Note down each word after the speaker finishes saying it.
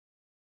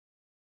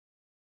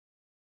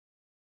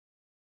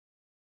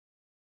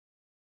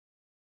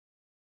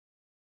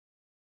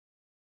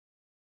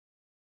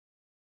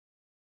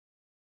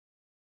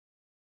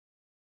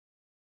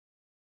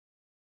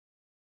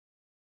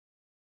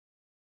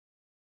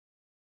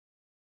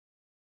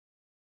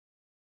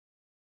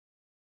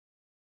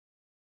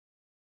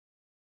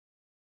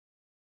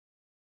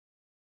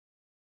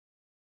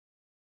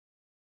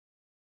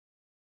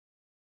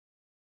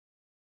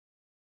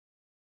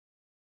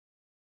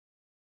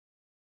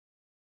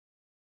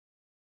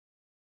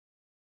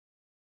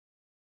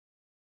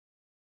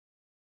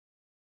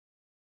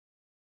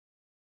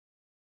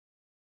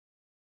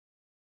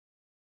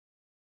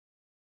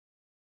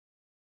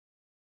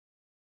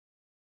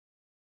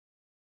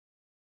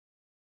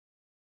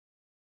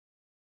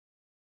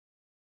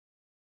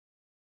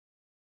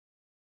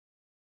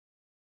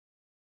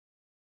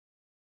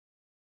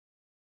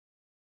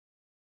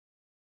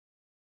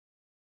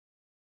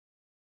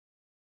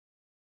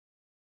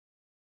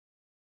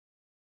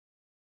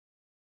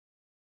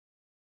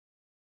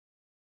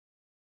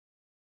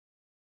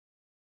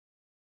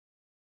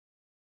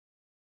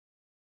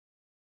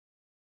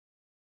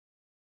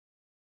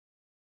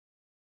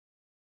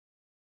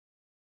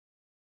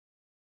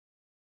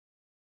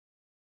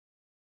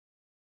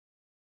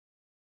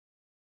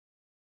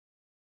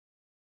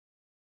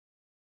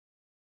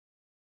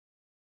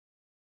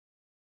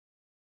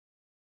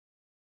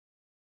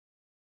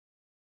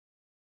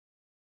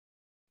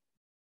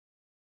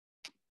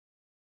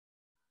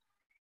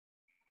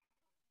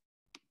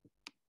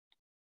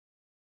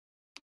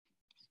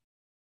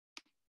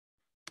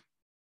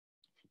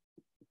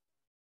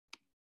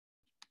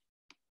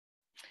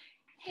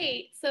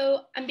Okay,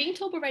 so I'm being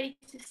told we're ready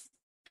to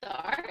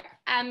start.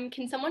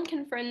 Can someone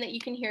confirm that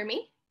you can hear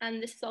me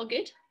and this is all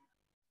good?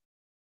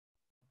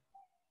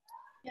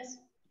 Yes.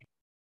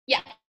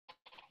 Yeah,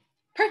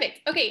 perfect.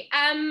 Okay,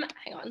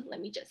 hang on,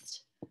 let me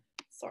just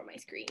sort my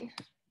screen.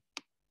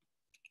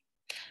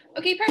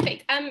 Okay,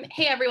 perfect.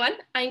 Hey everyone,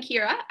 I'm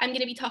Ciara. I'm going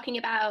to be talking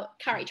about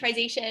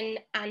characterization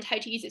and how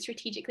to use it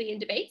strategically in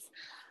debates.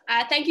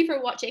 Thank you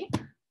for watching,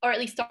 or at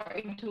least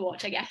starting to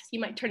watch, I guess. You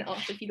might turn it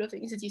off if you don't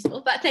think this is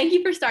useful, but thank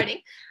you for starting.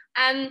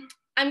 I'm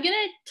going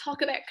to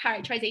talk about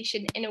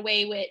characterization in a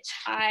way which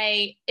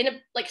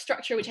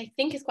structure which I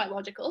think is quite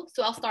logical.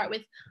 So I'll start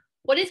with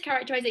what is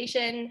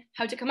characterization,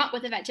 how to come up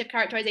with effective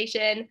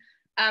characterization,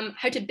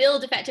 how to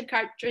build effective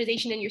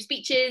characterization in your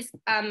speeches,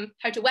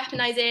 how to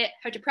weaponize it,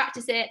 how to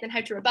practice it, then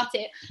how to rebut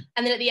it.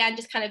 And then at the end,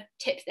 just kind of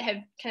tips that have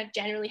kind of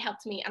generally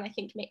helped me and I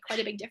think make quite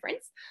a big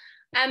difference.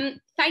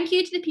 Thank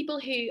you to the people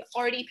who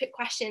already put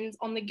questions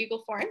on the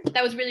Google form.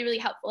 That was really, really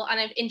helpful. And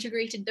I've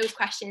integrated those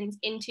questions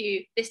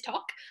into this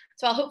talk.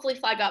 So I'll hopefully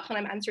flag up when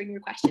I'm answering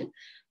your question.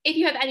 If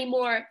you have any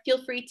more,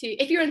 feel free to,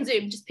 if you're on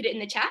Zoom, just put it in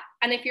the chat.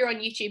 And if you're on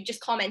YouTube, just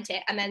comment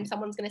it and then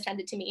someone's going to send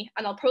it to me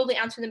and I'll probably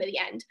answer them at the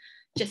end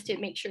just to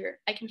make sure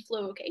I can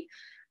flow okay.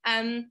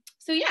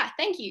 So yeah,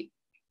 thank you.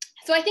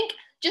 So I think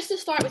just to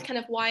start with kind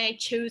of why I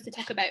chose to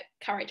talk about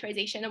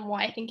characterization and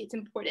why I think it's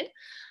important.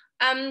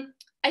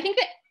 I think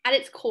that at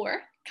its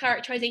core,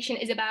 characterization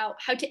is about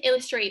how to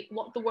illustrate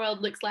what the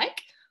world looks like,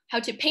 how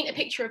to paint a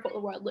picture of what the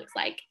world looks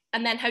like,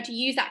 and then how to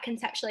use that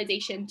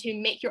conceptualization to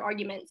make your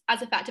arguments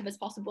as effective as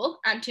possible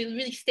and to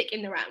really stick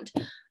in the round.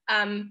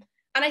 And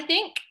I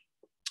think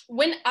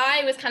when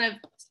I was kind of,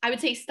 I would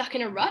say, stuck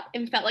in a rut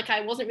and felt like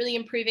I wasn't really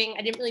improving,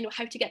 I didn't really know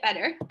how to get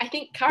better, I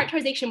think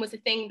characterization was the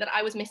thing that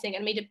I was missing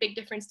and made a big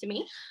difference to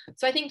me.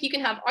 So I think you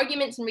can have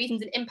arguments and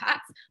reasons and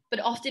impacts, but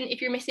often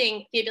if you're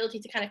missing the ability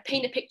to kind of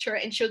paint a picture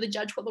and show the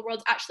judge what the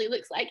world actually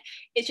looks like,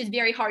 it's just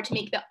very hard to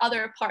make the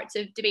other parts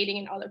of debating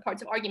and other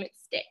parts of arguments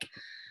stick.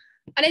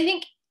 And I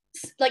think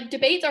like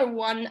debates are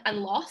won and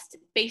lost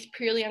based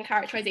purely on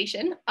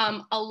characterization,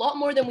 a lot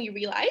more than we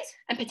realize,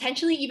 and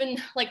potentially even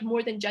like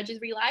more than judges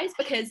realize,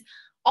 because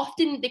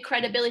often the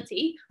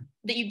credibility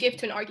that you give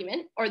to an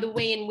argument or the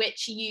way in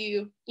which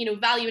you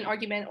value an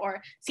argument or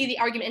see the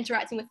argument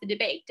interacting with the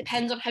debate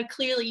depends on how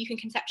clearly you can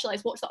conceptualize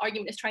what the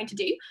argument is trying to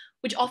do,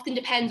 which often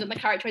depends on the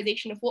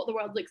characterization of what the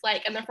world looks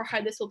like and therefore how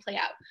this will play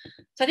out.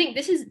 So I think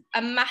this is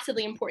a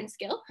massively important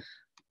skill.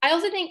 I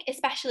also think,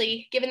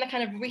 especially given the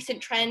kind of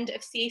recent trend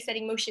of CA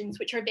setting motions,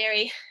 which are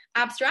very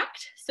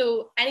abstract,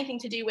 so anything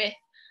to do with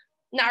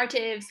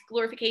narratives,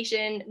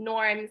 glorification,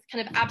 norms,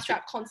 kind of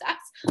abstract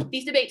concepts,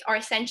 these debates are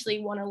essentially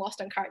won or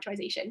lost on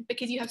characterization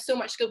because you have so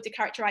much scope to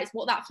characterize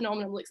what that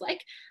phenomenon looks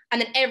like.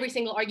 And then every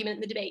single argument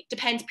in the debate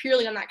depends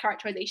purely on that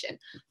characterization.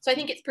 So I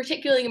think it's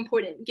particularly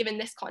important given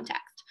this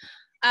context.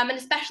 And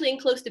especially in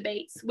close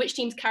debates, which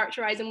teams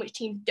characterize and which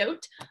teams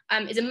don't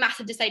is a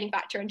massive deciding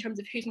factor in terms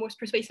of who's most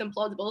persuasive and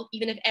plausible,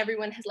 even if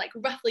everyone has like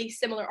roughly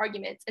similar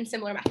arguments and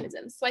similar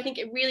mechanisms. So I think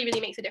it really,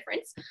 really makes a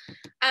difference.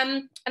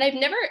 And I've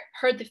never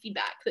heard the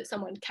feedback that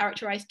someone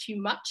characterized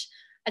too much,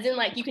 as in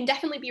like, you can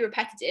definitely be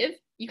repetitive,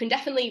 you can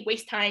definitely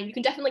waste time, you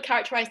can definitely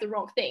characterize the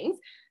wrong things,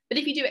 but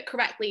if you do it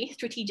correctly,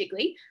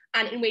 strategically,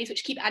 and in ways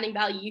which keep adding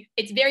value,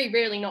 it's very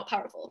rarely not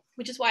powerful,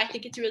 which is why I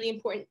think it's a really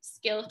important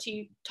skill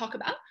to talk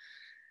about.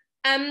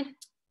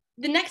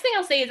 The next thing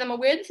I'll say is I'm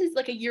aware this is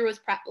like a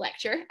Euros prep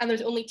lecture and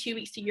there's only 2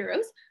 weeks to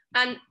Euros.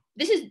 And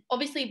this is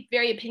obviously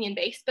very opinion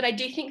based, but I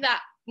do think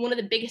that one of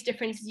the biggest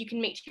differences you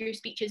can make to your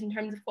speeches in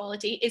terms of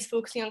quality is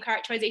focusing on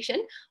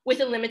characterization with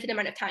a limited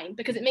amount of time,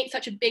 because it makes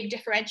such a big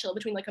differential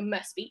between like a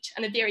must speech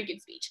and a very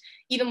good speech,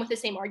 even with the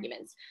same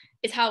arguments,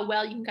 is how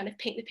well you can kind of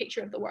paint the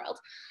picture of the world.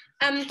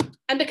 And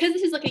because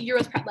this is like a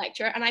Euros prep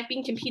lecture and I've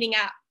been competing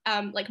at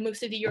like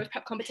most of the Euros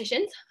prep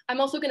competitions,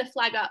 I'm also going to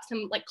flag up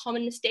some like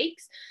common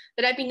mistakes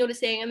that I've been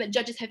noticing and that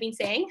judges have been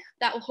saying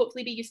that will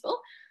hopefully be useful.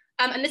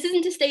 And this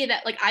isn't to say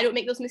that like I don't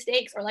make those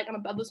mistakes or like I'm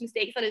above those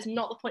mistakes. That is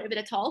not the point of it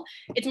at all.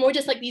 It's more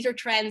just like these are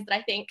trends that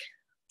I think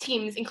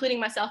teams, including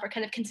myself, are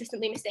kind of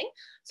consistently missing.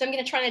 So I'm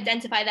going to try and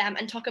identify them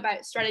and talk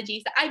about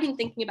strategies that I've been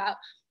thinking about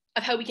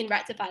of how we can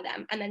rectify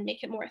them and then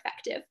make it more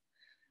effective.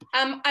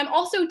 I'm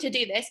also, to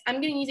do this, I'm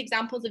going to use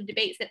examples of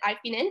debates that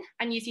I've been in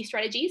and use these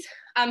strategies.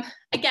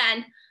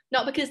 Again,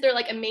 not because they're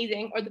like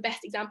amazing or the best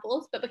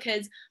examples, but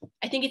because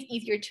I think it's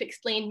easier to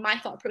explain my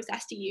thought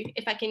process to you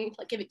if I can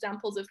like give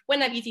examples of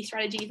when I've used these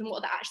strategies and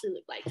what that actually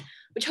look like,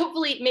 which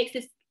hopefully makes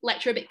this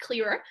lecture a bit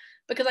clearer,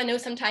 because I know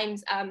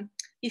sometimes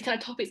these kind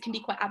of topics can be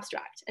quite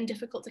abstract and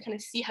difficult to kind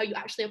of see how you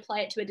actually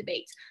apply it to a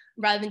debate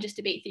rather than just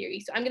debate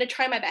theory. So I'm going to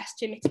try my best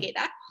to mitigate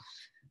that.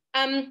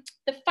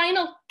 The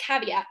final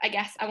caveat, I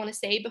guess I want to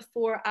say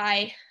before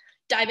I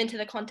dive into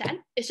the content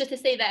is just to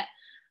say that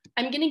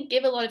I'm going to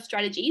give a lot of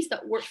strategies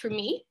that work for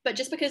me, but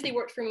just because they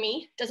work for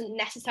me doesn't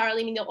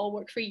necessarily mean they'll all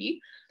work for you.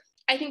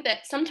 I think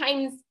that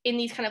sometimes in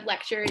these kind of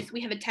lectures,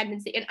 we have a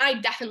tendency, and I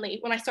definitely,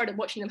 when I started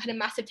watching them, had a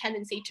massive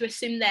tendency to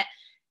assume that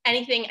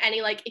anything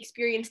any like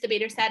experienced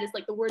debater said is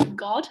like the word of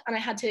God, and I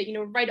had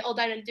to, write it all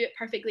down and do it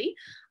perfectly,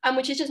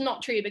 which is just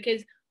not true,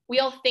 because we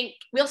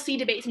all see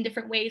debates in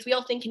different ways. We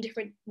all think in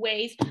different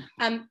ways.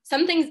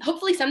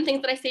 Hopefully some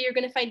things that I say you're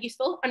going to find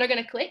useful and are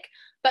going to click,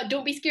 but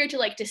don't be scared to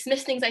like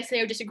dismiss things I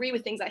say or disagree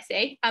with things I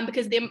say,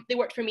 because they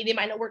worked for me, they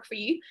might not work for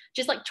you.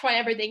 Just like try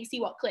everything,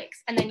 see what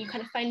clicks, and then you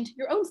kind of find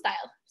your own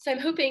style. So I'm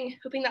hoping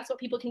that's what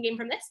people can gain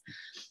from this.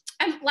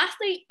 And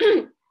lastly,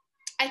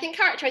 I think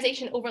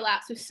characterization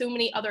overlaps with so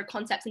many other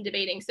concepts in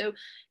debating. So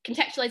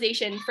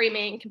contextualization,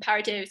 framing,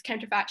 comparatives,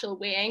 counterfactual,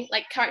 weighing,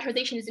 like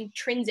characterization is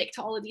intrinsic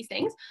to all of these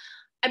things.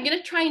 I'm going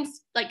to try and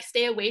like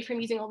stay away from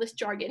using all this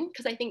jargon,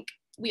 because I think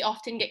we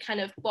often get kind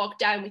of bogged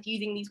down with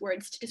using these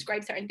words to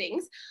describe certain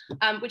things,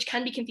 which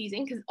can be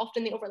confusing because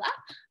often they overlap.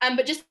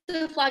 But just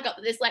to flag up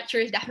that this lecture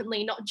is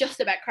definitely not just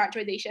about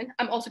characterization.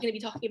 I'm also going to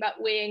be talking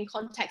about weighing,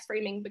 context,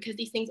 framing, because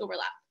these things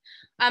overlap.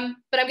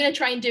 But I'm going to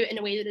try and do it in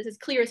a way that is as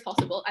clear as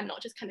possible and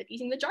not just kind of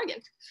using the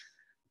jargon.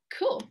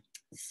 Cool.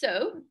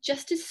 So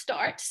just to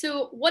start,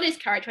 so what is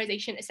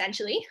characterization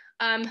essentially,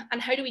 and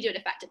how do we do it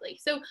effectively?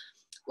 So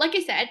like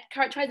I said,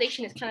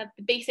 characterization is kind of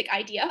the basic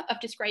idea of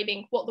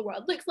describing what the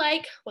world looks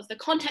like, what's the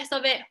context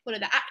of it, what are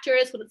the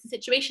actors, what does the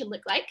situation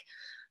look like?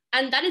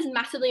 And that is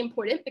massively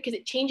important because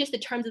it changes the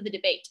terms of the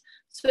debate.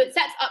 So it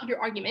sets up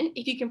your argument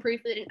if you can prove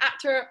that an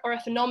actor or a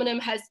phenomenon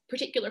has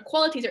particular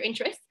qualities or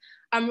interests,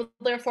 and will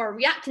therefore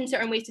react in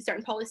certain ways to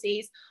certain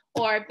policies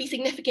or be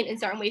significant in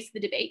certain ways to the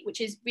debate, which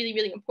is really,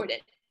 really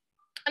important.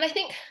 And I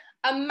think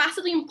a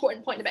massively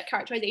important point about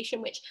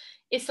characterization, which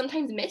is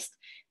sometimes missed,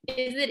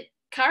 is that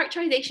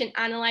characterization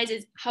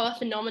analyzes how a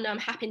phenomenon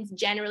happens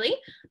generally,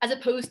 as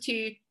opposed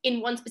to in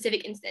one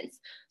specific instance.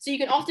 So you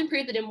can often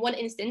prove that in one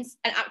instance,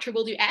 an actor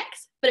will do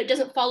X, but it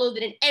doesn't follow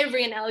that in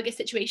every analogous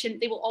situation,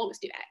 they will always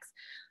do X.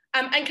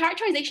 And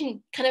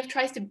characterization kind of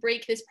tries to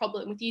break this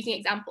problem with using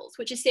examples,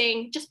 which is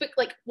saying just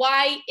like,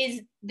 why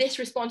is this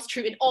response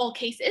true in all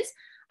cases?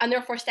 And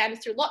therefore stems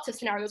through lots of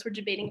scenarios we're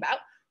debating about,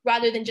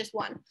 rather than just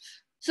one.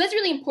 So that's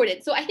really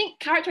important. So I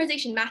think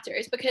characterization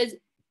matters because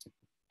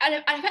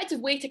an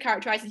effective way to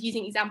characterize is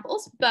using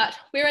examples, but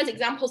whereas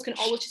examples can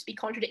always just be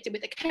contradicted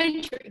with a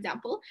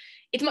counterexample,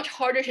 it's much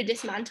harder to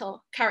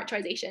dismantle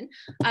characterization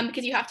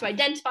because you have to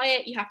identify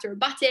it, you have to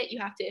rebut it, you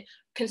have to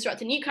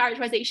construct a new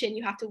characterization,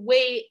 you have to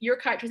weigh your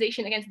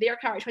characterization against their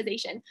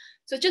characterization.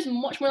 So it's just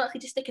much more likely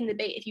to stick in the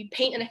debate if you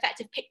paint an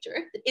effective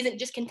picture that isn't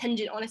just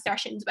contingent on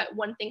assertions about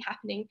one thing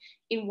happening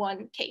in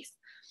one case.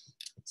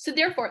 So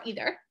therefore,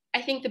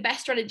 I think the best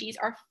strategies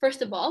are,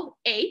 first of all,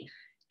 A,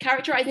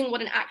 characterizing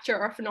what an actor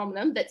or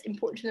phenomenon that's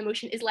important to the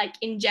motion is like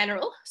in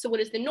general. So what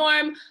is the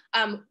norm?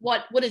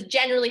 What is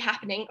generally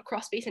happening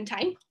across space and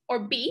time? Or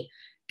B,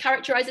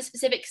 characterize a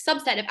specific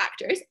subset of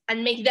actors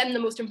and make them the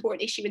most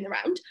important issue in the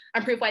round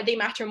and prove why they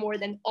matter more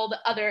than all the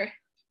other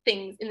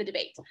things in the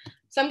debate.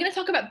 So I'm going to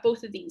talk about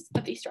both of these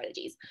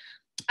strategies.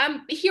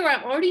 Here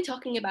I'm already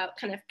talking about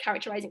kind of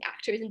characterizing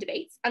actors in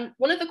debates. And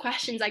one of the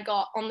questions I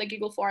got on the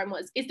Google forum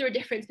was, is there a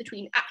difference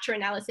between actor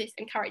analysis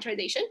and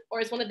characterization,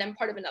 or is one of them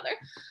part of another?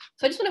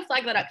 So I just want to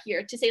flag that up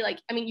here to say, like,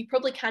 I mean, you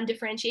probably can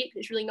differentiate, but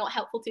it's really not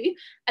helpful to.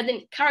 And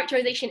then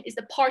characterization is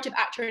the part of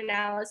actor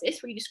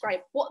analysis where you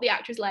describe what the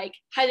actor's like,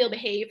 how they'll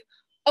behave.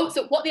 Oh,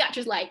 so what the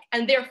actor's like,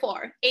 and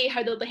therefore, A,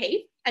 how they'll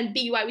behave, and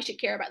B, why we should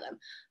care about them.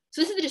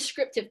 So this is the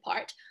descriptive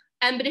part.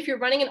 But if you're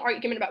running an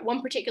argument about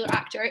one particular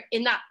actor,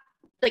 in that,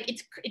 like,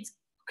 it's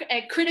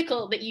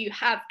critical that you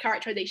have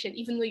characterization,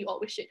 even though you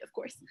always should, of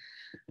course.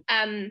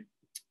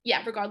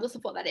 Yeah, regardless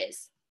of what that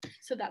is.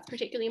 So that's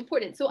particularly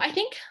important. So I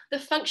think the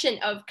function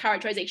of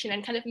characterization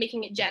and kind of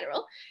making it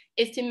general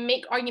is to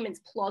make arguments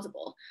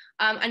plausible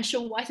and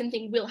show why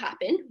something will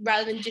happen,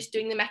 rather than just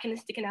doing the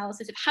mechanistic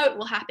analysis of how it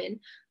will happen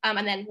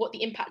and then what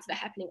the impacts of it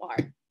happening are.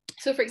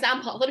 So for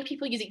example, a lot of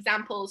people use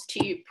examples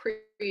to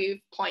prove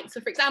points.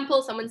 So for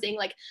example, someone saying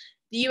like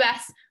the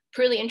US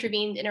poorly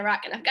intervened in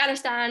Iraq and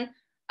Afghanistan,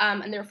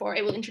 and therefore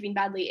it will intervene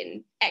badly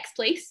in X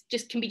place,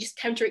 can be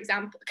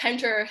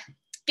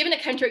given a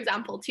counter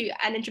example to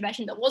an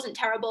intervention that wasn't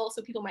terrible.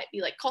 So people might be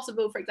like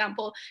Kosovo, for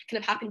example,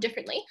 kind of happened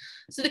differently.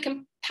 So the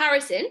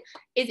comparison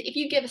is, if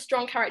you give a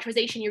strong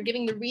characterization, you're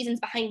giving the reasons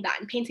behind that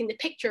and painting the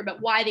picture about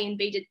why they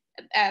invaded,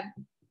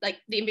 like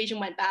the invasion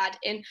went bad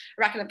in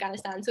Iraq and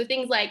Afghanistan. So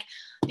things like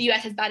the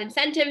US has bad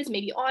incentives,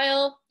 maybe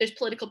oil, there's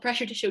political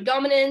pressure to show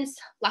dominance,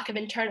 lack of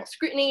internal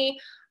scrutiny,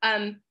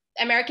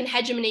 American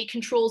hegemony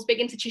controls big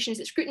institutions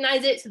that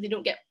scrutinize it, so they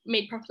don't get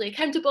made properly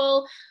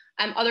accountable.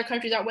 Other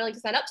countries aren't willing to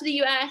stand up to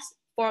the US.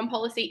 Foreign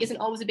policy isn't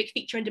always a big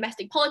feature in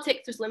domestic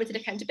politics. There's limited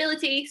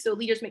accountability, so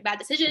leaders make bad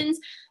decisions.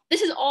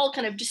 This is all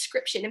kind of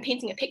description and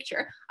painting a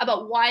picture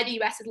about why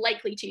the US is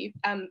likely to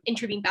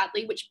intervene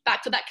badly, which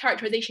back to that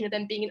characterization of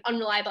them being an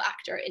unreliable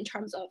actor in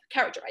terms of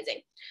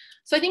characterizing.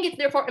 So I think it's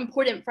therefore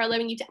important for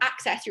allowing you to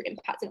access your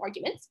impacts and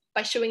arguments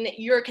by showing that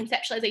your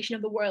conceptualization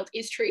of the world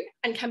is true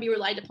and can be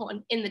relied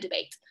upon in the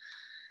debate.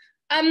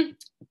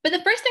 But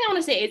the first thing I want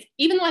to say is,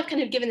 even though I've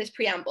kind of given this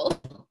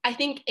preamble, I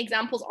think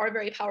examples are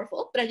very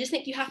powerful, but I just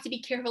think you have to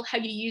be careful how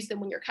you use them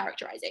when you're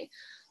characterizing.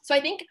 So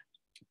I think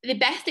the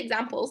best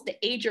examples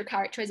that aid your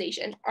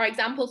characterization are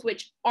examples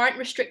which aren't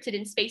restricted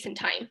in space and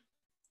time.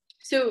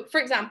 So for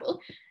example,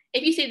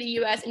 if you say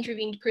the US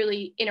intervened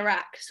poorly in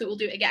Iraq, so we'll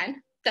do it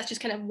again, that's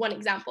just kind of one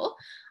example.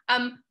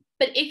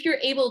 But if you're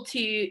able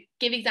to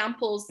give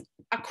examples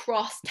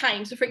across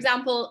time, so for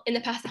example, in the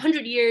past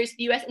 100 years,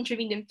 the US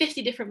intervened in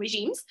 50 different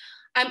regimes,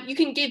 you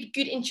can give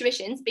good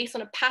intuitions based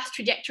on a past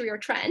trajectory or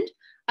trend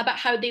about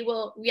how they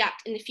will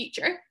react in the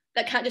future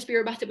that can't just be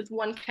rebutted with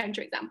one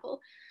counterexample.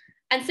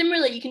 And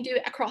similarly, you can do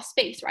it across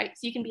space, right?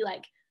 So you can be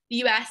like,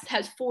 the US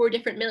has 4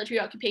 different military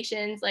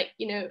occupations, like,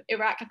 you know,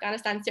 Iraq,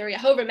 Afghanistan, Syria,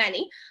 however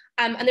many,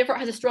 and therefore it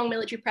has a strong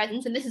military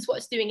presence, and this is what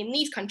it's doing in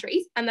these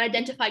countries, and then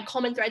identify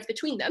common threads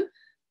between them.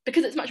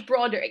 Because it's much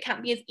broader, it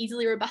can't be as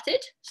easily rebutted,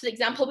 so the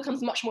example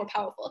becomes much more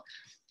powerful.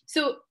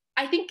 So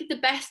I think the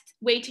best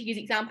way to use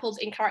examples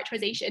in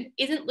characterization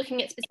isn't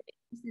looking at specific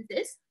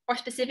instances or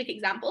specific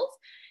examples,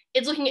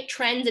 it's looking at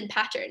trends and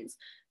patterns.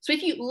 So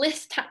if you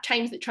list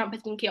times that Trump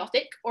has been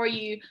chaotic, or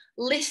you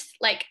list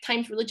like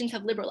times religions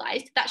have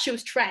liberalized, that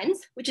shows trends,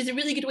 which is a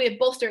really good way of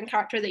bolstering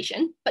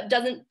characterization, but it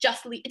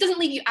doesn't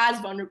leave you as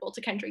vulnerable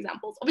to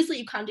counterexamples. Obviously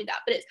you can do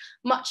that, but it's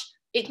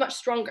much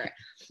stronger.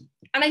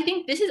 And I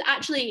think this is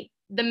actually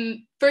the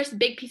first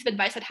big piece of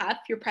advice I'd have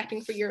if you're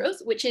prepping for Euros,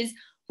 which is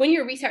when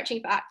you're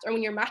researching facts or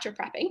when you're matter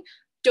prepping,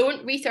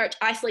 don't research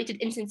isolated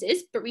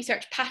instances, but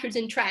research patterns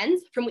and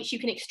trends from which you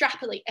can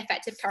extrapolate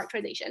effective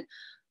characterization.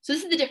 So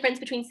this is the difference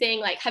between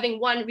saying like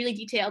having one really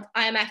detailed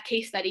IMF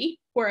case study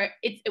where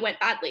it went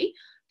badly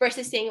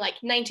versus saying like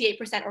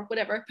 98% or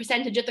whatever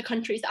percentage of the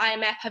countries the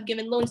IMF have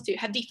given loans to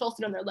have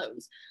defaulted on their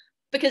loans.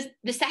 Because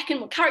the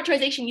second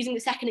characterization using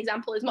the second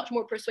example is much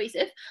more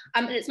persuasive,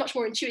 and it's much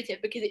more intuitive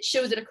because it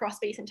shows it across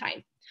space and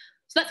time.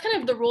 So that's kind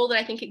of the role that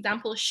I think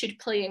examples should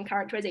play in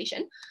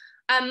characterization.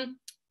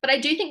 But I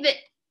do think that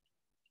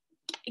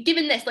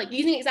given this, like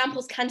using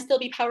examples can still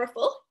be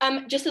powerful,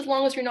 just as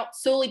long as you're not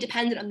solely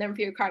dependent on them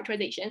for your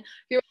characterization.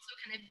 You're also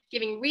kind of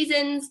giving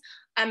reasons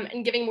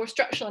and giving more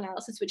structural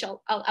analysis, which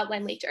I'll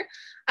outline later.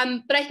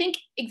 But I think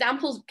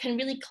examples can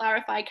really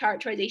clarify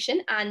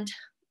characterization and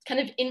kind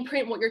of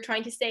imprint what you're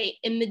trying to say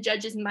in the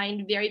judge's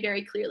mind very,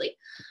 very clearly.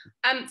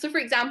 So for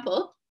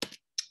example,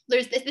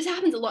 this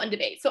happens a lot in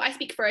debate. So I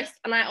speak first,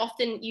 and I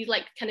often use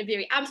like kind of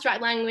very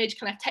abstract language,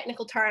 kind of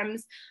technical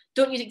terms,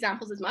 don't use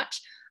examples as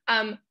much.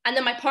 And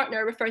then my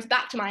partner refers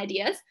back to my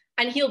ideas,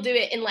 and he'll do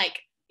it in like,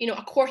 you know,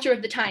 a quarter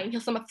of the time.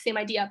 He'll sum up the same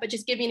idea, but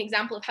just give me an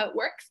example of how it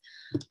works.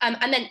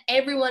 And then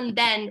everyone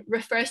then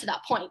refers to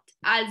that point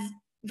as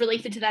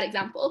related to that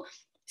example.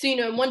 So, you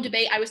know, in one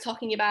debate I was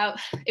talking about,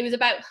 it was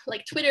about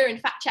like Twitter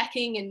and fact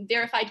checking and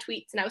verified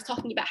tweets. And I was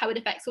talking about how it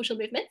affects social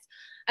movements.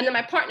 And then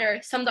my partner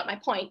summed up my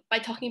point by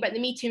talking about the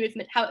Me Too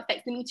movement, how it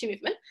affects the Me Too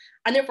movement.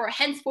 And therefore,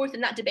 henceforth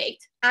in that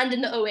debate and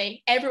in the OA,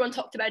 everyone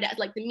talked about it as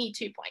like the Me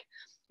Too point,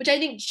 which I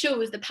think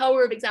shows the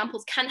power of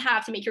examples can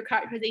have to make your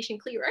characterization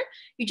clearer.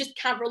 You just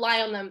can't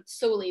rely on them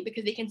solely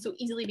because they can so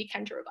easily be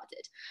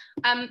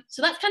counter-rebutted.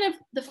 So that's kind of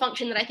the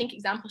function that I think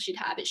examples should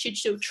have. It should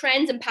show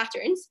trends and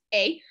patterns,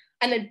 A,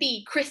 and then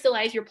B,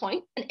 crystallize your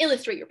point and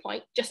illustrate your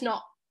point, just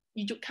not,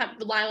 you can't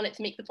rely on it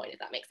to make the point, if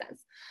that makes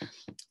sense.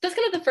 That's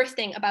kind of the first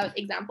thing about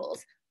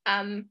examples.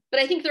 But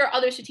I think there are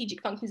other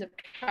strategic functions of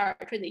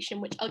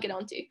characterization, which I'll get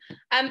onto.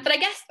 But I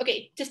guess,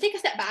 okay, just take a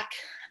step back.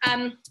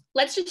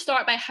 Let's just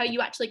start by how you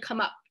actually come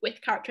up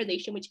with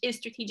characterization, which is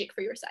strategic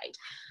for your side.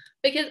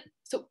 Because,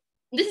 so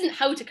this isn't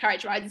how to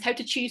characterize, it's how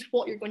to choose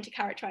what you're going to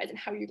characterize and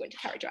how you're going to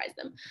characterize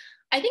them.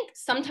 I think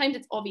sometimes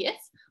it's obvious.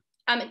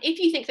 And if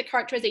you think the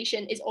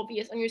characterization is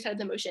obvious on your side of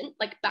the motion,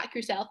 like back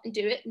yourself and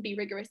do it and be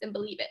rigorous and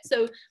believe it.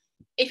 So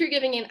if you're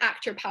giving an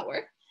actor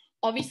power,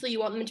 obviously you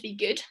want them to be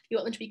good, you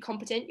want them to be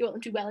competent, you want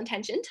them to be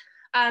well-intentioned.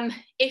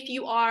 If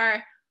you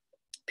are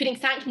putting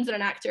sanctions on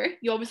an actor,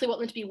 you obviously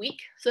want them to be weak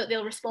so that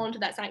they'll respond to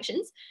that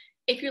sanctions.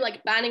 If you're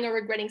like banning or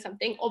regretting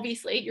something,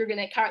 obviously you're going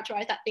to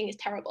characterize that thing as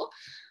terrible.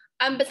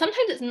 But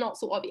sometimes it's not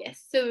so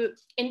obvious. So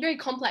in very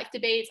complex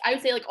debates, I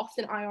would say like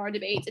often IR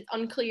debates, it's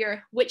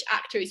unclear which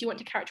actors you want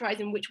to characterize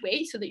in which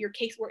way so that your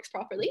case works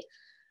properly.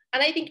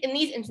 And I think in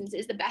these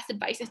instances, the best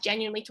advice is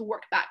genuinely to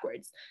work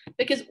backwards,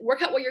 because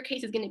work out what your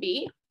case is going to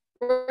be,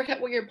 work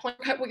out what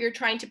you're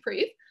trying to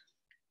prove,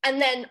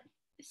 and then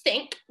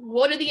think,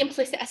 what are the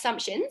implicit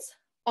assumptions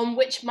on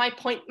which my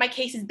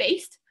case is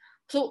based?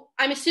 So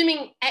I'm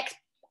assuming X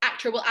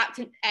actor will act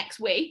in X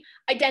way,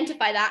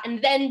 identify that,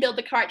 and then build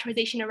the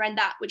characterization around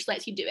that, which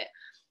lets you do it.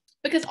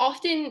 Because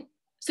often,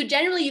 so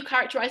generally you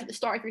characterize at the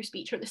start of your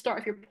speech or at the start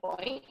of your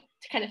point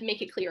to kind of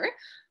make it clearer.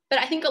 But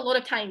I think a lot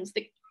of times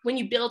when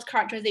you build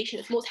characterization,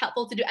 it's most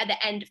helpful to do it at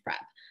the end of prep.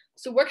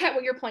 So work out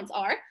what your points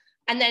are,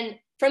 and then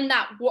from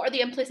that, what are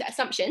the implicit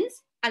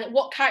assumptions, and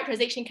what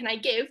characterization can I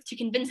give to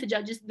convince the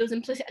judges that those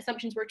implicit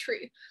assumptions were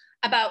true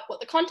about what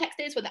the context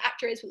is, what the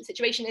actor is, what the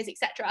situation is,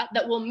 etc.,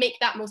 that will make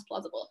that most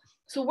plausible.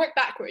 So work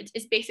backwards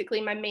is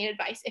basically my main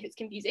advice if it's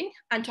confusing,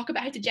 and talk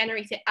about how to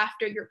generate it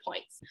after your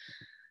points.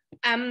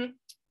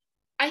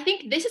 I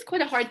think this is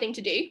quite a hard thing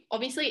to do.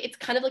 Obviously, it's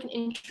kind of like an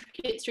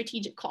intricate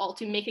strategic call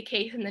to make a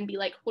case and then be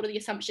like, what are the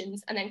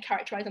assumptions, and then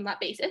characterize on that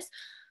basis.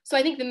 So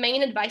I think the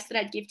main advice that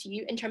I'd give to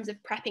you in terms of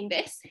prepping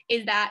this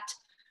is that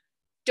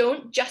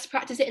don't just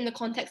practice it in the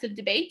context of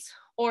debates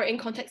or in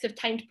context of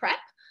timed prep.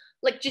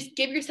 like just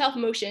give yourself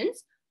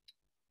motions,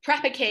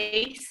 prep a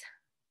case,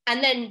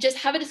 and then just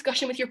have a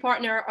discussion with your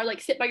partner, or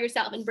like sit by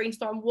yourself and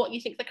brainstorm what you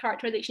think the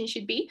characterization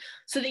should be,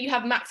 so that you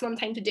have maximum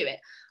time to do it.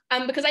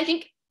 Because I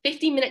think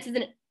 15 minutes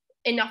isn't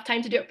enough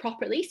time to do it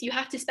properly. So you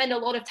have to spend a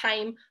lot of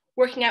time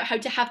working out how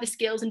to have the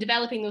skills and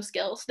developing those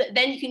skills, so that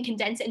then you can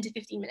condense it into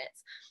 15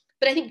 minutes.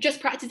 But I think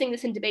just practicing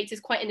this in debates is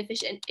quite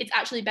inefficient. It's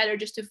actually better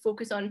just to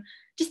focus on,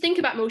 just think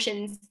about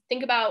motions,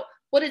 think about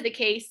what is the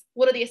case,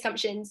 what are the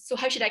assumptions, so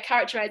how should I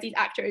characterize these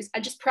actors,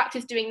 and just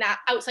practice doing that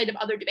outside of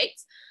other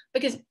debates,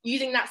 because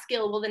using that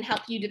skill will then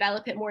help you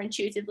develop it more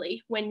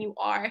intuitively when you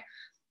are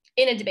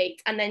in a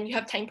debate, and then you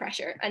have time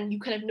pressure and you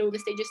kind of know the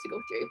stages to go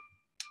through.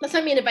 That's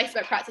my main advice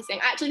about practicing.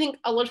 I actually think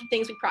a lot of the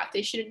things we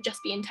practice shouldn't just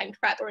be in timed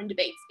prep or in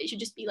debates. It should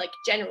just be like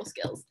general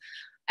skills,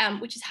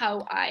 which is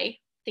how I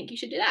think you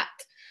should do that.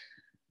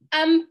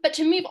 But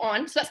to move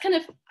on, so that's kind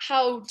of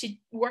how to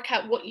work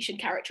out what you should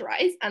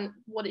characterize and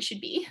what it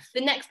should be.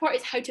 The next part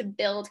is how to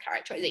build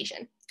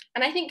characterization.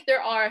 And I think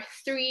there are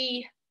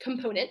 3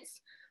 components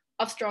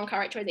of strong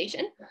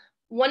characterization.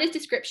 1 is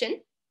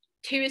description,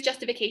 2 is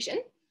justification,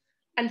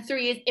 and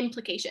 3 is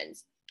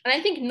implications. And I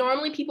think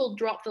normally people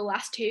drop the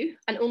last 2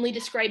 and only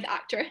describe the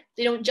actor.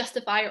 They don't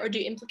justify or do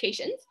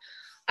implications,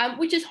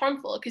 which is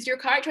harmful, because your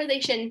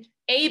characterization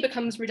A,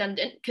 becomes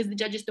redundant because the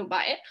judges don't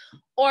buy it,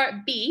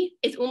 or B,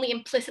 is only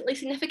implicitly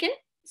significant.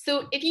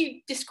 So if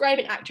you describe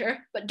an actor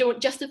but don't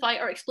justify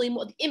or explain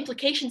what the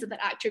implications of that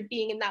actor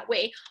being in that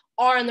way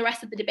are in the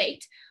rest of the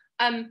debate,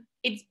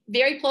 it's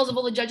very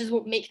plausible the judges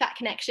won't make that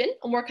connection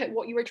and work out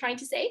what you were trying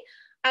to say.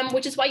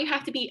 Which is why you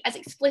have to be as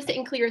explicit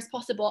and clear as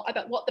possible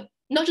about what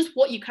not just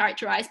what you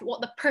characterize, but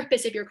what the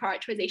purpose of your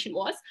characterization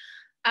was.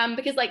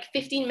 Because like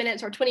 15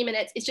 minutes or 20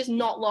 minutes is just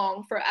not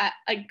long for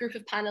a group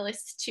of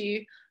panelists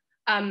to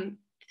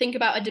think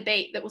about a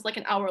debate that was like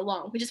an hour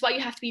long, which is why you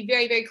have to be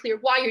very, very clear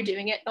why you're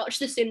doing it, not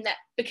just assume that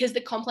because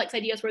the complex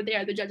ideas were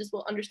there, the judges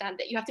will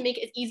understand it. You have to make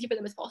it as easy for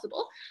them as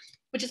possible,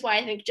 which is why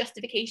I think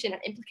justification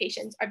and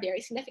implications are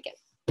very significant.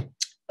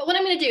 But what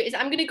I'm going to do is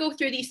I'm going to go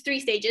through these 3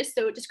 stages,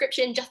 so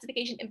description,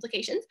 justification,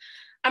 implications.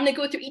 I'm going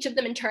to go through each of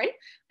them in turn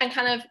and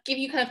kind of give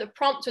you kind of the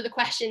prompts or the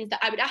questions that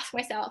I would ask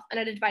myself, and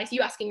I'd advise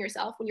you asking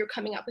yourself when you're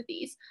coming up with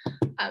these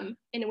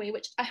in a way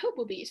which I hope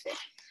will be useful.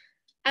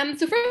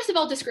 So first of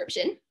all,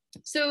 description.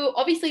 So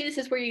obviously this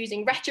is where you're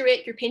using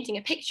rhetoric, you're painting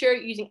a picture,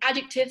 you're using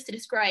adjectives to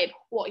describe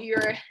what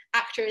your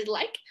actor is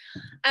like.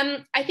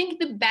 I think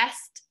the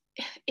best,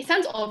 it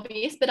sounds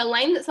obvious, but a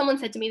line that someone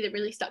said to me that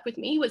really stuck with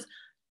me was,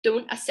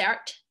 don't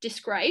assert,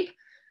 describe.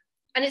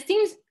 And it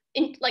seems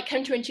like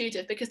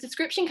counterintuitive, because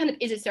description kind of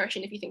is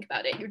assertion if you think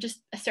about it. You're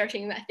just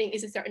asserting that a thing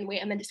is a certain way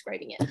and then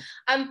describing it.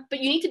 But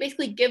you need to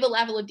basically give a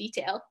level of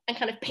detail and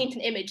kind of paint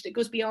an image that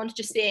goes beyond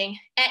just saying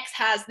X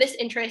has this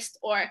interest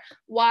or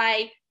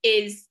Y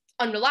is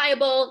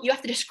unreliable. You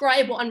have to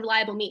describe what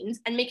unreliable means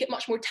and make it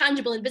much more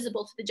tangible and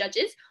visible to the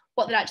judges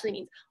what that actually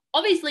means.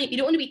 Obviously, you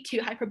don't want to be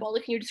too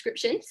hyperbolic in your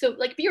description. So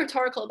like be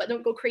rhetorical, but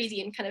don't go crazy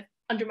and kind of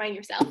undermine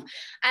yourself.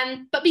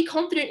 But be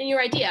confident in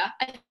your idea.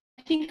 I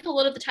think a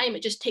lot of the time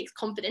it just takes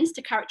confidence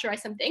to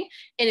characterize something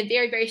in a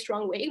very, very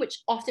strong way,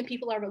 which often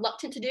people are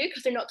reluctant to do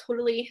because they're not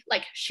totally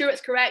like sure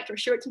it's correct or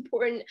sure it's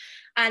important.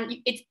 And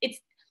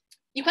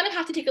you kind of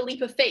have to take a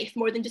leap of faith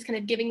more than just kind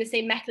of giving the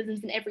same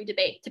mechanisms in every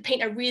debate to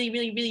paint a really,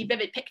 really, really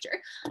vivid picture.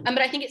 But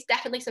I think it's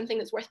definitely something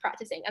that's worth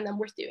practicing and then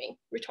worth doing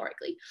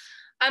rhetorically.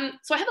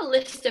 So I have a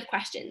list of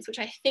questions, which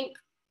I think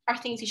are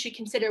things you should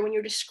consider when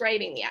you're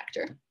describing the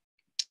actor.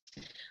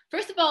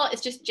 First of all,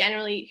 it's just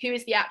generally, who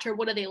is the actor?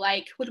 What are they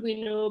like? What do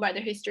we know about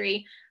their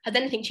history? Has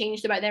anything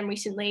changed about them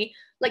recently?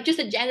 Like just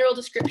a general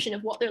description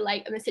of what they're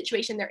like and the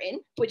situation they're in,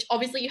 which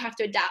obviously you have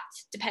to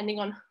adapt depending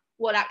on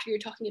what actor you're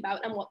talking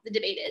about and what the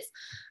debate is.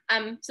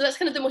 So that's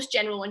kind of the most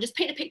general one. Just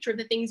paint a picture of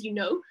the things you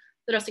know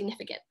that are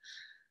significant.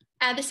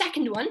 The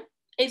second one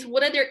is,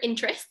 what are their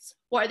interests?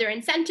 What are their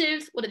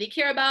incentives? What do they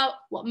care about?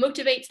 What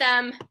motivates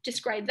them?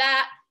 Describe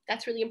that.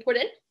 That's really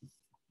important.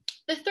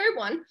 The third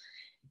one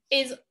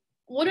is,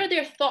 what are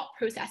their thought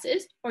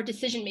processes or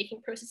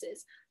decision-making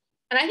processes?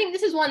 And I think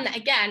this is one that,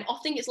 again,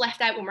 often gets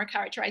left out when we're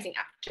characterizing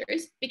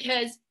actors,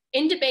 because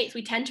in debates,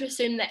 we tend to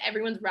assume that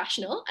everyone's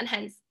rational, and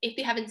hence, if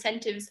they have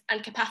incentives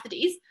and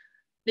capacities,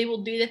 they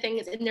will do the thing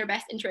that's in their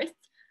best interests.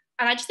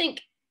 And I just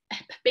think,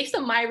 based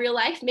on my real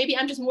life, maybe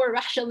I'm just more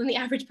rational than the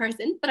average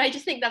person, but I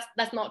just think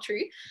that's not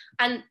true.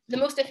 And the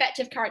most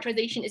effective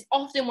characterization is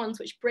often ones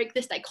which break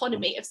this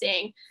dichotomy of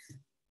saying,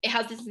 it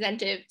has this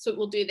incentive, so it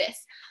will do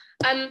this.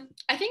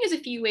 I think there's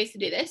a few ways to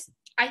do this.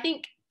 I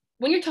think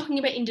when you're talking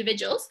about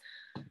individuals,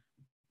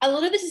 a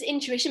lot of this is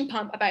intuition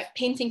pump about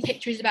painting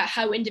pictures about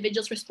how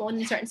individuals respond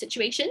in certain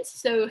situations.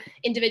 So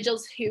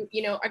individuals who,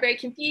 are very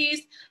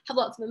confused, have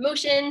lots of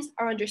emotions,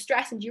 are under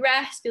stress and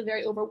duress, feel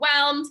very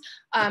overwhelmed.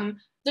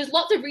 There's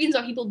lots of reasons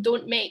why people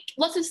don't make,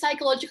 lots of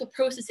psychological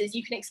processes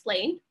you can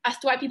explain as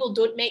to why people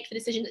don't make the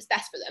decision that's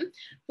best for them,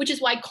 which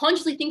is why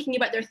consciously thinking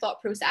about their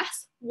thought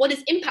process, what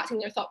is impacting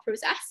their thought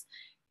process,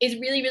 is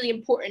really, really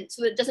important,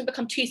 so that it doesn't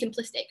become too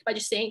simplistic by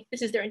just saying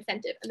this is their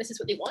incentive and this is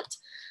what they want.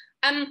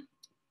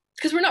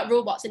 because we're not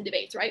robots in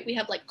debates, right? We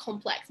have like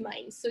complex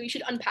minds, so you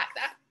should unpack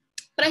that.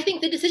 But I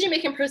think the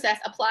decision-making process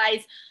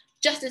applies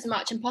just as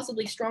much and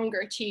possibly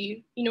stronger to,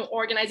 you know,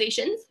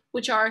 organizations,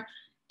 which are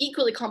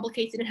equally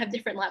complicated and have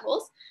different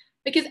levels.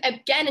 Because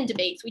again, in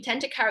debates, we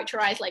tend to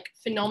characterize like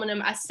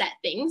phenomenon as set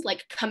things,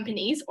 like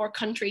companies or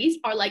countries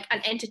are like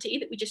an entity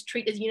that we just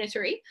treat as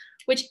unitary,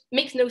 which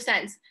makes no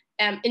sense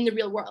in the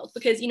real world.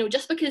 Because, you know,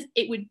 just because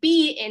it would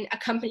be in a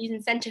company's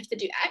incentive to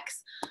do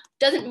X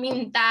doesn't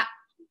mean that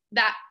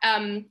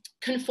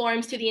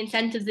conforms to the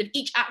incentives of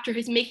each actor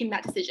who's making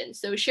that decision.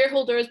 So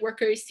shareholders,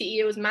 workers,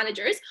 CEOs,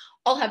 managers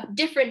all have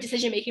different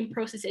decision-making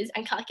processes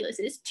and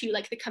calculuses to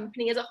like the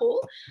company as a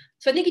whole.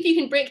 So I think if you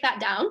can break that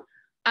down,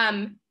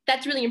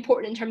 that's really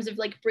important in terms of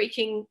like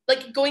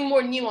going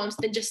more nuanced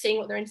than just saying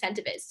what their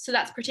incentive is. So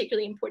that's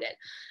particularly important.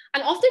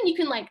 And often you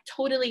can like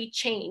totally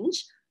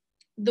change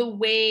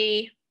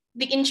the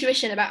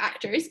intuition about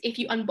actors if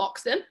you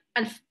unbox them,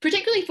 and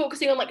particularly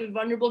focusing on like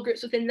vulnerable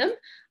groups within them,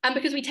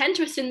 because we tend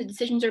to assume that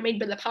decisions are made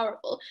by the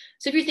powerful.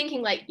 So if you're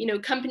thinking like, you know,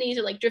 companies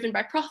are like driven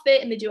by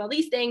profit and they do all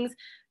these things,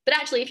 but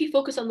actually if you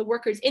focus on the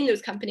workers in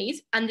those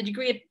companies and the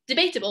degree of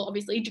debatable,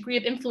 obviously, degree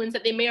of influence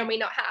that they may or may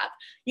not have,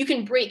 you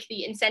can break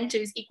the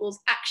incentives equals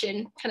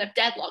action kind of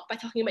deadlock by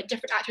talking about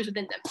different actors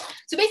within them.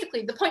 So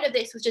basically the point of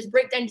this was just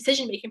break down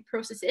decision-making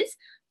processes.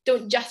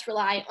 Don't just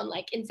rely on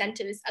like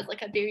incentives as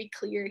like a very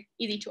clear,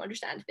 easy to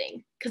understand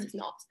thing, because it's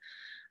not.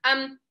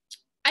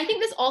 I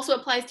think this also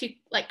applies to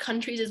like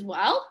countries as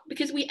well,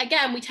 because we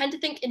tend to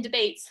think in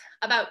debates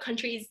about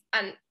countries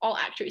and all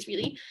actors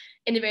really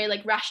in a very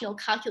like rational,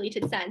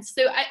 calculated sense.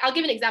 So I'll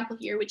give an example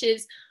here, which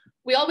is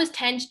we always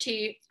tend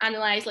to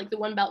analyze like the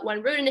One Belt,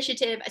 One Road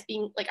initiative as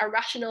being like a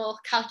rational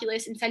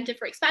calculus incentive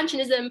for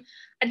expansionism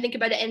and think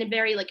about it in a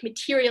very like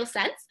material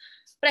sense.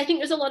 But I think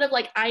there's a lot of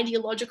like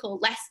ideological,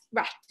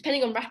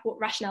 depending on what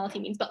rationality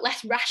means, but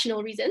less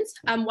rational reasons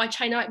why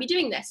China might be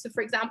doing this. So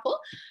for example,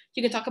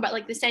 you can talk about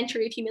like the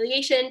century of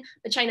humiliation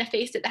that China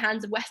faced at the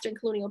hands of Western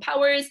colonial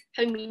powers,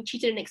 having been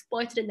cheated and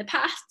exploited in the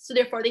past. So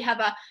therefore they have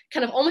a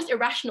kind of almost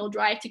irrational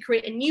drive to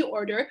create a new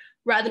order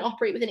rather than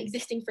operate within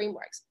existing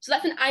frameworks. So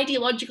that's an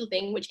ideological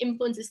thing which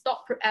influences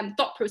thought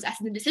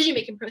processes and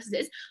decision-making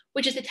processes,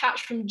 which is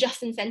detached from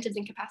just incentives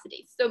and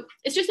capacities. So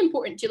it's just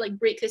important to like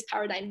break this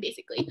paradigm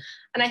basically.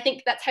 And I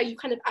think that's how you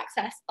kind of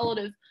access a lot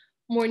of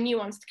more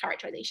nuanced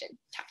characterization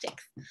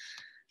tactics.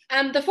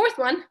 The fourth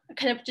one, I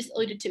kind of just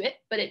alluded to it,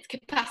 but it's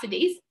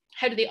capacities.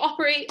 How do they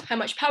operate? How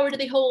much power do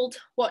they hold?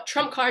 What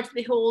trump cards do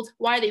they hold?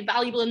 Why are they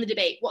valuable in the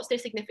debate? What's their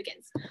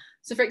significance?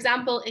 So for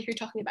example, if you're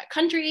talking about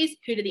countries,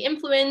 who do they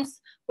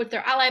influence? What's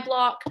their ally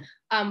bloc?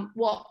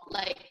 What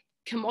like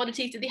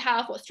commodities do they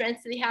have? What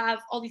strengths do they have?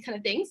 All these kind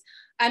of things.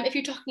 If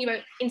you're talking about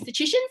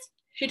institutions,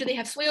 who do they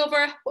have sway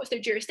over? What's their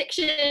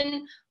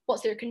jurisdiction?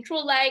 What's their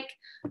control like?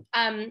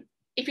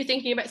 If you're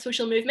thinking about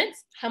social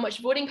movements, how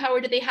much voting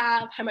power do they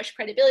have? How much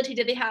credibility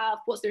do they have?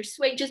 What's their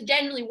sway? Just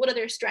generally, what are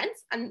their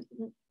strengths? And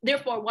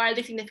therefore, why are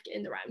they significant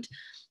in the round?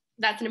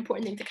 That's an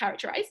important thing to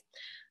characterize.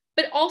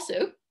 But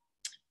also,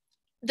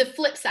 the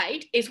flip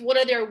side is what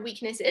are their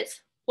weaknesses?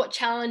 What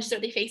challenges are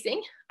they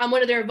facing? And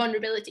what are their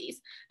vulnerabilities?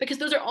 Because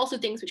those are also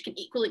things which can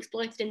equally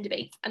exploited in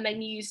debates and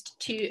then used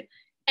to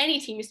any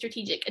team's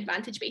strategic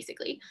advantage,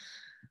 basically.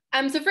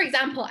 So for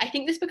example, I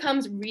think this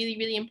becomes really,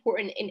 really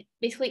important in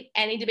basically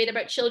any debate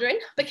about children,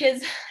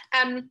 because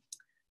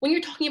when you're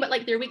talking about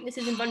like their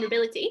weaknesses and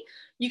vulnerability,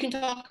 you can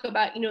talk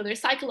about, you know, their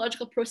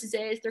psychological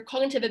processes, their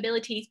cognitive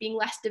abilities being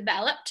less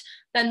developed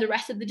than the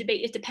rest of the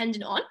debate is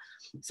dependent on.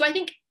 So I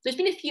think there's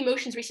been a few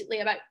motions recently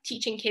about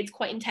teaching kids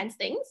quite intense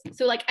things.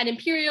 So like at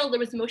Imperial, there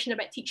was a motion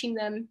about teaching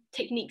them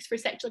techniques for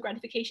sexual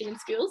gratification in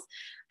schools.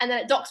 And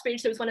then at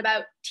Doxbridge, there was one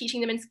about teaching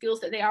them in schools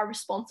that they are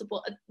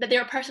responsible, that they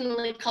are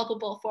personally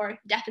culpable for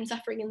death and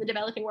suffering in the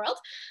developing world.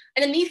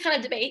 And in these kind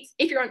of debates,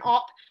 if you're an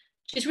op,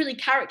 just really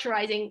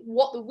characterizing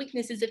what the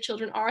weaknesses of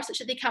children are such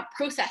that they can't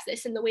process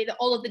this in the way that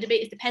all of the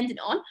debate is dependent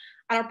on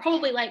and are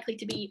probably likely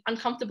to be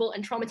uncomfortable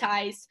and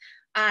traumatized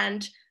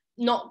and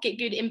not get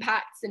good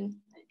impacts. And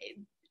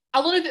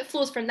a lot of it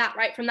flows from that,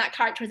 right? From that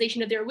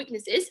characterization of their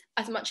weaknesses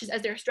as much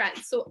as their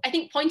strengths. So I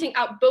think pointing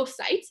out both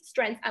sides,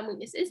 strengths and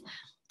weaknesses,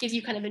 gives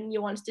you kind of a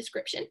nuanced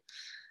description.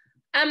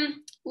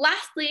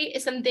 Lastly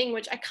is something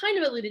which I kind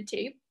of alluded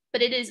to,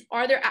 but it is,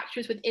 are there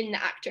actors within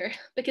the actor?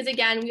 Because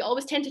again, we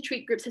always tend to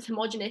treat groups as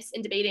homogenous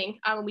in debating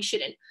when we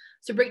shouldn't.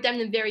 So break down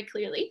them very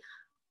clearly.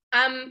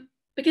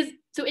 Because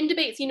so in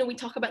debates, you know, we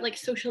talk about like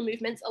social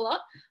movements a lot.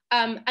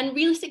 And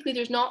realistically,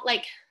 there's not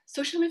like,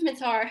 social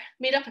movements are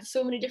made up of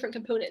so many different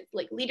components,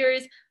 like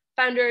leaders,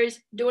 founders,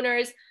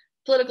 donors,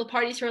 political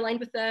parties who are aligned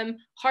with them,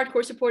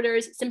 hardcore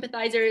supporters,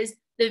 sympathizers,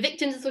 the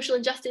victims of social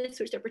injustice,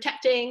 which they're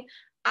protecting,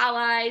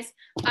 allies.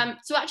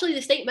 So actually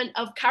the statement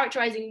of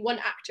characterizing one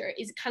actor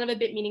is kind of a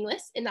bit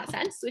meaningless in that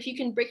sense. So if you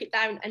can break it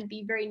down and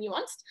be very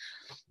nuanced.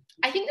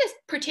 I think this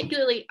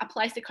particularly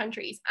applies to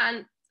countries.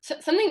 And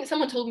something that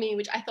someone told me,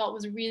 which I thought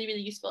was really,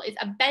 really useful, is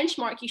a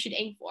benchmark you should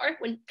aim for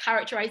when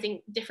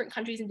characterizing different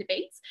countries in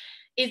debates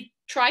is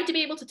try to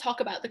be able to talk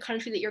about the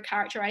country that you're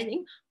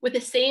characterizing with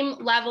the same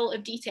level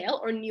of detail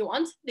or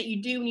nuance that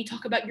you do when you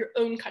talk about your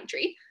own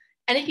country.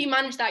 And if you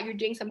manage that, you're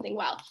doing something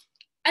well.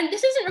 And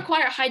this doesn't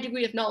require a high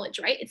degree of knowledge,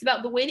 right? It's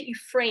about the way that you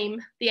frame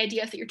the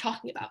ideas that you're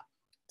talking about.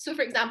 So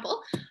for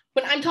example,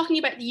 when I'm talking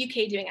about the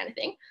UK doing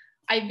anything,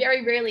 I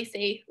very rarely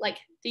say like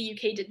the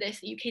UK did this,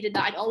 the UK did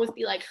that. I'd always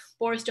be like,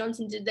 Boris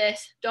Johnson did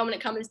this,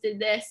 Dominic Cummings did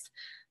this,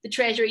 the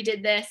Treasury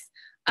did this.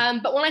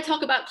 But when I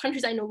talk about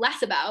countries I know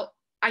less about,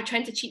 I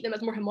tend to treat them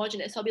as more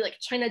homogenous. So I'll be like,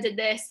 China did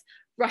this,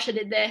 Russia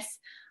did this.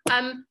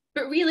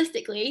 But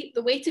realistically,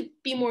 the way to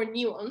be more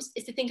nuanced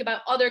is to think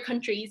about other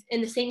countries in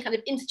the same kind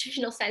of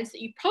institutional sense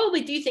that you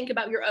probably do think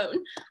about your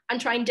own,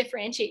 and try and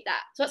differentiate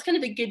that. So that's kind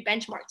of a good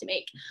benchmark to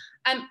make.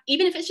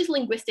 Even if it's just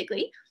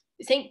linguistically,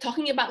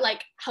 talking about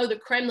like how the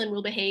Kremlin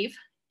will behave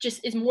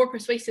just is more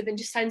persuasive and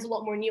just sounds a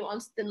lot more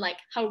nuanced than like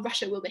how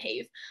Russia will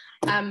behave.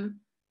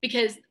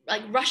 Because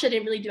like Russia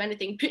didn't really do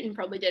anything, Putin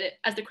probably did it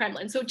as the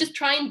Kremlin. So just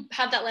try and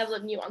have that level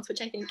of nuance,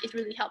 which I think is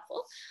really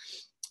helpful.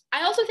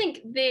 I also think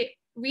the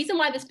reason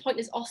why this point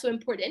is also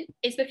important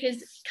is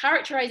because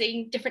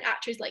characterizing different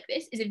actors like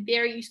this is a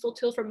very useful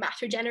tool for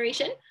matter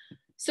generation.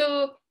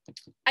 So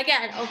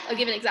again, I'll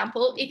give an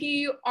example. If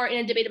you are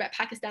in a debate about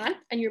Pakistan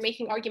and you're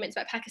making arguments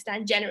about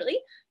Pakistan generally,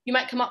 you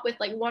might come up with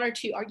like 1 or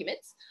 2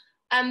 arguments.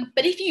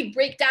 But if you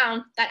break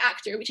down that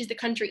actor, which is the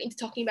country, into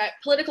talking about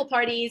political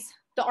parties,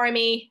 the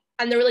army,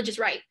 and the religious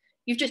right,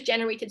 you've just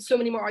generated so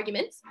many more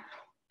arguments.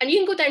 And you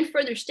can go down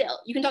further still.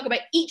 You can talk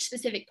about each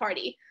specific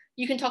party.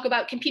 You can talk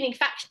about competing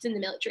factions in the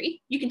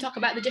military. You can talk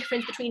about the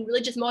difference between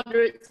religious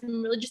moderates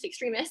and religious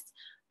extremists.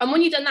 And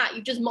when you've done that,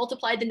 you've just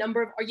multiplied the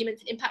number of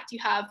arguments and impact you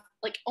have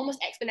like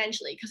almost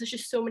exponentially, because there's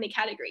just so many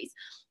categories.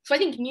 So I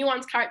think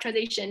nuanced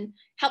characterization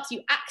helps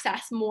you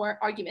access more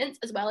arguments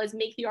as well as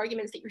make the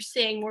arguments that you're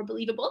saying more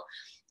believable.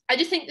 I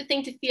just think the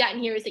thing to see that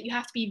in here is that you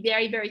have to be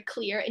very, very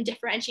clear in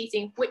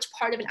differentiating which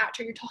part of an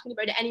actor you're talking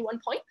about at any one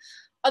point.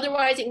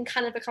 Otherwise, it can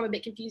kind of become a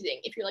bit confusing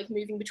if you're like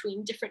moving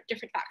between different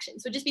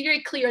factions. So just be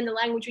very clear in the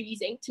language you're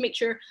using to make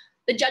sure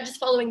the judge is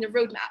following the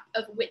roadmap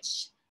of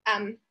which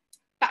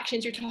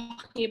factions you're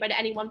talking about at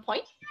any one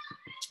point.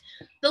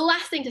 The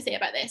last thing to say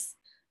about this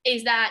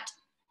is that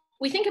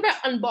we think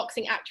about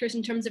unboxing actors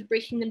in terms of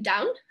breaking them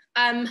down,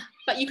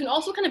 but you can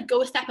also kind of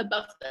go a step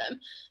above them.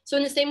 So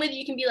in the same way that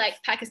you can be like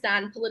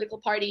Pakistan, political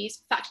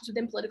parties, factions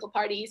within political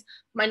parties,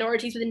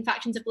 minorities within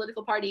factions of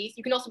political parties,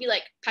 you can also be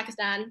like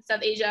Pakistan,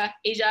 South Asia,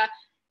 Asia,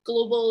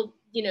 global,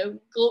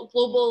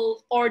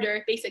 global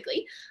order,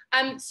 basically.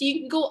 So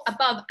you can go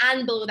above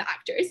and below the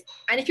actors.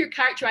 And if you're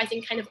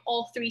characterizing kind of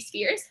all 3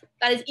 spheres,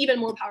 that is even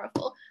more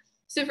powerful.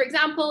 So for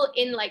example,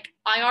 in like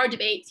IR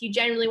debates, you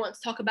generally want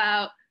to talk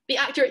about the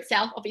actor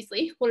itself,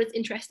 obviously, what its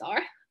interests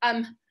are,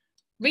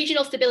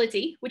 regional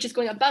stability, which is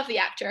going above the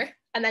actor,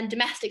 and then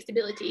domestic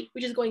stability,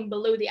 which is going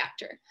below the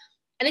actor.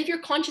 And if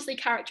you're consciously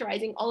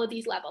characterizing all of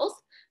these levels,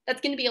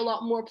 that's going to be a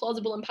lot more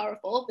plausible and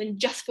powerful than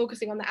just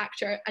focusing on the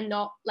actor and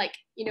not like,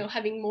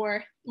 having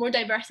more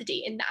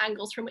diversity in the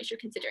angles from which you're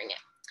considering it.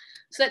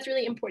 So that's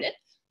really important.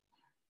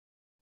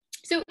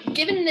 So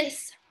given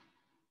this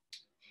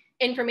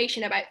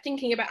information about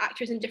thinking about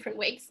actors in different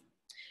ways,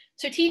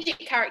 strategic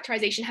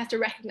characterization has to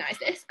recognize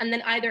this and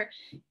then either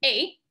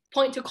A,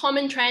 point to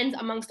common trends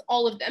amongst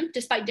all of them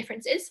despite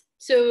differences.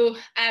 So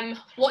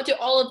what do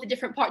all of the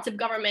different parts of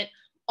government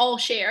all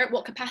share?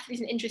 What capacities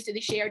and interests do they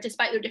share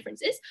despite their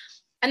differences?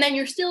 And then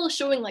you're still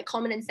showing like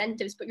common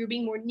incentives, but you're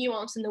being more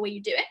nuanced in the way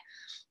you do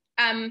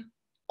it.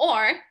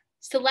 Or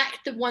select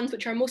the ones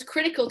which are most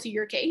critical to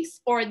your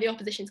case or the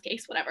opposition's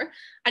case, whatever,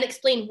 and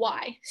explain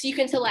why. So you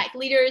can select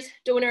leaders,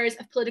 donors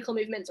of political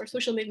movements or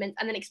social movements,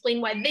 and then explain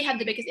why they have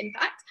the biggest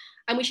impact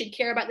and we should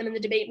care about them in the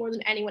debate more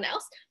than anyone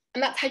else.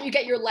 And that's how you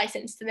get your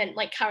license to then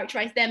like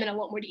characterize them in a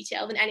lot more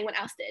detail than anyone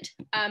else did,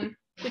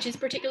 which is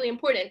particularly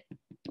important.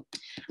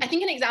 I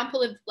think an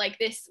example of like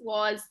this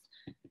was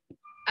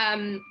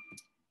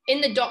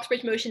in the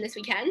Doxbridge motion this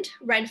weekend,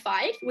 round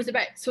 5 was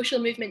about social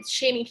movements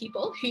shaming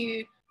people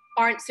who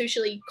aren't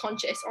socially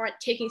conscious or aren't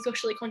taking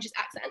socially conscious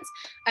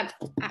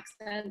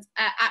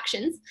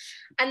actions.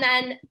 And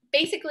then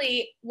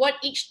basically what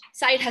each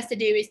side has to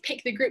do is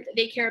pick the group that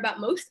they care about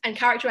most and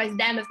characterize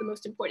them as the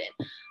most important.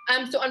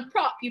 So on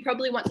prop, you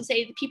probably want to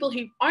say the people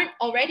who aren't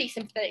already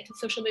sympathetic to the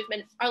social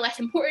movement are less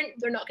important,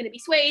 they're not going to be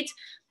swayed.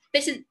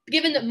 This is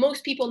given that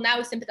most people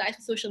now sympathize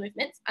with social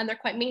movements and they're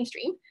quite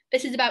mainstream.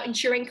 This is about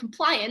ensuring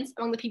compliance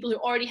among the people who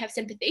already have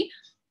sympathy.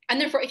 And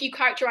therefore, if you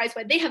characterize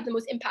why they have the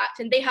most impact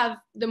and they have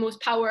the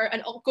most power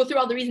and go through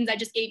all the reasons I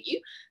just gave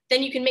you,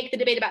 then you can make the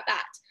debate about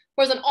that.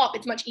 Whereas on op,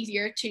 it's much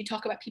easier to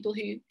talk about people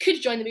who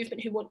could join the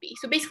movement who won't be.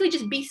 So basically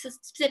just be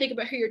specific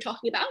about who you're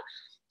talking about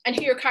and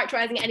who you're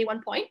characterizing at any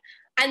one point.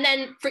 And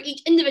then for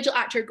each individual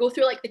actor, go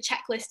through like the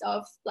checklist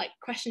of like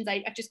questions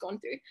I've just gone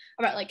through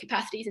about like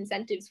capacities,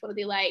 incentives, what do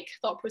they like,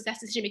 thought process,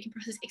 decision-making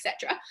process,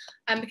 etc.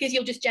 Because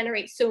you'll just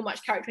generate so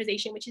much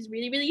characterization, which is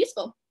really, really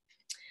useful.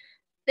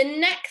 The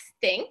next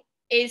thing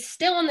is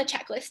still on the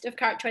checklist of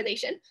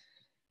characterization.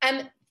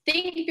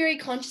 think very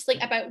consciously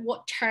about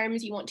what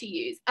terms you want to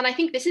use. And I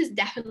think this is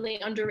definitely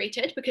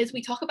underrated, because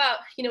we talk about,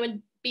 you know,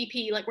 in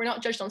BP, like, we're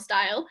not judged on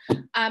style,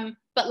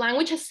 but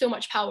language has so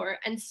much power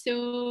and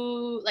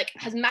so, like,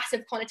 has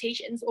massive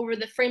connotations over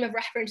the frame of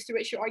reference through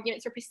which your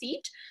arguments are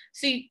perceived.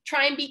 So you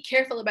try and be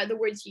careful about the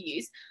words you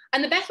use.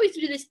 And the best way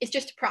to do this is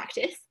just to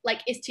practice,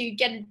 like, is to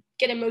get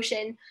in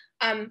motion,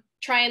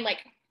 try and, like,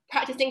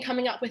 practicing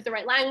coming up with the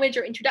right language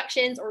or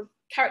introductions or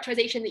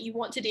characterization that you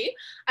want to do,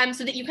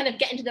 so that you kind of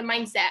get into the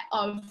mindset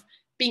of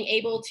being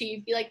able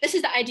to be like, this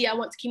is the idea I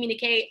want to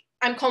communicate.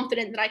 I'm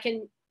confident that I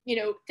can, you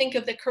know, think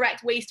of the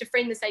correct ways to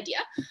frame this idea.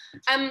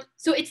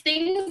 So it's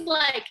things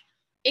like,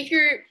 if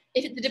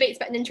the debate's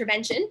about an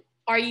intervention,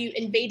 are you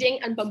invading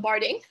and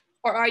bombarding,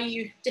 or are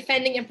you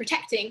defending and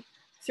protecting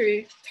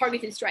through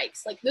targeted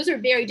strikes? Like, those are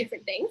very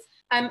different things.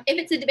 If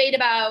it's a debate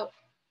about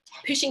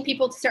pushing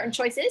people to certain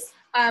choices,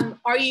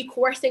 are you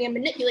coercing and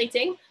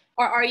manipulating,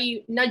 or are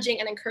you nudging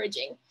and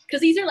encouraging?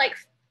 Because these are like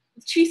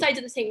two sides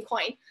of the same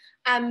coin.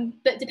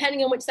 But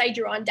depending on which side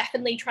you're on,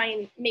 definitely try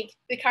and make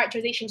the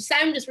characterization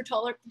sound as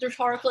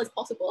rhetorical as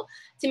possible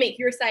to make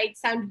your side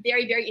sound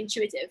very, very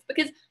intuitive.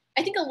 Because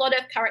I think a lot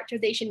of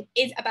characterization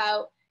is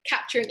about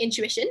capturing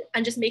intuition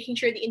and just making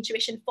sure the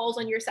intuition falls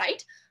on your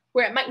side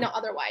where it might not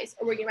otherwise,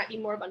 or where you might be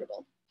more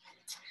vulnerable.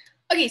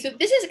 Okay, so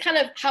this is kind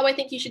of how I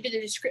think you should do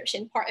the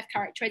description part of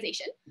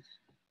characterization.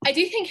 I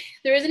do think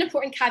there is an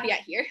important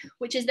caveat here,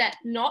 which is that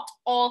not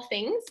all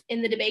things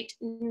in the debate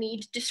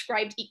need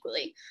described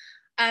equally.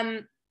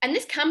 And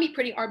this can be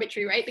pretty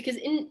arbitrary, right? Because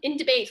in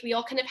debates, we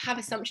all kind of have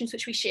assumptions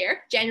which we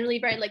share, generally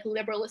very like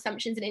liberal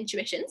assumptions and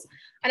intuitions.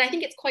 And I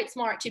think it's quite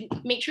smart to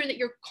make sure that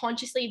you're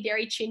consciously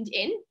very tuned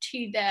in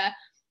to the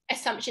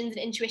assumptions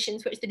and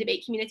intuitions which the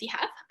debate community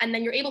have, and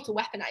then you're able to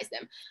weaponize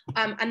them,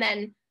 and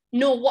then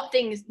know what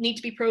things need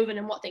to be proven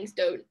and what things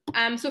don't.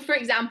 So for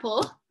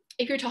example,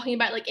 if you're talking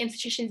about like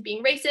institutions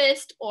being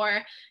racist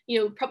or, you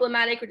know,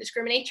 problematic or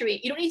discriminatory,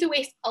 you don't need to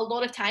waste a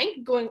lot of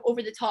time going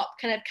over the top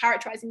kind of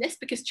characterizing this,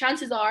 because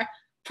chances are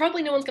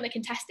probably no one's going to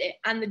contest it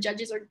and the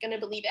judges are going to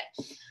believe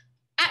it.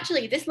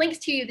 Actually, this links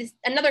to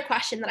another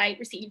question that I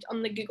received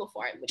on the Google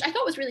forum, which I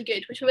thought was really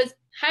good, which was,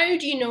 how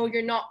do you know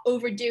you're not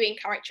overdoing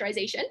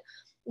characterization?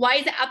 Why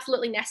is it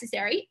absolutely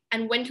necessary?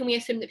 And when can we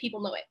assume that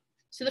people know it?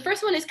 So the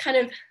first one is kind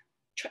of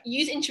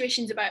use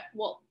intuitions about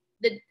what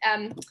the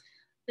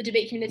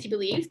debate community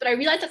believes, but I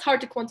realized that's hard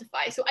to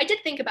quantify. So I did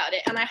think about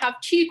it, and I have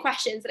two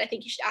questions that I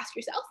think you should ask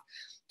yourself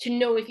to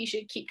know if you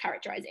should keep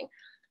characterizing.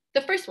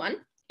 The first one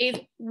is,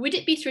 would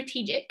it be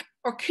strategic,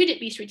 or could it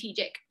be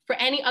strategic for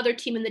any other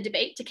team in the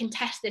debate to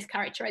contest this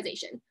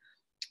characterization?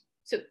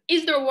 So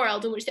is there a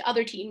world in which the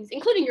other teams,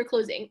 including your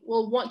closing,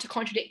 will want to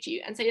contradict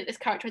you and say that this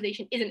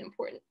characterization isn't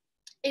important?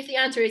 If the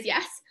answer is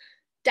yes,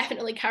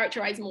 definitely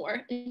characterize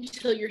more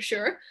until you're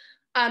sure.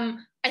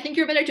 I think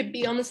you're better to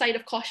be on the side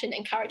of caution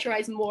and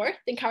characterize more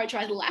than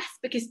characterize less,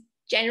 because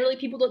generally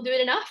people don't do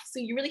it enough. So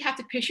you really have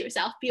to push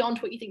yourself beyond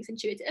what you think is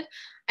intuitive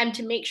and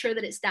to make sure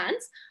that it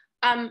stands.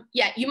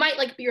 Yeah, you might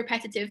like be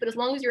repetitive, but as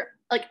long as you're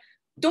like,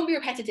 don't be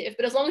repetitive,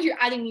 but as long as you're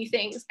adding new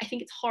things, I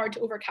think it's hard to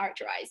over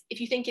characterize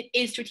if you think it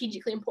is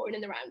strategically important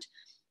in the round.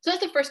 So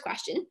that's the first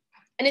question.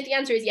 And if the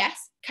answer is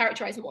yes,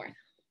 characterize more.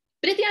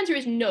 But if the answer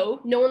is no,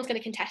 no one's going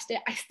to contest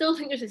it, I still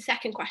think there's a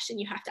second question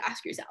you have to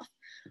ask yourself,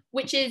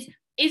 which is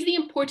the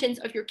importance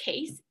of your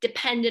case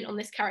dependent on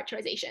this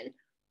characterization?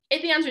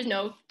 If the answer is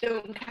no,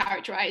 don't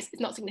characterize,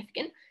 it's not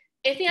significant.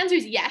 If the answer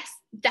is yes,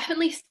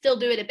 definitely still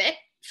do it a bit.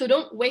 So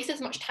don't waste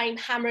as much time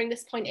hammering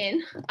this point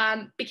in,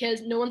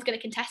 because no one's going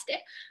to contest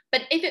it.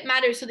 But if it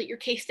matters so that your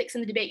case sticks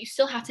in the debate, you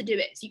still have to do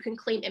it so you can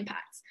claim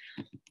impacts.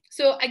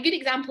 So a good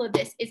example of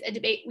this is a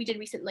debate we did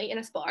recently in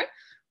a SPAR,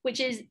 which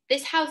is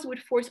this house would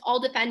force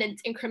all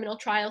defendants in criminal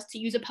trials to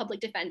use a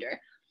public defender.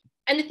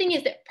 And the thing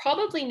is that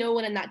probably no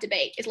one in that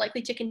debate is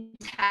likely to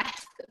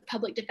contest that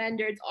public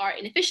defenders are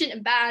inefficient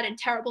and bad and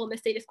terrible in the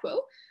status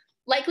quo.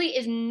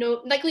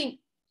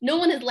 No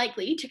one is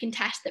likely to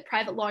contest that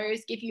private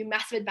lawyers give you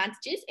massive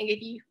advantages and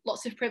give you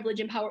lots of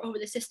privilege and power over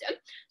the system.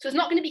 So it's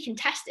not going to be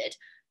contested.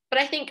 But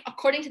I think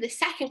according to the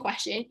second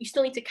question, you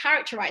still need to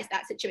characterize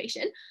that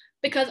situation,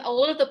 because a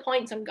lot of the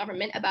points on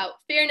government about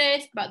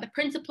fairness, about the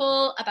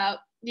principle, about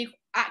the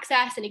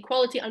access and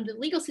equality under the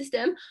legal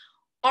system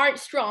aren't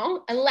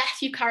strong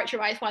unless you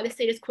characterize why the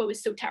status quo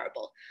is so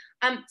terrible.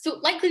 So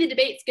likely the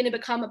debate's going to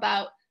become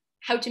about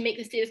how to make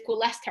the status quo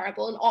less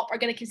terrible, and OP are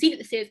going to concede that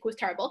the status quo is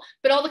terrible,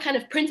 but all the kind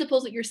of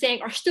principles that you're saying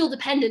are still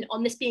dependent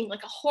on this being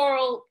like a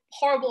horrible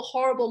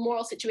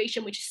moral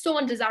situation, which is so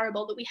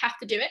undesirable that we have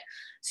to do it.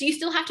 So you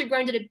still have to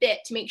ground it a bit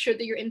to make sure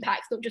that your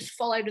impacts don't just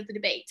fall out of the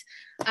debate,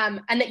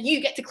 and that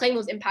you get to claim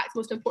those impacts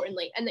most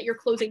importantly, and that your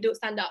closing don't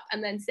stand up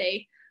and then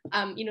say,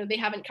 they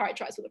haven't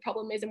characterized what the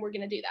problem is and we're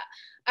going to do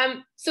that.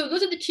 So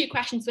those are the two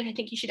questions that I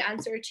think you should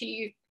answer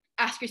to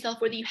ask yourself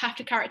whether you have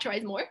to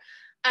characterize more.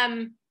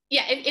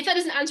 Yeah, if that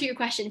doesn't answer your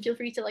question, feel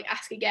free to like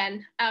ask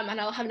again,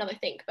 and I'll have another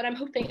think, but I'm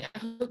hoping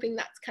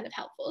that's kind of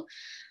helpful.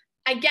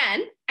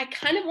 Again, I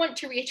kind of want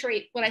to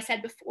reiterate what I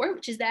said before,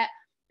 which is that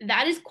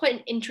is quite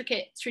an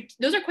intricate,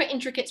 those are quite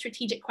intricate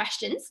strategic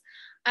questions.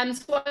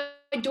 So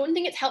I don't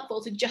think it's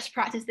helpful to just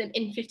practice them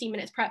in 15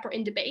 minutes prep or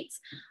in debates.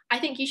 I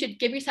think you should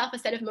give yourself a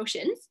set of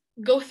motions,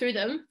 go through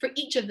them for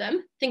each of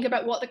them, think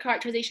about what the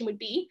characterization would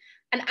be,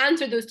 and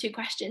answer those 2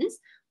 questions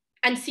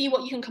and see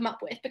what you can come up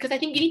with. Because I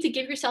think you need to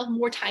give yourself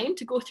more time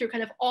to go through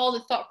kind of all the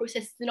thought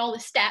processes and all the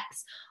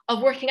steps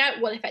of working out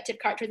what effective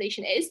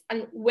characterization is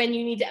and when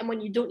you need it and when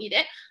you don't need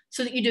it,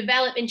 so that you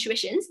develop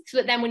intuitions, so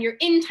that then when you're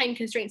in time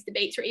constraints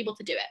debates, you're able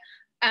to do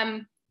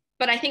it.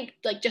 But I think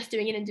like just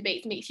doing it in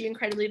debates makes you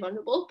incredibly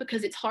vulnerable,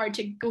 because it's hard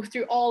to go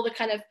through all the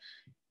kind of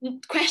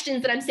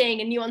questions that I'm saying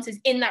and nuances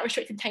in that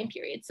restricted time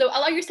period. So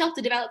allow yourself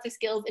to develop the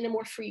skills in a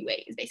more free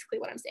way is basically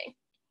what I'm saying.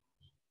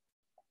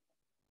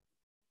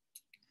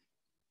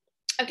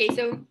 Okay,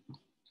 so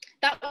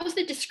that was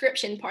the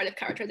description part of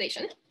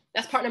characterization.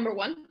 That's part number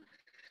 1.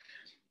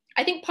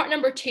 I think part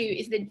number 2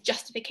 is the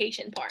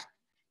justification part,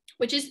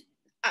 which is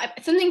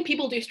something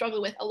people do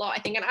struggle with a lot, I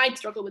think, and I'd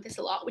struggle with this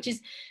a lot, which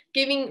is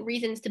giving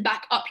reasons to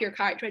back up your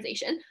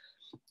characterization.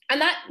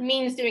 And that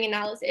means doing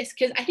analysis,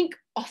 because I think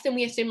often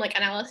we assume like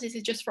analysis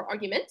is just for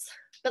arguments,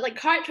 but like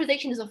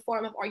characterization is a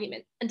form of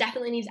argument and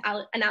definitely needs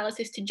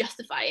analysis to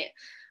justify it,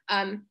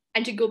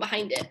 and to go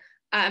behind it,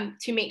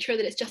 to make sure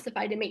that it's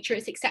justified and make sure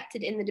it's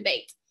accepted in the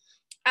debate.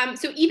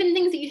 So even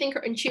things that you think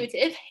are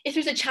intuitive, if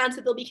there's a chance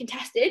that they'll be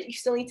contested, you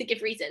still need to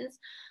give reasons.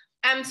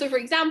 So for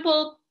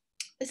example,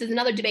 this is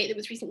another debate that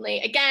was recently,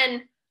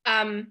 again,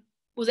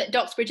 was at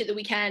Doxbridge at the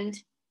weekend.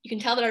 You can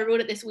tell that I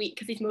wrote it this week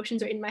because these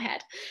motions are in my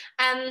head.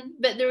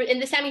 But there, in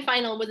the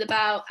semi-final was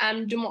about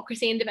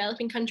democracy in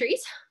developing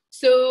countries.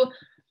 So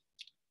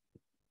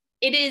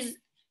it is,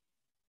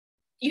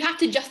 you have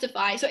to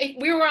justify. So if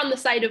we were on the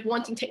side of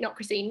wanting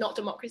technocracy, not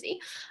democracy,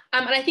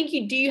 and I think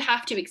you do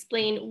have to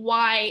explain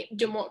why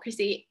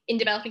democracy in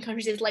developing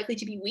countries is likely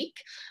to be weak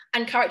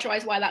and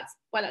characterize why that's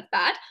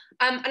bad.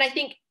 And I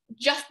think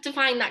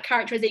justifying that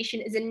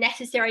characterization is a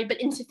necessary but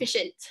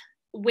insufficient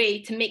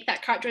way to make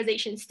that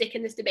characterization stick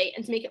in this debate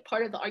and to make it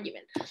part of the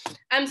argument.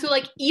 So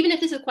like, even if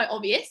this is quite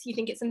obvious, you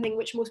think it's something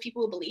which most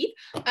people will believe,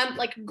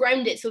 like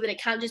ground it so that it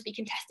can't just be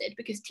contested,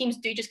 because teams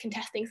do just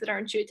contest things that are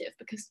intuitive,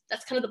 because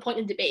that's kind of the point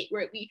in debate,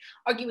 where we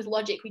argue with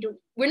logic.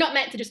 We're not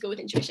meant to just go with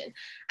intuition.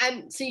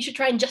 So you should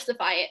try and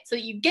justify it so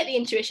that you get the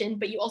intuition,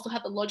 but you also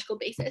have a logical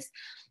basis.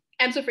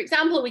 So for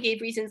example, we gave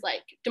reasons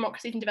like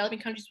democracies in developing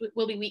countries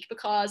will be weak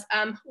because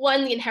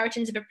 1, the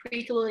inheritance of a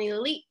pre-colonial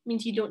elite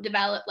means you don't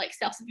develop like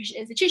self-sufficient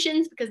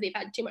institutions because they've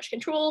had too much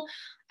control.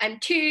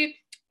 And 2,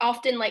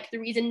 often like the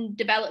reason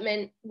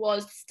development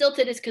was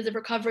stilted is because of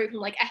recovery from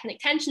like ethnic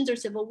tensions or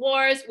civil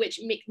wars, which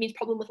means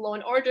problem with law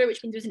and order,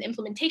 which means there's an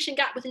implementation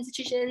gap with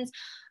institutions.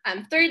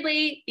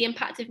 Thirdly, the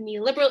impact of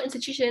neoliberal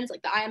institutions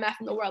like the IMF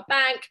and the World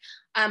Bank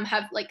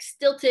have like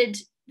stilted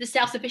the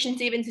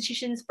self-sufficiency of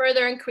institutions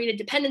further and created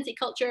dependency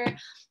culture.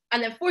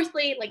 And then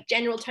fourthly, like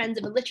general trends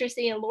of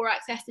illiteracy and lower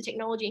access to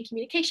technology and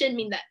communication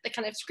mean that the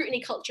kind of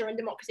scrutiny culture and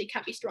democracy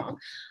can't be strong.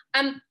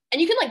 And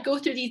you can like go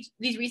through these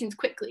reasons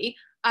quickly,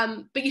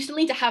 but you still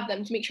need to have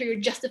them to make sure you're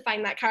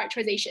justifying that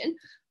characterization,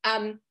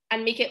 and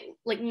make it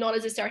like not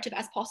as assertive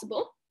as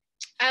possible.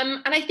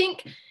 And I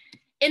think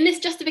in this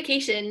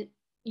justification,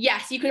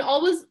 yes, you can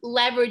always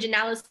leverage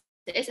analysis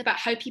about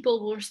how people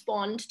will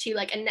respond to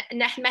like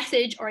a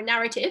message or a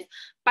narrative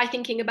by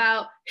thinking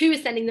about who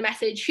is sending the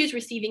message, who's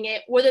receiving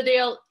it, whether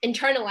they'll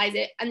internalize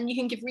it, and then you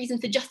can give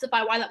reasons to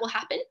justify why that will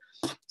happen.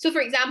 So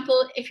for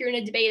example, if you're in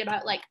a debate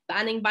about like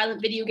banning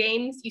violent video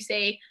games, you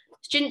say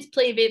students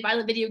play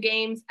violent video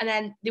games and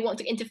then they want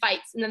to get into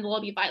fights and then they'll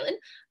all be violent.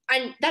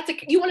 And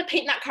you want to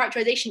paint that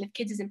characterization of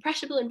kids as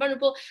impressionable and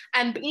vulnerable,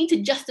 but you need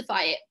to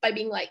justify it by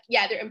being like,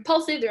 yeah, they're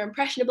impulsive, they're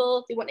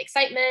impressionable, they want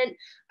excitement,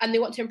 and they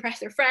want to impress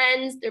their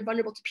friends, they're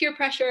vulnerable to peer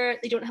pressure,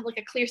 they don't have like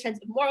a clear sense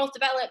of morals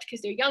developed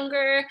because they're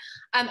younger.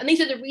 And these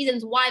are the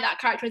reasons why that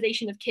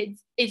characterization of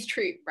kids is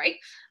true, right?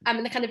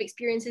 And the kind of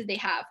experiences they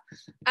have.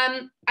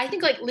 I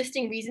think like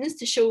listing reasons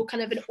to show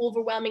kind of an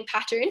overwhelming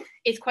pattern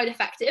is quite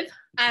effective.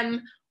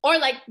 Or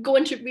like go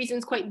into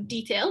reasons quite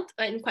detailed,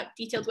 in quite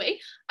detailed way.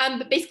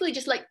 But basically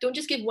just like, don't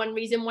just give one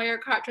reason why your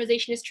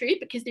characterization is true,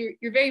 because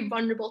you're very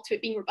vulnerable to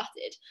it being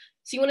rebutted.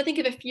 So you want to think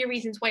of a few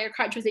reasons why your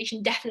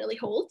characterization definitely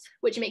holds,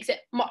 which makes it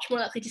much more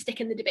likely to stick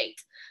in the debate.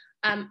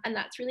 And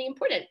that's really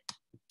important.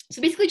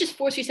 So basically just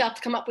force yourself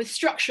to come up with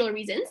structural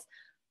reasons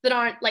that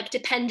aren't like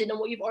dependent on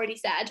what you've already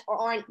said,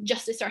 or aren't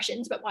just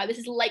assertions about why this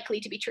is likely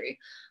to be true.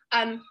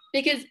 And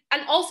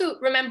also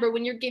remember,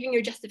 when you're giving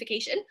your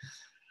justification,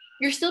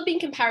 you're still being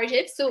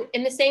comparative. So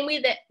in the same way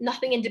that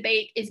nothing in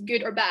debate is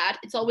good or bad,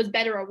 it's always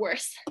better or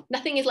worse.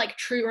 Nothing is like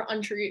true or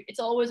untrue. It's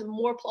always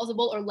more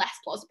plausible or less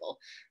plausible.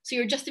 So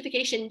your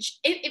justification,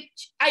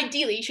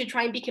 ideally, should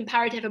try and be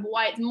comparative about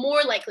why it's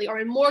more likely, or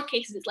in more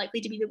cases, it's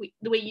likely to be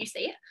the way you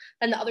say it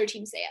than the other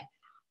team say it.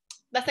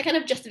 That's the kind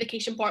of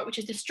justification part, which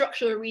is the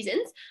structural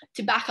reasons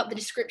to back up the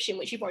description,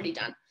 which you've already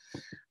done.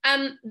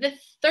 The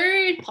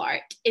third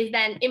part is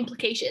then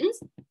implications,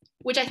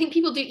 which I think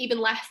people do even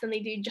less than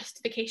they do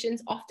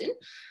justifications often.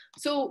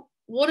 So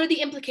what are the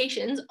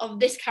implications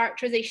of this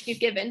characterization you've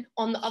given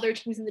on the other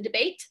teams in the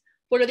debate?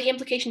 what are the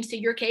implications to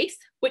your case?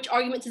 Which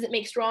arguments does it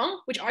make strong?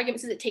 Which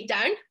arguments does it take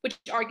down? Which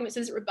arguments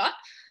does it rebut?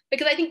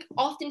 Because I think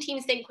often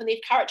teams think when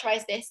they've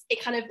characterized this,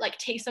 it kind of like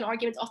takes on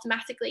arguments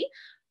automatically,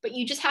 but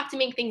you just have to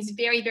make things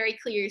very, very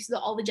clear so that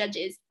all the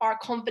judges are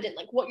confident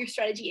like what your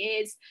strategy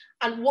is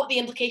and what the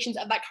implications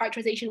of that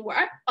characterization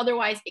were.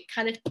 Otherwise, it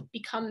kind of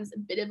becomes a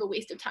bit of a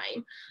waste of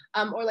time,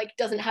 or like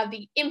doesn't have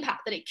the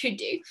impact that it could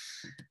do.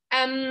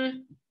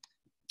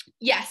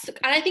 Yes,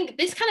 and I think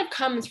this kind of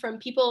comes from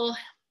people,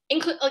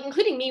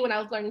 including me when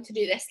I was learning to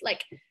do this,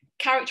 like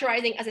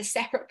characterizing as a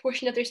separate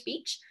portion of their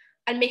speech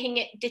and making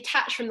it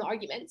detached from the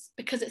arguments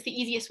because it's the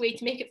easiest way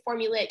to make it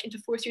formulaic and to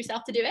force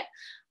yourself to do it.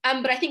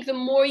 But I think the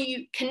more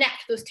you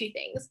connect those two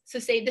things, so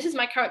say, this is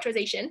my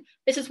characterization,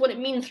 this is what it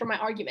means for my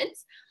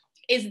arguments,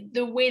 is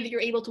the way that you're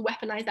able to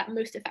weaponize that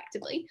most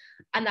effectively.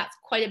 And that's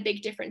quite a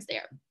big difference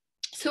there.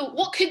 So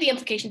what could the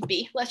implications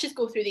be? Let's just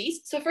go through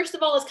these. So first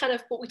of all is kind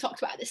of what we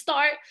talked about at the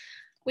start,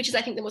 which is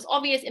I think the most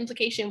obvious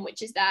implication,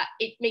 which is that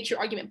it makes your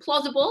argument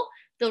plausible.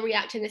 They'll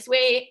react in this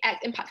way, X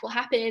impact will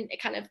happen.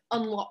 It kind of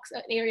unlocks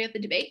an area of the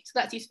debate. So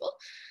that's useful.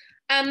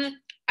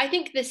 I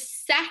think the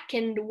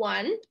second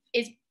one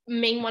is,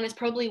 main one is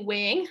probably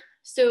weighing.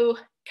 So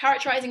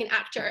characterizing an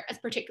actor as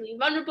particularly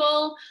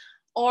vulnerable,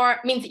 or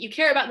means that you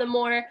care about them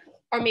more,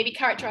 or maybe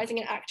characterizing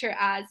an actor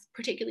as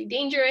particularly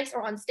dangerous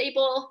or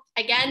unstable,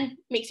 again,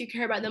 makes you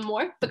care about them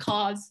more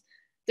because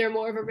they're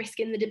more of a risk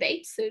in the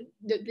debate. So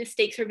the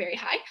stakes are very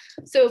high.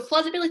 So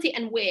plausibility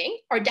and weighing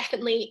are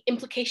definitely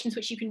implications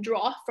which you can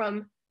draw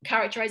from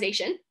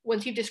characterization.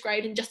 Once you've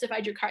described and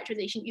justified your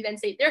characterization, you then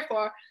say,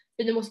 therefore,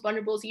 they're the most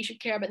vulnerable, so you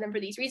should care about them for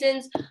these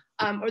reasons,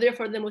 or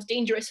therefore the most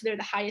dangerous, so they're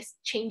the highest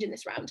change in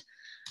this round.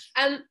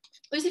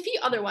 There's a few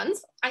other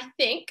ones, I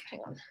think,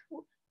 hang on.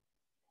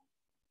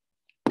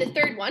 The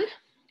third one,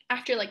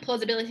 after like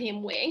plausibility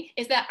and weighing,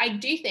 is that I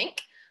do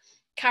think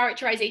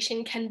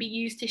characterization can be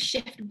used to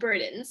shift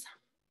burdens.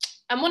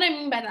 And what I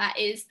mean by that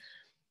is,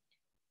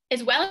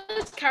 as well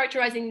as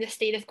characterizing the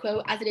status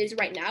quo as it is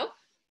right now,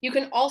 you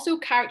can also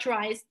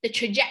characterize the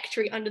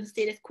trajectory under the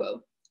status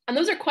quo. And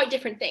those are quite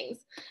different things.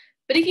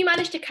 But if you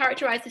manage to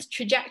characterize this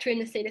trajectory in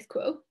the status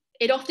quo,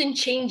 it often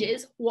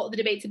changes what the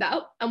debate's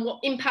about and what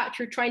impact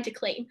you're trying to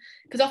claim.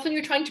 Because often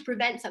you're trying to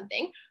prevent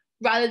something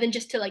rather than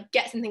just to like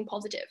get something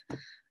positive.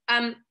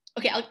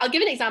 Okay, I'll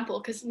give an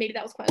example because maybe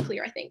that was quite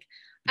clear, I think.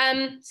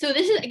 So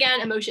this is again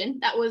a motion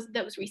that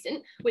was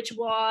recent, which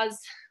was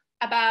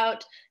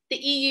about the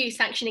EU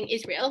sanctioning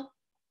Israel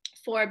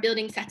for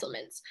building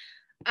settlements.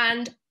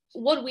 And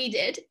what we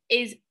did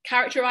is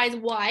characterize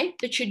why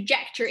the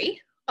trajectory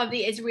of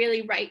the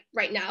Israeli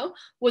right now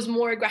was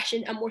more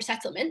aggression and more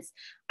settlements.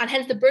 And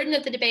hence the burden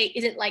of the debate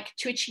isn't like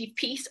to achieve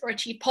peace or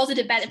achieve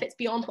positive benefits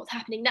beyond what's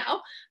happening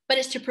now, but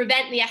it's to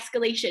prevent the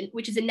escalation,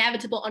 which is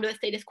inevitable under the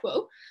status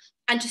quo,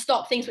 and to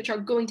stop things which are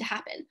going to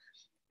happen.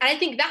 And I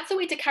think that's a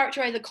way to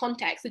characterize the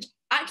context, which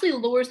actually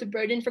lowers the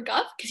burden for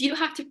Gov, because you don't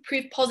have to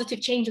prove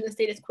positive change in the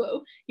status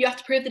quo. You have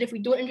to prove that if we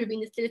don't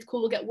intervene, the status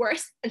quo will get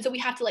worse. And so we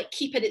have to like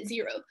keep it at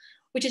zero,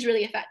 which is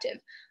really effective.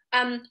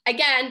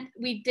 Again,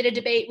 we did a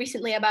debate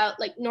recently about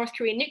like North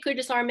Korean nuclear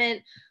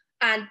disarmament.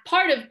 And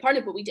part of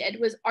what we did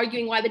was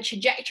arguing why the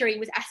trajectory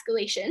was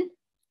escalation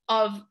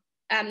of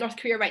North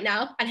Korea right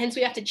now. And hence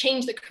we have to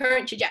change the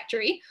current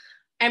trajectory,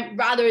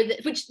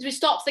 which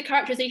stops the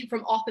characterization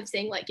from off of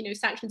saying like, you know,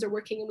 sanctions are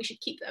working and we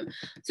should keep them.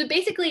 So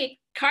basically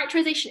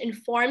characterization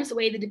informs the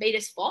way the debate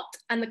is fought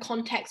and the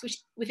context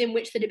within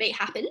which the debate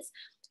happens.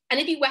 And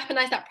if you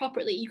weaponize that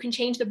properly, you can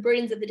change the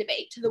burdens of the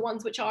debate to the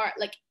ones which are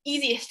like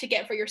easiest to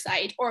get for your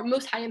side or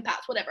most high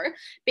impact, whatever,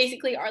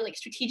 basically are like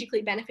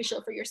strategically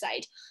beneficial for your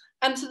side.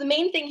 So the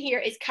main thing here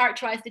is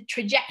characterize the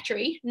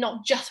trajectory,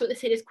 not just what the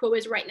status quo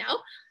is right now,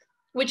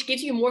 which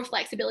gives you more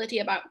flexibility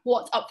about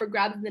what's up for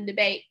grabs in the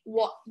debate,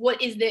 what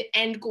is the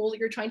end goal that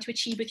you're trying to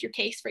achieve with your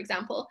case, for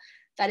example,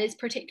 that is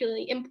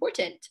particularly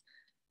important.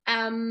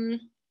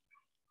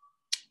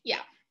 Yeah.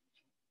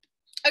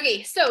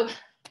 Okay, so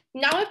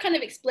now I've kind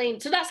of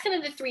explained, so that's kind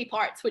of the three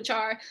parts, which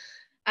are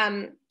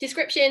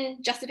description,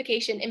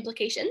 justification,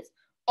 implications,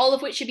 all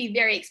of which should be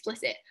very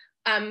explicit.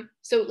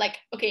 So like,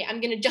 okay, I'm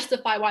going to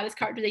justify why this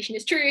characterization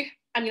is true.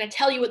 I'm going to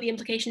tell you what the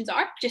implications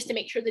are, just to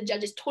make sure the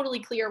judge is totally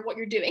clear what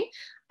you're doing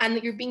and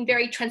that you're being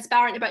very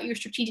transparent about your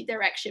strategic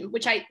direction,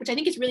 which I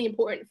think is really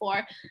important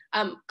for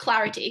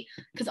clarity.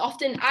 Because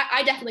often,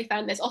 I definitely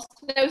found this,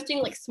 often I was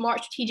doing like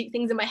smart strategic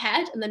things in my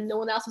head and then no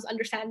one else was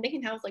understanding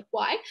and I was like,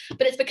 why?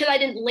 But it's because I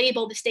didn't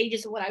label the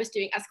stages of what I was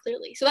doing as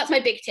clearly. So that's my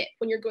big tip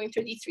when you're going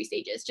through these three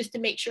stages, just to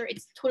make sure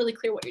it's totally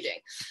clear what you're doing.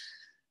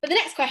 But the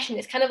next question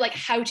is kind of like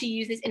how to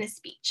use this in a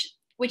speech,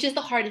 which is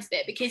the hardest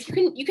bit, because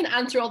you can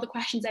answer all the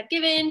questions I've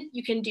given,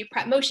 you can do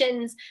prep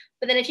motions,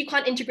 but then if you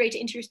can't integrate it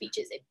into your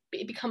speeches,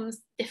 it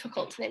becomes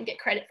difficult to then get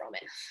credit from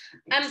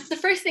it. The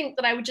first thing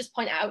that I would just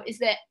point out is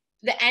that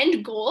the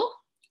end goal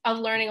of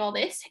learning all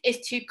this is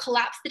to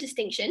collapse the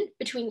distinction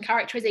between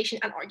characterization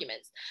and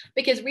arguments,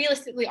 because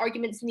realistically,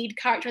 arguments need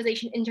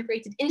characterization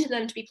integrated into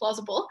them to be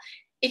plausible.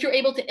 If you're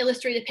able to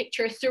illustrate a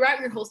picture throughout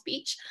your whole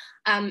speech,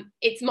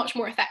 it's much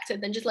more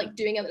effective than just like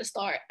doing it at the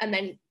start and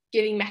then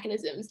giving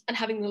mechanisms and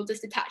having those as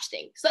detached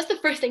things. So that's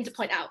the first thing to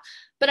point out.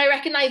 But I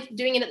recognize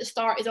doing it at the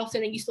start is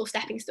often a useful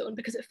stepping stone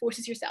because it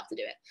forces yourself to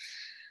do it.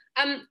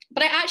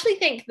 But I actually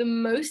think the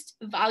most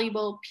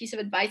valuable piece of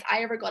advice I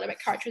ever got about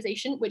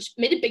characterization, which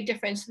made a big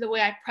difference to the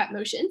way I prep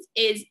motions,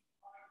 is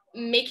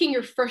making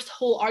your first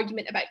whole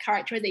argument about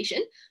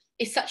characterization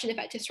is such an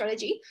effective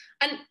strategy.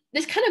 And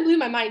this kind of blew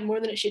my mind more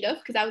than it should have,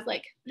 because I was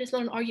like, but it's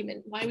not an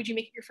argument. Why would you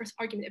make it your first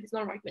argument if it's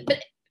not an argument?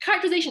 But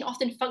characterization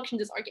often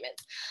functions as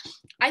arguments.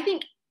 I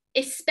think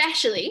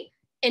especially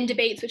in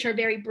debates which are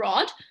very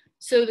broad,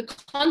 so the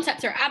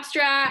concepts are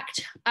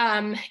abstract,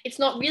 it's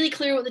not really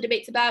clear what the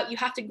debate's about, you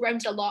have to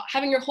ground it a lot.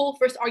 Having your whole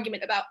first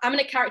argument about, I'm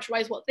going to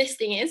characterize what this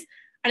thing is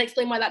and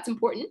explain why that's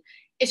important,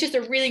 it's just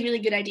a really, really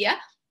good idea.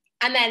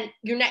 And then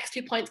your next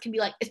 2 points can be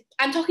like,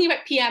 I'm talking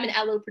about PM and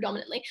LO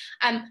predominantly,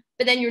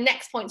 but then your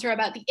next points are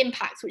about the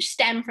impacts which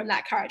stem from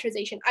that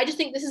characterization. I just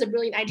think this is a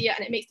brilliant idea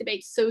and it makes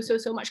debates so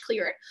much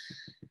clearer.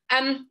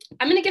 I'm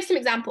going to give some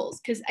examples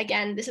because,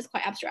 again, this is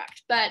quite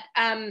abstract, but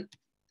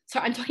so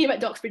I'm talking about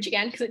Doxbridge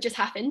again because it just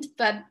happened,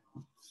 but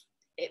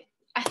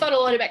I thought a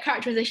lot about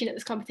characterization at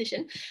this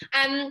competition.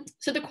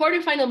 So the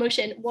quarterfinal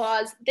motion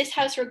was, this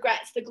house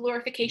regrets the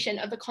glorification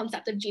of the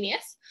concept of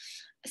genius.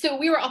 So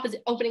we were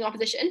opening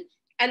opposition.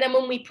 And then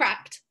when we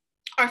prepped,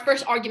 our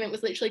first argument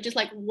was literally just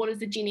like, what is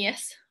the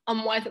genius?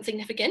 Why is it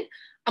significant?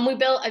 And we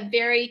built a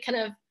very kind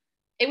of,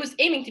 it was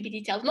aiming to be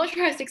detailed. I'm not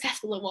sure how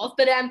successful it was,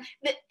 but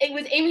it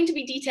was aiming to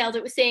be detailed.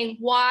 It was saying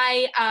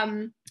why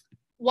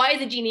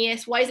is a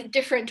genius? Why is it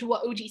different to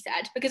what OG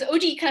said? Because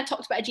OG kind of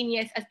talked about a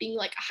genius as being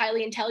like a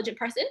highly intelligent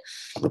person,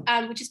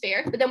 which is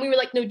fair. But then we were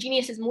like, no,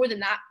 genius is more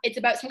than that. It's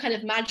about some kind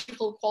of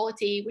magical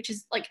quality, which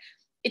is like,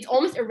 it's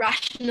almost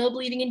irrational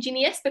believing in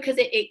genius because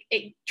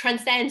it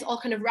transcends all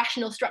kind of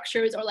rational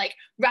structures or like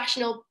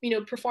rational,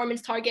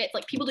 performance targets.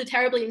 Like people do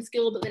terribly in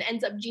school, but then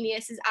ends up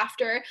genius is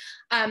after.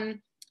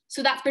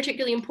 So that's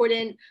particularly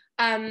important.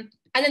 And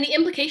then the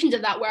implications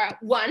of that were,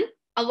 one,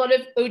 a lot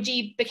of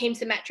OG became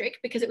symmetric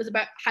because it was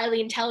about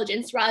highly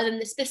intelligence rather than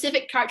the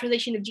specific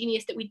characterization of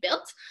genius that we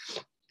built.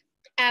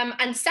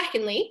 And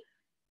secondly,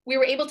 we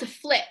were able to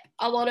flip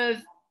a lot of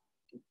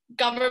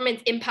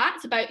government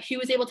impacts about who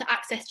was able to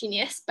access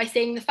genius by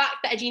saying the fact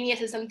that a genius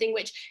is something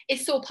which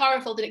is so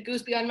powerful that it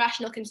goes beyond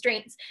rational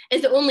constraints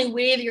is the only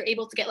way that you're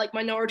able to get like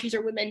minorities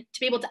or women to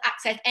be able to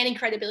access any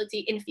credibility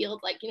in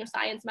fields like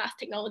science, math,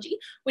 technology,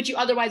 which you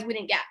otherwise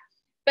wouldn't get.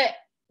 But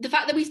the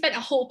fact that we spent a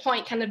whole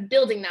point kind of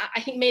building that,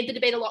 I think made the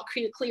debate a lot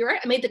clearer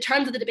and made the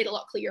terms of the debate a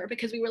lot clearer,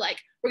 because we were like,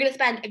 we're going to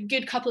spend a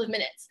good couple of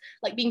minutes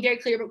like being very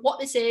clear about what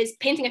this is,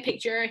 painting a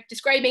picture,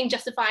 describing,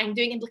 justifying,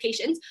 doing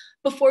implications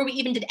before we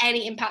even did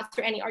any impacts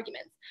or any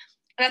arguments.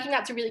 And I think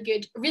that's a really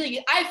good,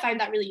 I find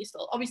that really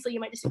useful. Obviously you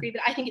might disagree,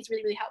 but I think it's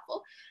really, really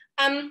helpful.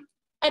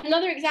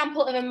 Another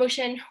example of a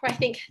motion where I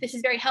think this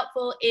is very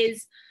helpful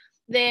is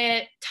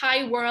the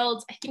Thai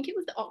World, I think it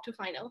was the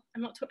octofinal.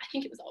 I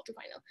think it was the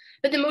octofinal.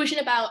 But the motion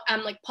about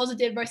like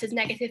positive versus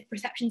negative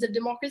perceptions of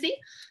democracy.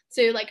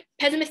 So like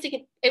pessimistic,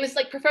 it was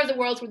like prefers a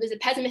world where there's a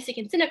pessimistic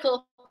and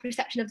cynical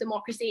perception of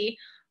democracy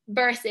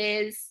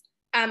versus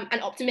an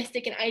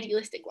optimistic and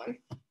idealistic one.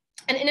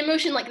 And in a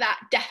motion like that,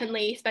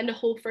 definitely spend a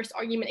whole first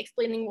argument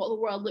explaining what the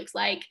world looks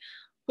like.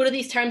 What do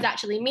these terms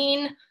actually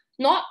mean?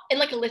 Not in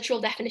like a literal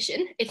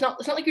definition. It's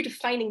not like you're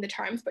defining the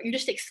terms, but you're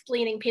just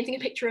explaining, painting a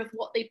picture of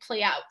what they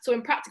play out. So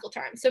in practical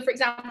terms. So for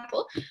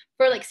example,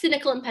 for like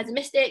cynical and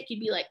pessimistic,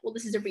 you'd be like, well,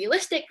 this is a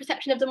realistic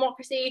perception of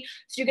democracy.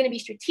 So you're going to be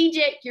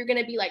strategic. You're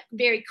going to be like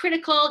very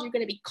critical. You're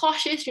going to be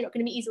cautious. You're not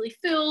going to be easily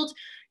fooled.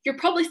 You're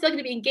probably still going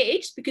to be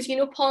engaged because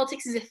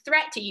politics is a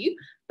threat to you,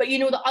 but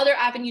the other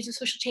avenues of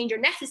social change are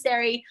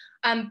necessary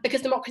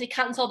because democracy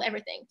can't solve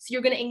everything. So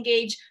you're going to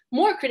engage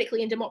more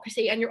critically in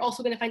democracy, and you're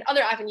also going to find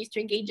other avenues to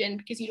engage in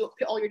because you don't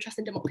put all your trust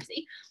in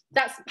democracy.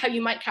 That's how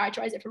you might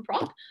characterize it from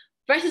prop.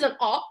 Versus an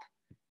op,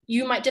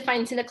 you might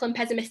define cynical and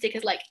pessimistic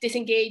as like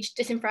disengaged,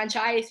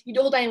 disenfranchised. You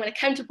don't hold anyone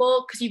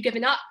accountable because you've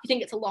given up. You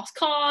think it's a lost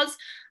cause.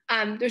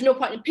 There's no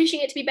point in pushing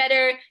it to be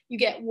better. You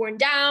get worn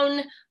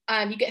down.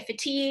 You get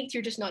fatigued.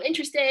 You're just not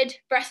interested.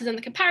 Versus on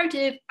the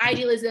comparative,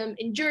 idealism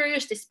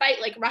endures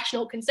despite like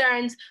rational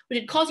concerns, which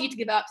would cause you to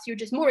give up. So you're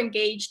just more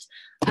engaged,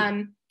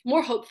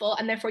 more hopeful,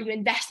 and therefore you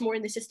invest more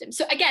in the system.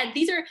 So again,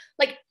 these are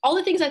like all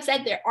the things I've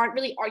said there aren't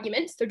really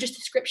arguments. They're just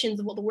descriptions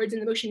of what the words in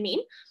the motion mean.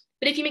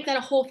 But if you make that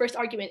a whole first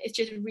argument, it's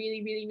just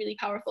really, really, really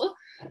powerful.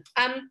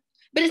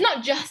 But it's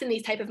not just in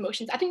these type of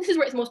motions. I think this is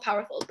where it's most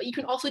powerful, but you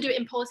can also do it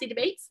in policy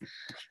debates.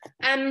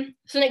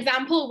 So an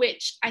example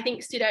which I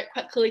think stood out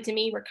quite clearly to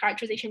me where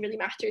characterization really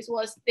matters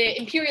was the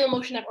imperial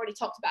motion I've already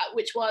talked about,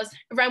 which was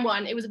round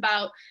one. It was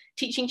about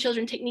teaching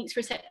children techniques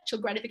for sexual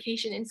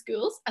gratification in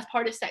schools as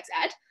part of sex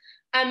ed.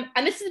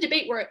 And this is a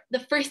debate where the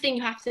first thing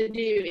you have to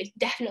do is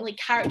definitely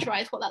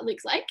characterize what that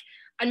looks like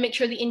and make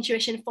sure the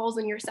intuition falls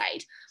on your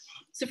side.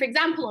 So for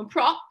example, on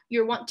prop,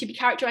 you want to be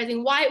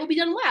characterizing why it will be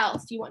done well.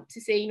 So you want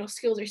to say,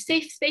 schools are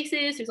safe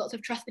spaces. There's lots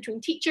of trust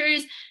between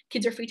teachers.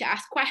 Kids are free to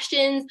ask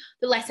questions.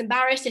 They're less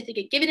embarrassed if they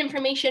get given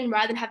information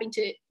rather than having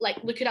to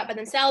like look it up by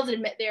themselves and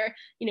admit they're,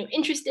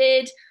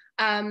 interested.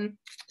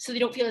 so they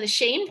don't feel as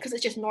ashamed because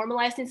it's just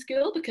normalized in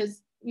school,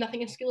 because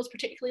nothing in school is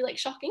particularly like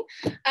shocking.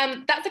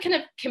 That's a kind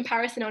of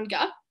comparison on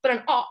Gov, but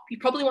on OP, you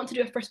probably want to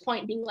do a first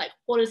point being like,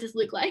 what does this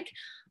look like?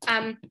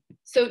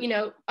 So, you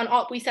know, on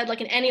OP, we said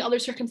like in any other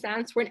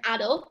circumstance where an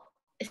adult,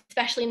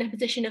 especially in a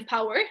position of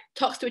power,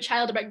 talks to a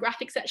child about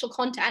graphic sexual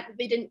content that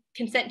they didn't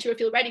consent to or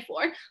feel ready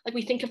for, like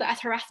we think of that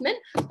as harassment.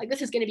 Like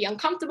this is going to be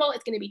uncomfortable,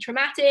 it's going to be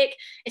traumatic,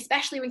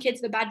 especially when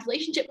kids have a bad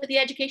relationship with the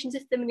education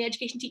system and the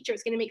education teacher.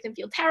 It's going to make them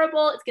feel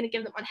terrible, it's going to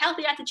give them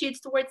unhealthy attitudes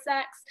towards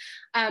sex.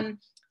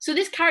 So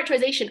this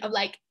characterization of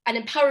like an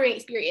empowering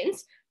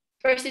experience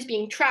versus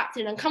being trapped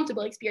in an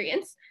uncomfortable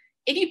experience,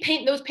 if you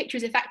paint those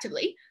pictures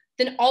effectively,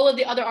 then all of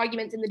the other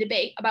arguments in the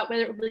debate about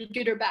whether it will be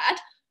good or bad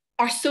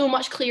are so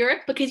much clearer,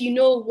 because you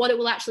know what it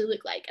will actually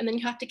look like, and then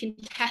you have to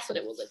contest what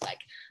it will look like.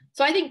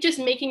 So I think just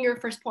making your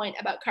first point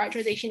about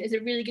characterization is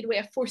a really good way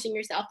of forcing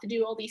yourself to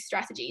do all these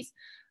strategies,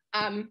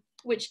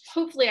 which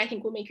hopefully I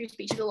think will make your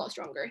speeches a lot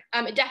stronger.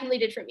 It definitely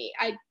did for me.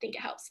 I think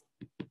it helps.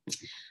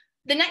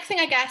 The next thing,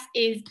 I guess,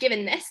 is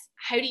given this,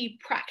 how do you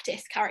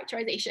practice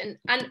characterization?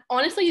 And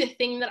honestly, the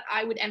thing that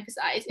I would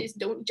emphasize is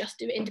don't just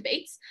do it in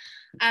debates.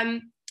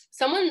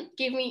 Someone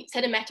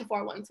said a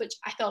metaphor once, which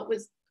I thought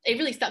it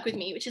really stuck with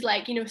me, which is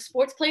like, you know,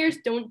 sports players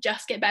don't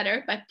just get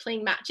better by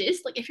playing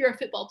matches. Like if you're a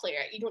football player,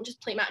 you don't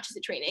just play matches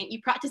at training,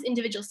 you practice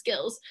individual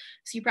skills.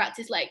 So you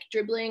practice like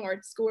dribbling or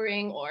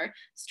scoring or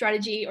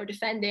strategy or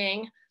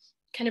defending,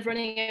 kind of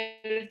running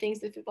out of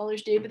things that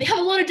footballers do, but they have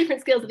a lot of different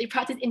skills that they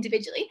practice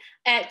individually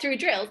through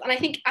drills. And I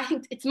think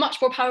it's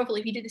much more powerful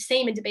if you do the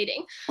same in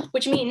debating,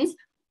 which means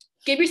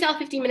give yourself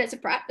 15 minutes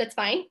of prep, that's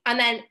fine, and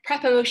then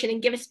prep a motion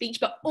and give a speech,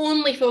 but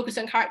only focus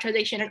on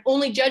characterization and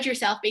only judge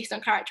yourself based on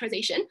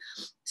characterization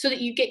so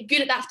that you get good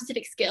at that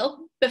specific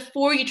skill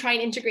before you try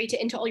and integrate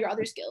it into all your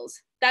other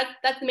skills.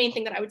 That's the main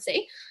thing that I would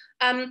say.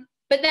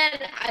 But then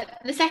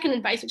the second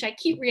advice, which I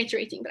keep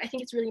reiterating, but I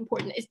think it's really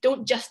important, is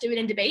don't just do it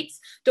in debates.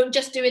 Don't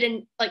just do it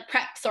in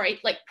prep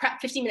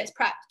 15 minutes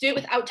prep. Do it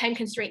without time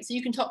constraints. So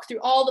you can talk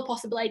through all the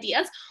possible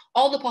ideas,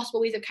 all the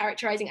possible ways of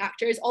characterizing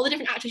actors, all the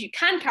different actors you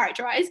can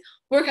characterize,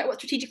 work out what's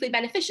strategically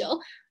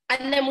beneficial.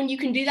 And then when you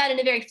can do that in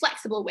a very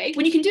flexible way,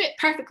 when you can do it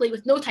perfectly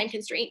with no time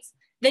constraints,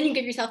 then you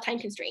give yourself time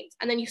constraints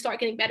and then you start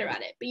getting better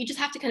at it. But you just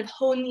have to kind of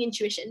hone the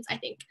intuitions, I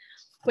think,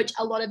 which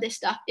a lot of this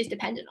stuff is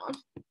dependent on.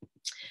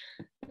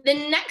 The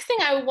next thing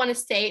I would want to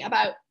say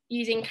about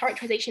using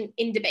characterization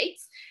in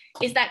debates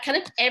is that kind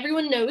of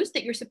everyone knows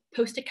that you're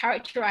supposed to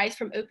characterize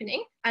from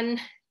opening, and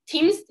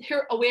teams who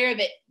are aware of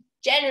it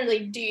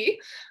generally do.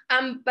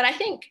 But I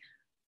think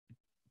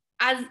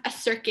as a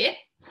circuit,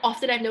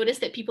 often I've noticed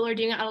that people are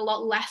doing it a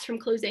lot less from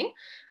closing.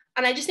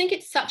 And I just think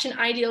it's such an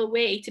ideal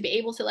way to be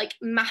able to like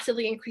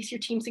massively increase your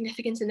team's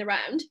significance in the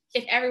round.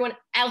 If everyone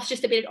else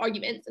just debated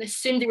arguments and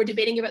assumed they were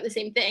debating about the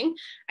same thing,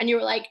 and you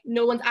were like,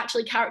 no one's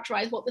actually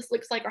characterized what this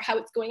looks like or how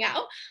it's going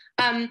out.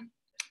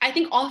 I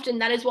think often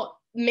that is what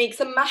makes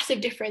a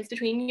massive difference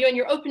between you and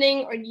your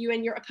opening or you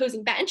and your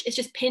opposing bench. It's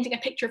just painting a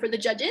picture for the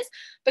judges,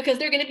 because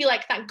they're going to be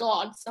like, thank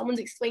God someone's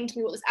explained to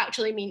me what this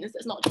actually means.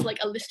 It's not just like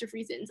a list of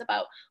reasons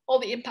about all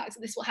the impacts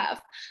that this will have.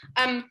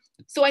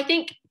 So I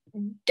think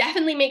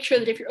definitely make sure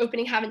that if your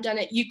opening haven't done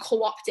it, you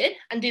co-opt it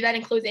and do that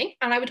in closing.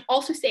 And I would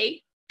also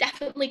say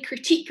definitely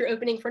critique your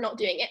opening for not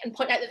doing it and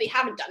point out that they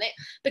haven't done it,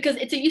 because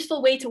it's a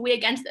useful way to weigh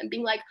against them,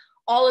 being like,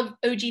 all of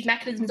OG's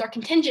mechanisms are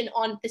contingent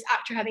on this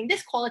actor having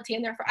this quality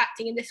and therefore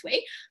acting in this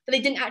way, but they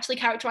didn't actually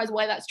characterize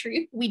why that's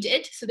true. We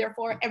did, so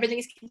therefore everything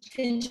is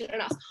contingent on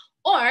us.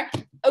 Or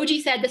OG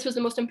said this was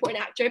the most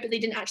important actor, but they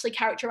didn't actually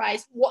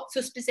characterize what's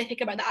so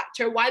specific about the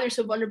actor, why they're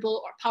so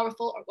vulnerable or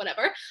powerful or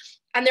whatever.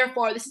 And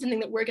therefore, this is something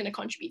that we're going to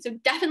contribute. So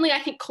definitely, I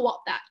think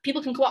co-opt that.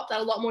 People can co-opt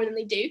that a lot more than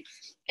they do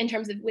in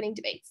terms of winning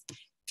debates.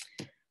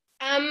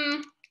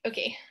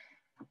 Okay.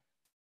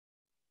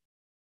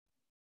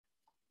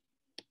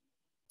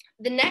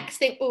 The next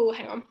thing,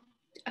 hang on,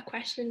 a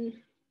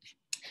question.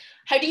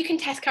 How do you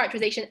contest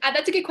characterization?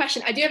 That's a good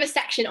question. I do have a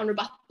section on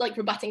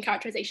rebutting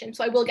characterization,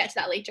 so I will get to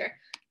that later.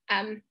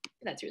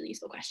 That's a really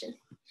useful question.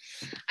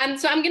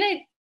 So I'm going to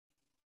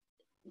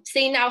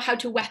say now how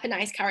to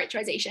weaponize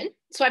characterization.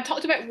 So I've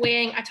talked about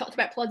weighing, I've talked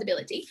about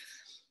plausibility.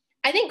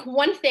 I think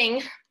one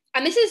thing,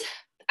 and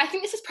I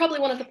think this is probably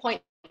one of the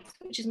points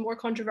which is more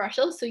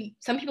controversial, so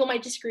some people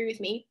might disagree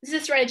with me. This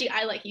is a strategy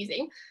I like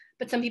using,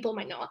 but some people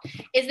might not,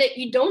 is that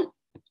you don't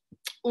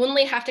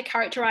only have to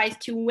characterize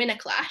to win a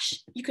clash,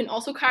 you can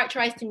also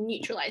characterize to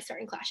neutralize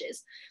certain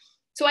clashes.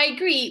 So I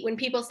agree when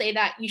people say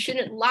that you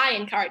shouldn't lie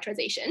in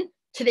characterization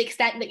to the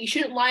extent that you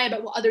shouldn't lie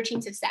about what other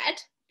teams have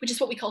said, which is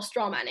what we call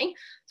straw manning.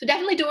 So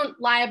definitely don't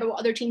lie about what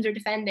other teams are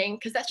defending,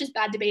 because that's just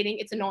bad debating.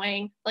 It's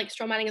annoying. Like,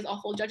 straw manning is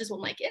awful. Judges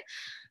won't like it.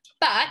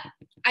 But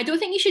I don't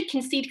think you should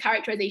concede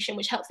characterization,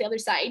 which helps the other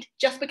side,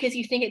 just because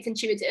you think it's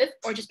intuitive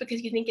or just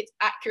because you think it's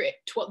accurate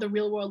to what the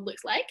real world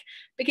looks like,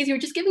 because you're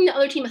just giving the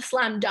other team a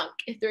slam dunk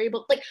if they're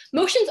able. Like,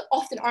 motions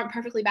often aren't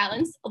perfectly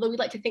balanced, although we'd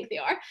like to think they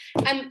are.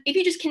 If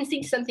you just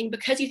concede something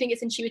because you think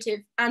it's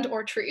intuitive and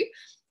or true,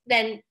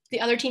 then the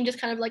other team just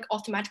kind of like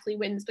automatically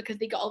wins because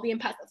they got all the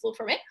impacts that flow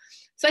from it.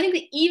 So I think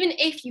that even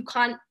if you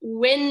can't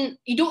win,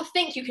 you don't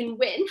think you can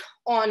win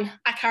on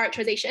a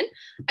characterization,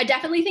 I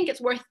definitely think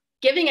it's worth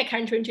giving a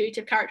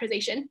counterintuitive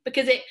characterization,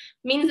 because it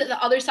means that the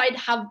other side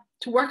have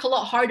to work a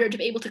lot harder to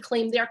be able to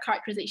claim their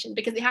characterization,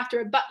 because they have to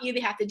rebut you,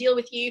 they have to deal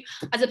with you,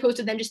 as opposed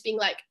to them just being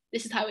like,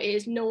 this is how it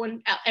is,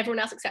 everyone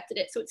else accepted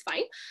it, so it's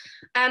fine.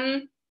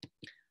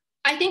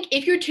 I think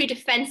if you're too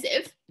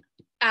defensive,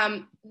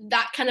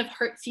 that kind of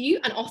hurts you,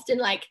 and often,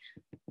 like,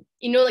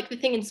 you know, like the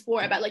thing in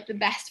sport about like the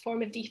best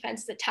form of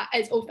defense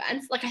is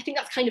offense. Like, I think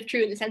that's kind of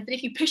true in the sense that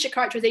if you push a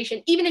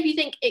characterization, even if you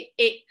think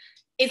it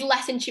is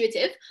less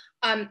intuitive,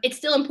 it's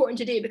still important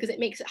to do because it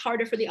makes it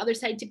harder for the other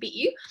side to beat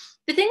you.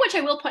 The thing which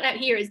I will point out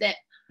here is that,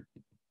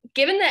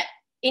 given that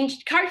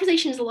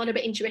characterization is a lot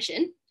about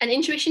intuition, and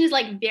intuition is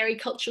like very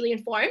culturally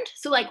informed.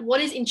 So like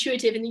what is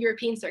intuitive in the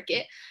European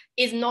circuit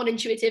is not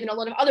intuitive in a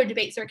lot of other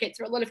debate circuits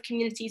or a lot of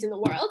communities in the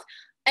world.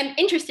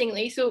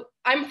 Interestingly, so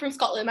I'm from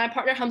Scotland, my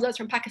partner Hamza is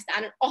from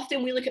Pakistan, and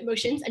often we look at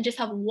motions and just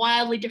have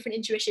wildly different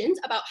intuitions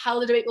about how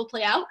the debate will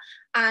play out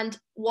and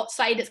what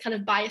side it's kind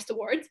of biased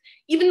towards.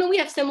 Even though we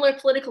have similar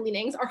political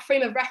leanings, our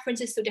frame of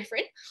reference is so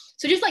different.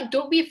 So just like,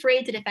 don't be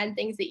afraid to defend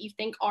things that you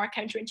think are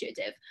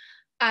counterintuitive,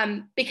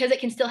 because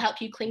it can still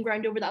help you claim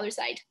ground over the other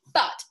side.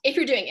 But if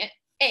you're doing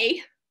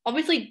it,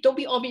 obviously don't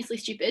be obviously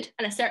stupid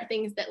and assert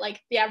things that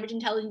like the average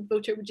intelligent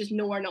voter would just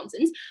know are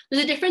nonsense.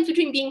 There's a difference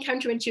between being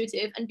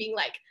counterintuitive and being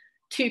like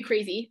too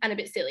crazy and a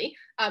bit silly.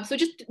 So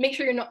just make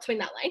sure you're not towing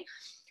that line.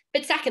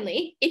 But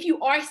secondly, if you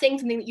are saying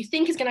something that you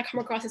think is going to come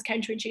across as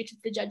counterintuitive to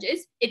the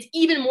judges, it's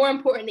even more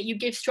important that you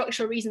give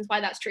structural reasons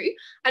why that's true,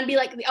 and be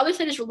like, the other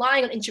side is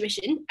relying on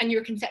intuition and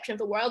your conception of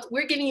the world.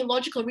 We're giving you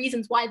logical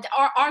reasons why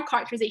our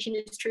characterization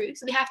is true,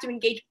 so they have to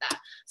engage with that.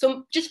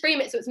 So just frame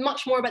it so it's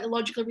much more about the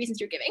logical reasons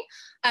you're giving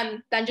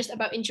than just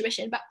about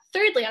intuition. But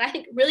thirdly, and I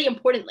think really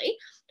importantly,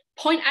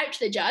 point out to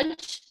the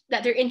judge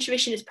that their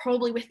intuition is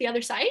probably with the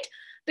other side.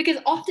 Because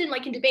often,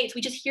 like in debates, we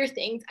just hear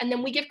things and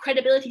then we give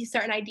credibility to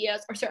certain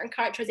ideas or certain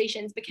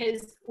characterizations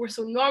because we're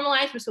so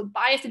normalized, we're so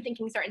biased in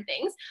thinking certain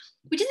things,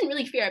 which isn't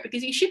really fair,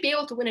 because you should be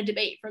able to win a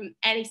debate from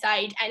any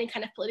side, any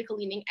kind of political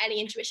leaning,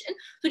 any intuition.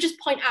 So just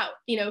point out,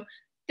 you know,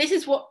 this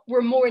is what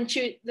we're more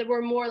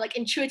like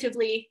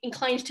intuitively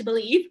inclined to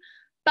believe,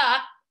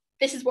 but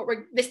this is what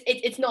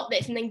it's not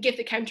this, and then give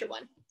the counter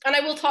one. And I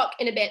will talk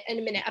in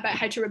a minute about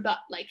how to rebut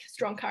like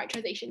strong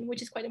characterization,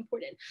 which is quite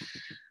important.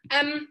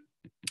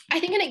 I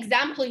think an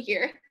example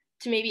here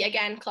to maybe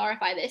again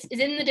clarify this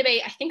is in the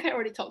debate I think I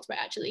already talked about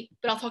actually,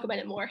 but I'll talk about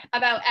it more,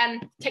 about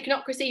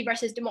technocracy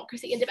versus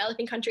democracy in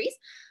developing countries.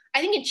 I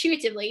think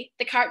intuitively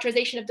the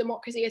characterization of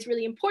democracy is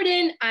really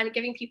important, and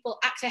giving people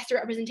access to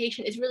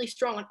representation is really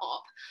strong on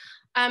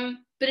op.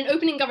 But in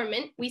opening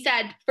government, we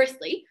said,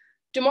 firstly,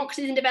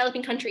 democracies in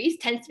developing countries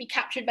tends to be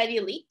captured by the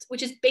elite,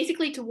 which is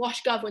basically to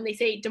wash gov when they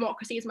say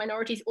democracy is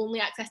minorities'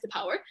 only access to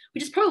power,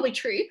 which is probably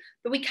true,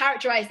 but we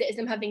characterized it as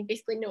them having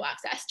basically no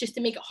access, just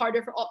to make it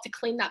harder for op to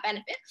claim that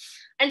benefit.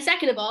 And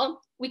second of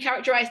all, we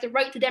characterized the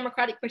right to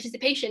democratic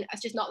participation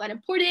as just not that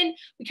important.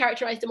 We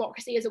characterized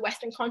democracy as a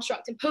Western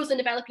construct imposed on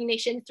developing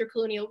nations through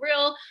colonial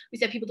rule. We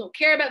said people don't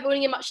care about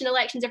voting in much in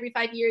elections every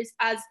 5 years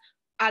as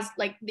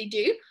like they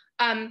do.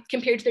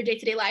 Compared to their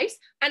day-to-day lives.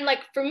 And like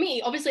for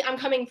me, obviously I'm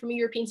coming from a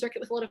European circuit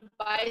with a lot of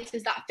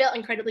biases that felt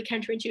incredibly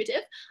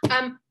counterintuitive.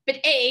 But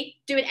A,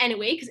 do it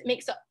anyway, because it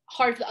makes it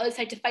hard for the other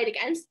side to fight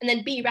against. And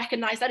then B,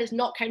 recognize that is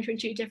not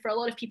counterintuitive for a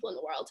lot of people in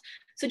the world.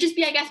 So just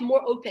be, I guess,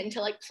 more open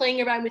to like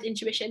playing around with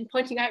intuition,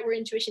 pointing out where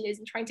intuition is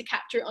and trying to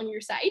capture it on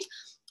your side.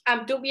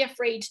 Don't be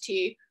afraid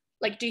to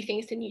like do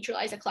things to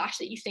neutralize a clash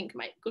that you think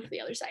might go to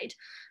the other side.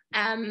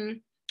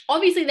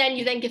 Obviously, then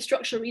you then give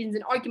structural reasons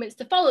and arguments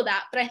to follow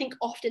that, but I think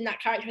often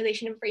that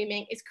characterization and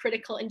framing is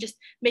critical in just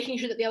making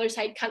sure that the other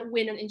side can't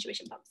win on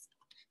intuition pumps.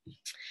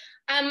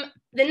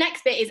 The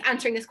next bit is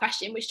answering this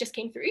question, which just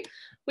came through,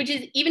 which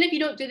is, even if you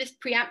don't do this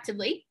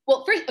preemptively,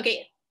 well, first,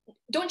 okay,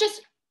 don't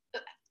just,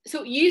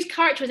 so use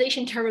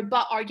characterization to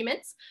rebut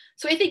arguments.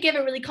 So if they give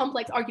a really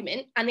complex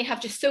argument and they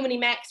have just so many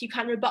mechs, you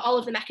can't rebut all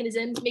of the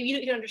mechanisms, maybe you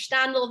don't even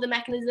understand all of the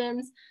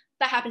mechanisms,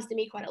 that happens to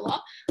me quite a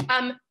lot.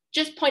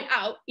 Just point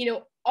out, you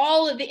know,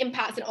 all of the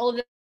impacts and all of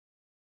the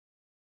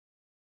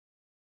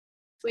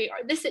way, or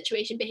this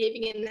situation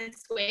behaving in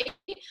this way,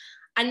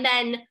 and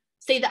then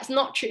say that's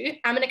not true.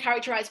 I'm going to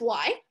characterize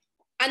why,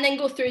 and then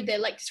go through the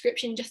like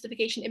description,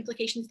 justification,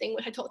 implications thing,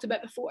 which I talked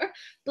about before.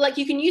 But like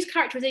you can use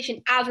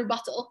characterization as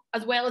rebuttal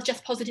as well as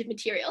just positive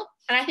material,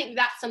 and I think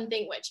that's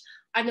something which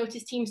I've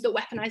noticed teams don't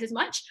weaponize as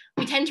much.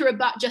 We tend to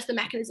rebut just the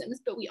mechanisms,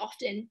 but we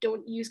often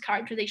don't use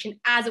characterization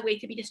as a way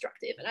to be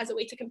destructive and as a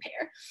way to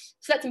compare.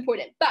 So that's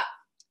important. But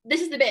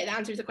this is the bit that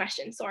answers the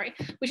question, sorry,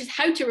 which is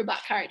how to rebut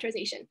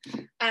characterization.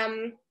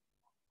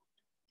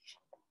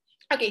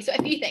 Okay, so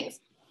a few things.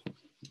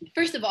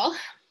 First of all,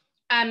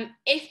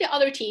 if the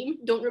other team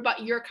don't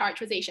rebut your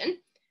characterization,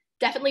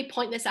 definitely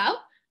point this out.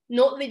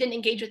 Note that they didn't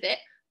engage with it,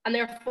 and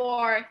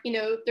therefore, you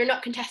know, they're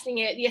not contesting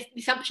it. The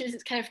assumption is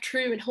it's kind of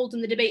true and holds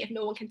in the debate if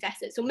no one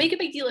contests it. So make a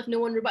big deal if no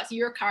one rebuts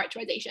your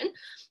characterization,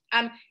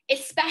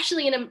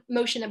 especially in a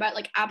motion about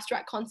like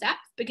abstract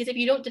concepts, because if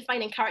you don't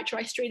define and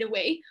characterize straight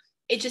away,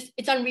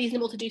 it's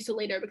unreasonable to do so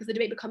later because the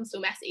debate becomes so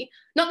messy.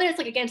 Not that it's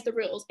like against the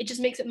rules, it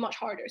just makes it much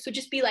harder. So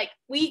just be like,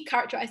 we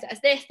characterized it as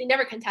this, they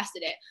never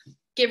contested it,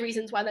 give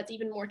reasons why that's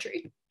even more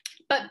true.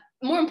 But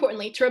more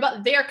importantly, to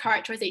rebut their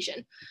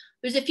characterization,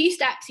 there's a few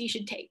steps you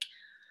should take.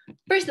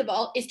 First of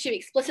all, is to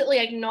explicitly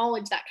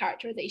acknowledge that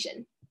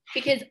characterization,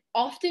 because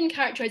often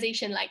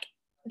characterization, like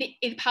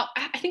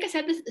I think I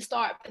said this at the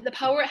start, but the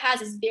power it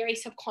has is very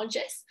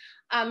subconscious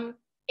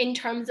in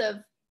terms of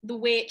the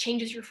way it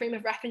changes your frame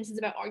of references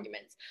about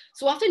arguments.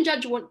 So often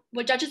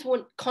judges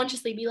won't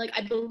consciously be like,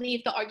 I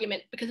believe the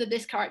argument because of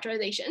this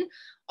characterization.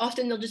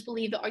 Often they'll just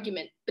believe the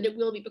argument, but it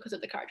will be because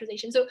of the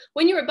characterization. So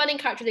when you're rebutting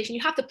characterization,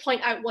 you have to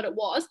point out what it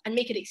was and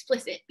make it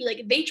explicit. Be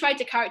like, they tried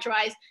to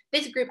characterize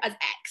this group as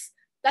X.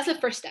 That's the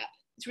first step.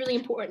 It's really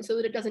important so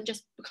that it doesn't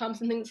just become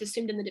something that's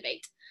assumed in the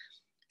debate.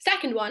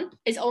 Second one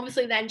is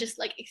obviously then just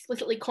like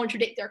explicitly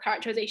contradict their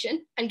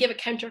characterization and give a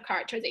counter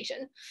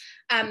characterization.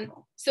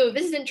 So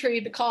this isn't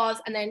true because,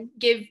 and then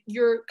give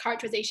your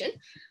characterization.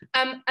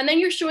 And then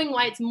you're showing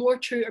why it's more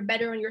true or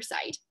better on your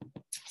side.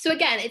 So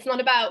again, it's not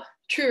about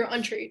true or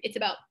untrue. It's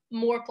about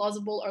more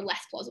plausible or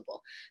less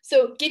plausible.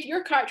 So give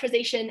your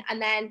characterization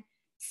and then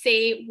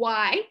say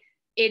why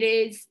it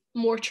is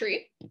more true.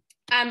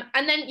 And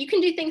then you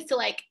can do things to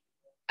like,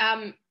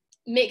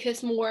 make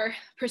this more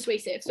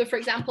persuasive. So for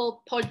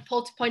example,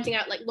 pointing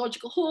out like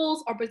logical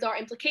holes or bizarre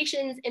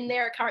implications in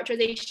their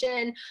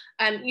characterization,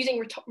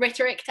 using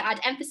rhetoric to add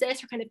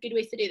emphasis are kind of good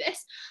ways to do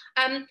this.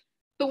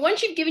 But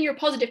once you've given your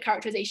positive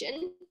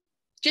characterization,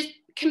 just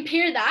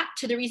compare that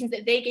to the reasons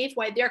that they gave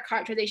why their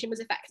characterization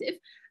was effective,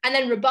 and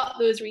then rebut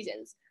those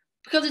reasons.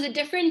 Because there's a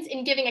difference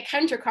in giving a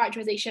counter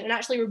characterization and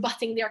actually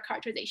rebutting their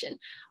characterization.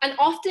 And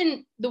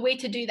often the way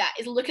to do that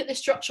is look at the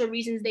structural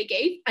reasons they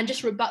gave and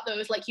just rebut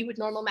those like you would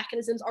normal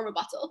mechanisms or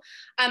rebuttal.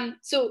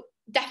 So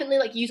definitely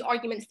like use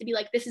arguments to be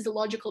like, this is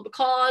illogical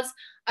because,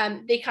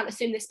 they can't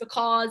assume this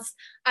because.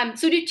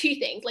 So do two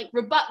things, like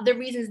rebut the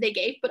reasons they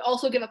gave, but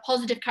also give a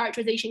positive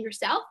characterization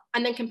yourself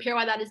and then compare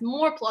why that is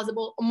more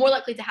plausible or more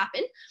likely to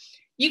happen.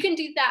 You can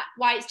do that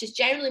why it's just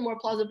generally more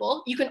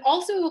plausible. You can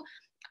also,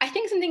 I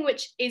think something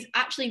which is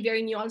actually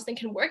very nuanced and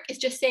can work is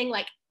just saying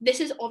like, this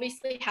is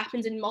obviously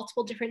happens in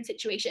multiple different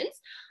situations.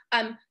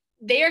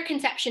 Their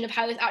conception of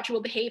how this actually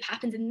will behave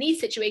happens in these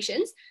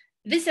situations.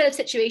 This set of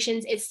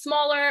situations is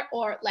smaller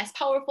or less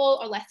powerful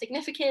or less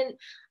significant.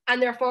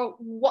 And therefore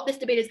what this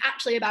debate is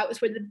actually about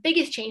is where the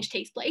biggest change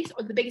takes place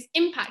or the biggest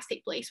impacts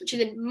take place, which is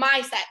in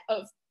my set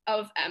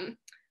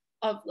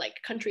of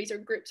like countries or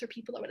groups or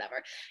people or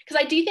whatever.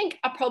 Because I do think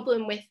a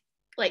problem with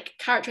like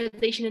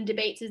characterization in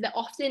debates is that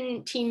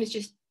often teams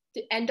just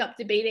end up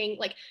debating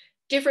like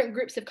different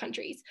groups of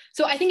countries.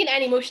 So I think in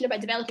any motion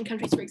about developing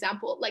countries, for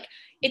example, like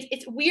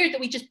it's weird that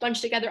we just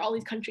bunch together all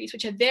these countries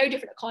which have very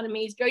different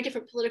economies, very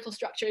different political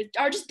structures,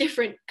 are just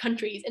different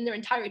countries in their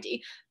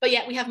entirety, but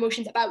yet we have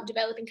motions about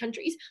developing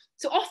countries.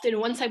 So often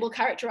one side will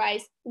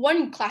characterize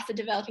one class of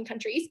developing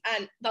countries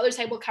and the other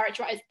side will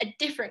characterize a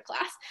different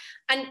class.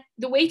 And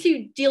the way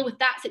to deal with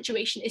that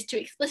situation is to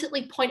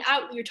explicitly point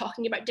out that you're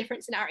talking about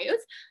different scenarios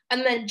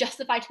and then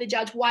justify to the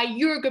judge why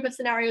your group of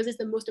scenarios is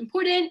the most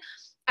important,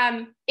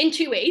 in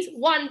two ways.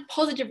 One,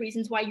 positive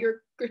reasons why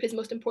your group is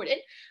most important,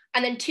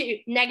 and then two,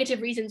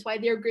 negative reasons why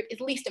their group is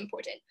least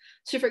important.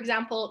 So for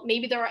example,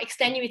 maybe there are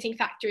extenuating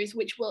factors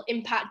which will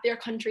impact their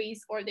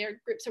countries or their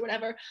groups or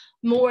whatever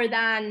more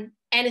than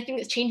anything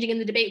that's changing in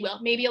the debate will.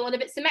 Maybe a lot of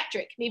it's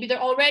symmetric. Maybe they're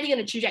already on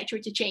a trajectory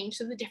to change,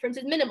 so the difference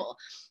is minimal.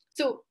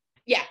 So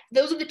yeah,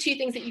 those are the two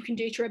things that you can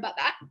do to rebut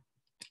that.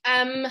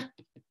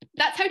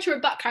 That's how to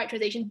rebut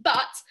characterization,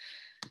 but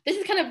this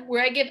is kind of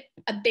where I give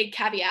a big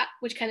caveat,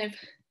 which kind of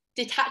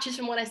detaches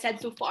from what I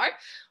said so far,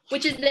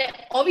 which is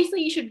that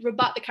obviously you should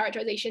rebut the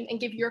characterization and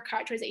give your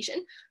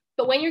characterization,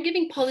 but when you're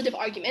giving positive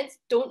arguments,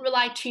 don't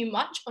rely too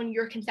much on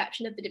your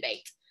conception of the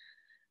debate.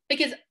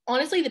 Because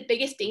honestly, the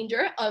biggest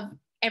danger of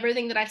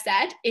everything that I've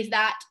said is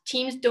that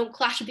teams don't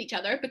clash with each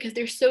other because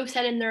they're so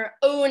set in their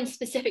own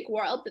specific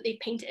world that they've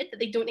painted that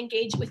they don't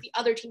engage with the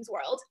other team's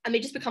world, and they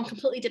just become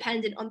completely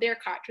dependent on their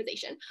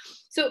characterization.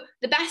 So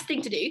the best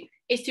thing to do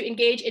is to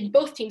engage in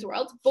both teams'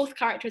 worlds, both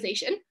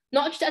characterization,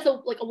 not just as a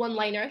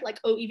one-liner, like,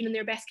 oh, even in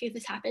their best case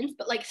this happens,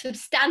 but like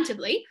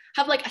substantively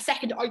have like a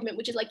second argument,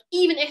 which is like,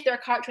 even if their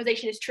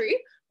characterization is true,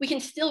 we can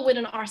still win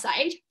on our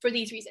side for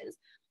these reasons.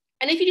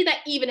 And if you do that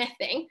even if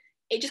thing,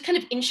 it just kind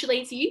of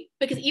insulates you,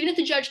 because even if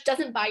the judge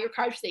doesn't buy your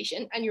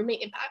characterization and your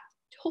main impact,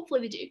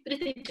 hopefully they do, but if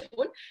they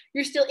don't,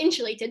 you're still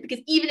insulated, because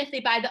even if they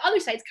buy the other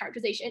side's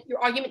characterization, your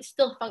argument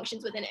still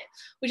functions within it,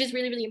 which is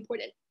really, really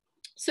important.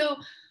 So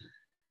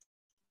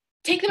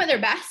take them at their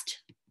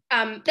best.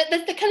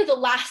 That's the kind of the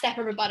last step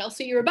of rebuttal.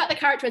 So you rebut the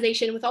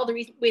characterization with all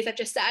the ways I've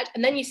just said,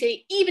 and then you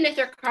say, even if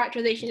their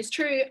characterization is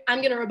true, I'm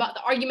going to rebut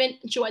the argument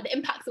and show why the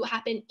impacts will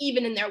happen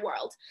even in their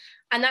world.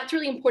 And that's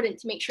really important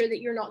to make sure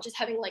that you're not just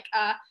having like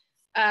a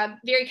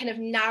very kind of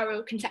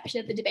narrow conception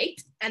of the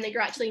debate, and that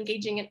you're actually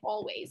engaging in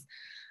all ways.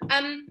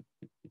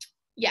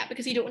 Yeah,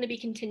 because you don't want to be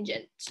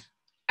contingent.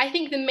 I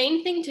think the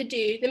main thing to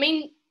do, the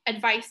main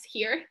advice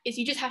here is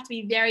you just have to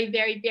be very,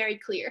 very, very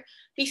clear.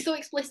 Be so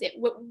explicit.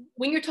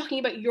 When you're talking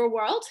about your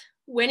world,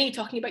 when are you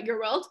talking about your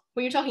world?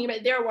 When you're talking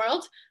about their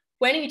world,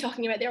 when are you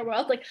talking about their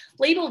world? Like,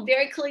 label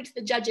very clearly to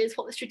the judges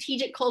what the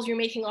strategic calls you're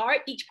making are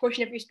each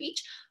portion of your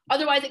speech.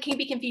 Otherwise, it can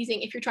be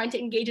confusing if you're trying to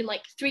engage in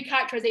like 3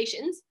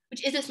 characterizations,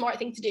 which is a smart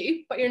thing to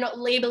do, but you're not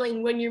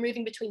labeling when you're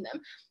moving between them.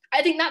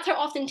 I think that's how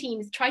often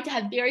teams try to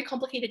have very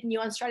complicated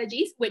nuanced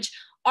strategies, which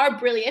are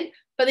brilliant,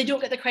 but they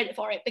don't get the credit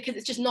for it because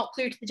it's just not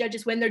clear to the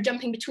judges when they're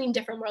jumping between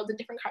different worlds and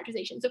different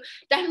characterizations. So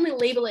definitely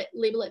label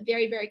it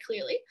very, very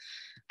clearly.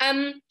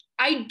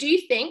 I do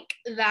think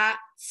that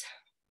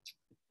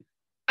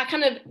a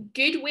kind of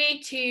good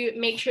way to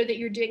make sure that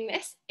you're doing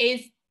this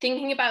is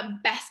thinking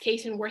about best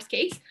case and worst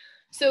case.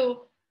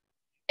 So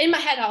in my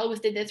head, I always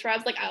did this where I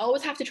was like, I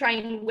always have to try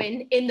and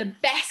win in the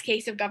best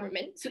case of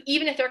government. So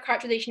even if their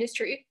characterization is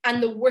true,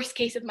 and the worst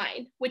case of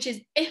mine, which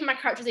is if my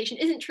characterization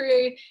isn't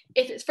true,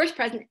 if its first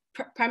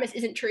premise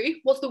isn't true,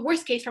 what's the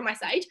worst case from my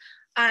side,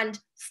 and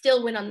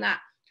still win on that.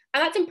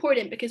 And that's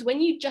important because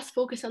when you just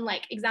focus on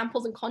like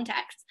examples and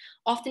contexts,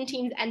 often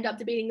teams end up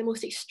debating the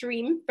most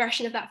extreme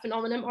version of that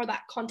phenomenon or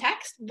that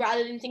context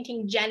rather than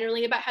thinking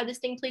generally about how this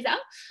thing plays out.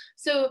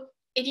 So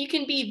if you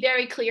can be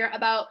very clear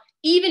about,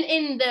 even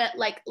in the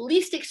like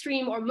least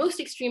extreme or most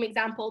extreme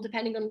example,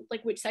 depending on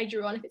like which side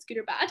you're on, if it's good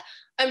or bad,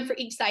 for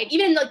each side,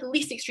 even in like the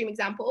least extreme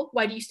example,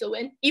 why do you still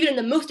win? Even in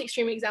the most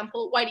extreme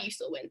example, why do you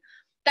still win?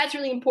 That's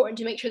really important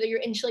to make sure that you're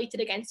insulated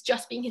against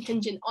just being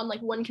contingent on like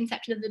one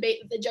conception of the debate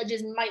that the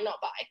judges might not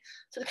buy.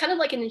 So it's kind of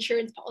like an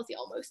insurance policy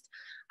almost.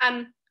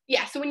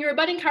 Yeah, so when you're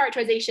rebutting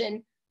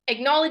characterization,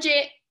 acknowledge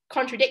it,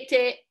 contradict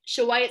it,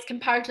 show why it's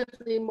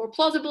comparatively more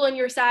plausible on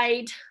your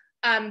side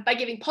by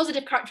giving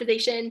positive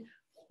characterization,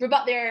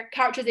 rebut their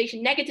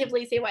characterization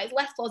negatively, say why it's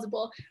less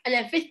plausible, and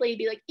then fifthly,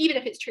 be like, even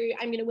if it's true,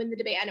 I'm going to win the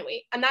debate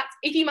anyway. And that's,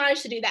 if you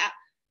manage to do that,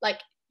 like,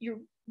 you're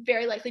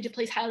very likely to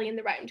place highly in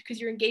the round because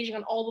you're engaging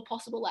on all the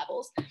possible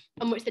levels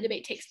on which the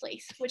debate takes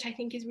place, which I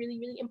think is really,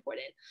 really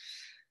important.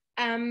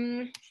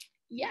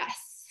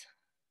 Yes.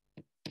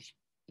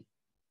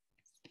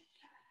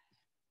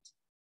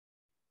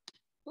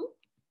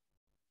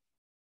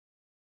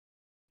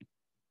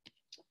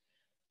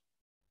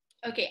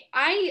 Okay,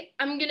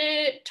 I'm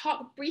gonna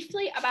talk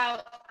briefly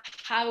about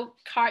how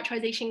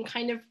characterization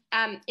kind of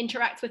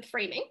interacts with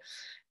framing,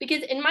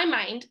 because in my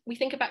mind, we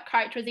think about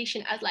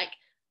characterization as like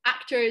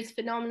actors,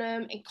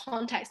 phenomenon, and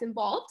context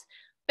involved,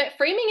 but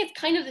framing is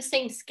kind of the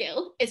same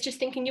skill. It's just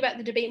thinking about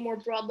the debate more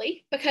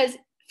broadly, because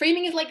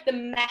framing is like the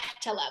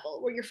meta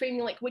level where you're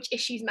framing like which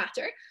issues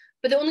matter.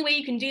 But the only way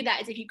you can do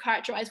that is if you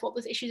characterize what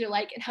those issues are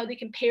like and how they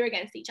compare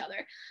against each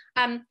other.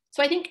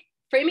 So I think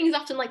framing is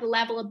often like the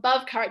level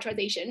above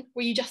characterization,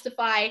 where you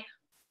justify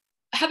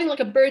having like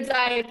a bird's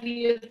eye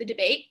view of the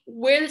debate,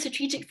 where the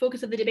strategic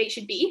focus of the debate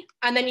should be,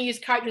 and then you use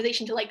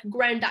characterization to like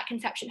ground that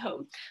conception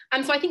home.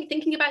 So I think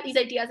thinking about these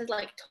ideas as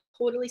like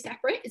totally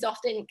separate is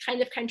often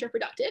kind of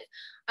counterproductive,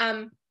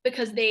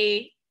 because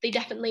they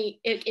definitely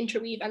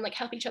interweave and like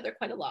help each other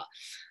quite a lot.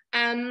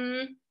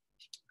 About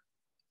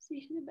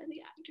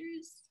the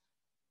actors.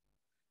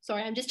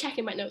 Sorry, I'm just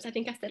checking my notes. I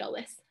think I said all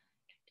this.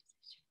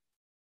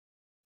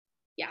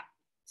 Yeah.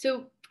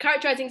 So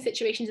characterizing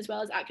situations as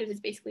well as actors is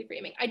basically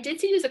framing. I did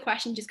see there's a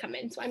question just come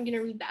in, so I'm going to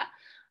read that.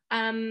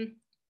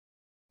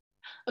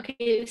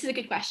 Okay, this is a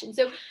good question.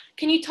 So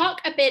can you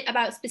talk a bit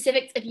about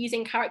specifics of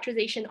using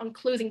characterization on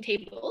closing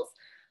tables,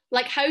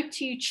 like how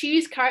to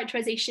choose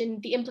characterization,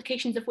 the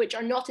implications of which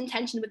are not in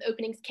tension with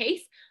opening's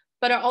case,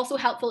 but are also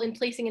helpful in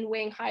placing and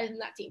weighing higher than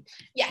that team?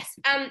 Yes,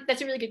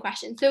 that's a really good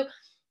question. So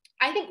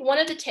I think one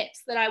of the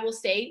tips that I will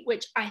say,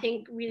 which I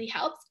think really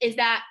helps, is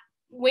that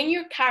when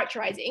you're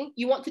characterizing,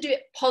 you want to do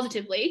it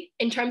positively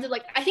in terms of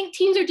like, I think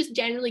teams are just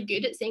generally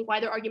good at saying why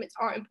their arguments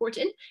are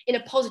important in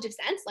a positive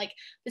sense. Like,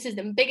 this is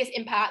the biggest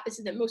impact, this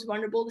is the most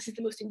vulnerable, this is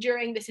the most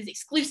enduring, this is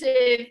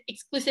exclusive.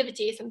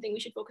 Exclusivity is something we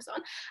should focus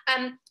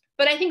on.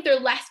 But I think they're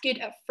less good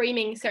at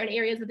framing certain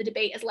areas of the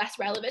debate as less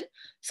relevant.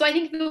 So I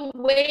think the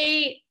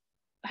way,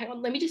 hang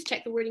on, let me just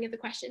check the wording of the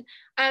question.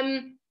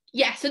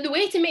 Yeah, so the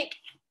way to make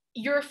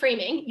your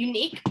framing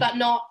unique, but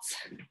not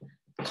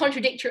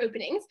contradict your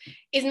openings,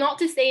 is not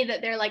to say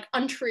that they're like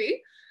untrue,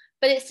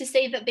 but it's to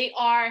say that they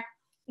are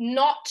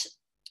not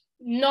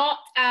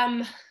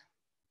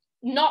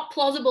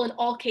plausible in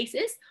all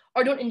cases,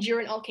 or don't endure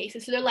in all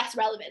cases, so they're less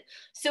relevant.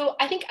 So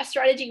I think a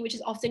strategy which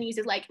is often used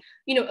is like,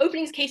 you know,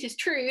 opening's case is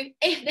true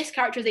if this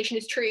characterization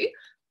is true,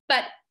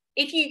 but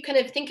if you kind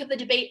of think of the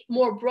debate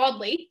more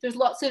broadly, there's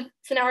lots of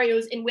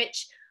scenarios in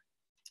which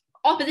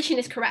opposition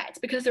is correct,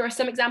 because there are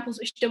some examples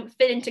which don't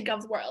fit into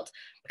Gov's world.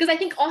 Because I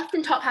think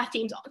often top half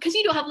teams, because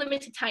you don't have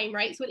limited time,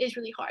 right? So it is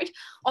really hard,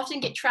 often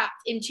get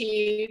trapped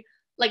into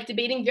like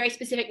debating very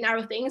specific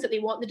narrow things that they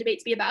want the debate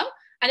to be about.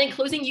 And in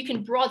closing, you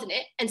can broaden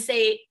it and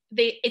say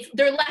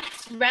they're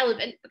less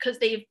relevant because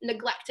they've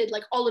neglected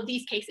like all of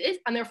these cases,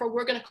 and therefore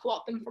we're going to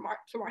co-opt them from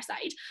our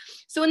side.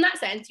 So in that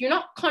sense, you're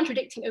not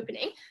contradicting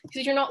opening,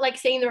 because you're not like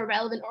saying they're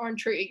irrelevant or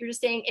untrue. You're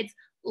just saying it's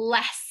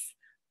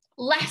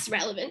less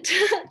relevant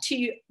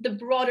to the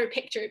broader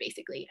picture,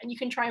 basically, and you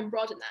can try and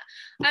broaden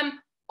that.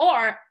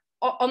 Or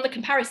on the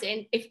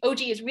comparison, if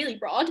OG is really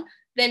broad,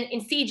 then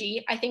in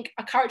CG, I think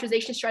a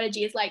characterization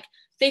strategy is like,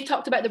 they've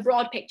talked about the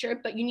broad picture,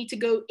 but you need to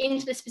go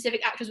into the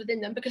specific actors within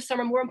them because some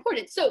are more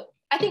important. So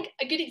I think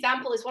a good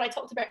example is what I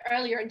talked about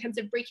earlier in terms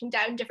of breaking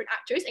down different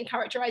actors and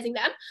characterizing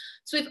them.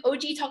 So if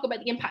OG talk about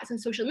the impacts on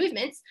social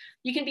movements,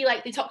 you can be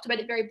like, they talked about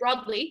it very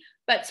broadly,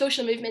 but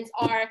social movements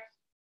are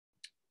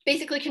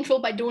basically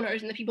controlled by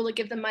donors and the people that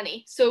give them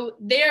money. So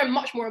they're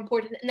much more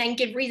important, and then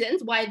give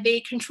reasons why they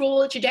control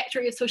the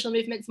trajectory of social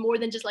movements more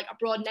than just like a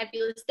broad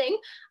nebulous thing,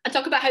 and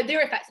talk about how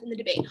they're affected in the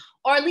debate,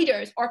 or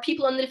leaders, or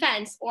people on the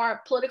defense,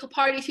 or political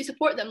parties who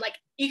support them. Like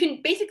you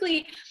can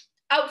basically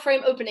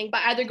outframe opening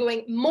by either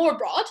going more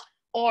broad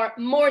or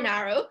more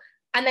narrow,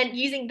 and then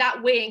using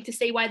that weighing to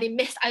say why they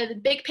missed either the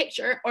big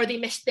picture or they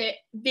missed the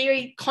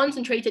very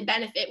concentrated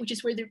benefit, which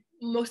is where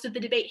most of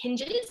the debate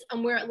hinges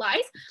and where it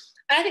lies.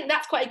 And I think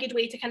that's quite a good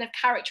way to kind of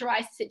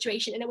characterize the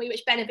situation in a way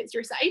which benefits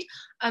your side,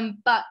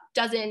 but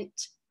doesn't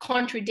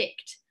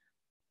contradict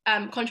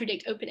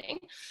opening.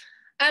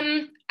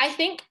 I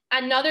think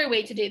another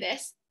way to do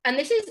this, and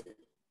this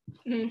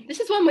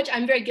is one which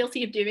I'm very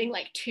guilty of doing,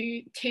 like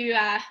too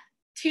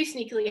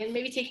sneakily and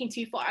maybe taking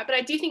too far, but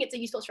I do think it's a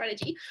useful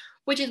strategy,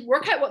 which is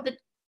work out what the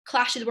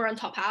clashes were on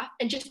top half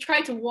and just try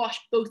to wash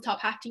both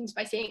top half teams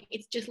by saying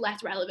it's just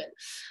less relevant.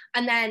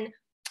 And then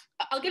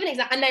I'll give an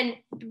example, and then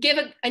give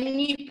a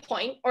new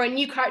point or a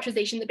new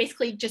characterization that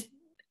basically just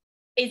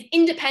is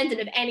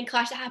independent of any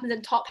clash that happens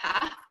in top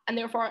half, and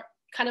therefore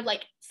kind of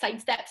like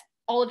sidesteps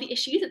all of the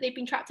issues that they've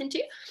been trapped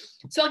into.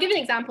 So I'll give an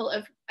example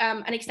of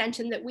an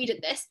extension that we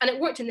did this, and it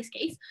worked in this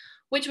case,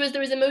 which was there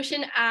was a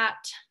motion at,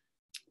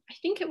 I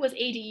think it was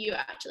ADU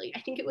actually,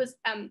 I think it was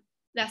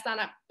the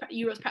Astana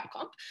Euros Prep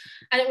Comp,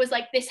 and it was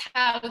like this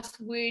house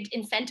would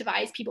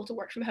incentivize people to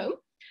work from home.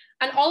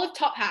 And all of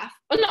top half,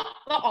 well,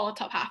 not all of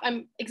top half,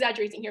 I'm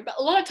exaggerating here, but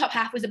a lot of top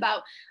half was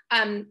about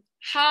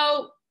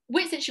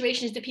which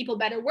situations do people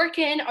better work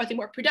in? Are they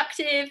more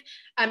productive?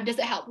 Does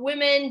it help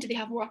women? Do they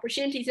have more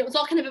opportunities? It was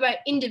all kind of about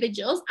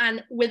individuals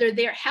and whether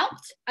they're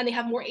helped and they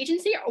have more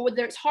agency, or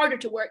whether it's harder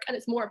to work and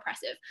it's more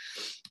oppressive.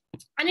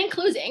 And in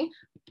closing,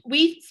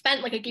 we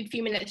spent like a good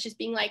few minutes just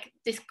being like,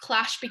 this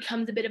clash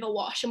becomes a bit of a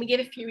wash. And we gave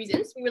a few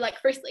reasons. We were like,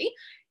 firstly,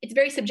 it's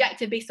very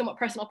subjective based on what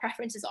personal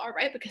preferences are,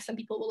 right? Because some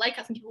people will like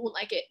it, some people won't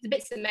like it. It's a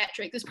bit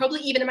symmetric. There's probably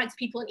even amounts of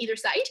people on either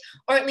side,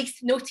 or at least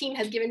no team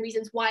has given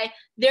reasons why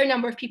their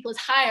number of people is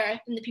higher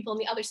than the people on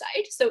the other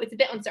side. So it's a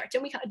bit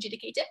uncertain. We can't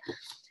adjudicate it.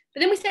 But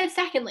then we said,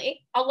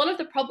 secondly, a lot of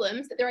the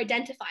problems that they're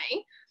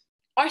identifying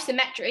are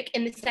symmetric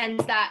in the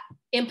sense that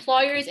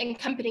employers and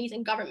companies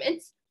and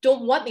governments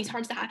don't want these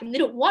harms to happen. They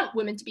don't want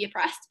women to be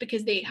oppressed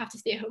because they have to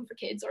stay at home for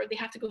kids, or they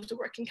have to go to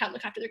work and can't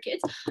look after their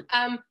kids.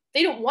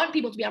 They don't want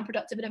people to be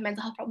unproductive and have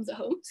mental health problems at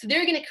home. So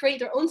they're going to create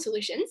their own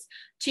solutions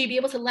to be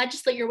able to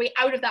legislate your way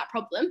out of that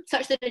problem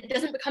such that it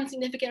doesn't become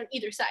significant on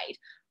either side,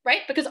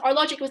 right? Because our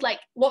logic was like,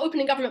 what open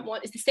and government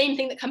want is the same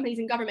thing that companies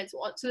and governments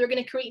want. So they're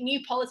going to create new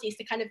policies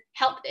to kind of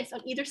help this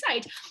on either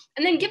side.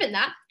 And then given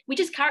that, we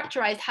just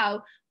characterized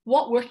how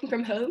what working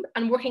from home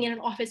and working in an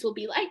office will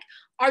be like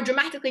are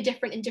dramatically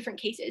different in different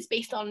cases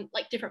based on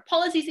like different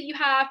policies that you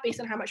have,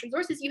 based on how much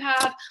resources you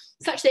have,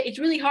 such that it's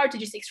really hard to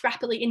just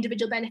extrapolate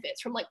individual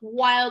benefits from like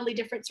wildly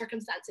different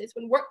circumstances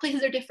when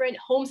workplaces are different,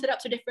 home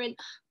setups are different,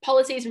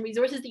 policies and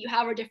resources that you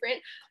have are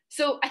different.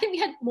 So I think we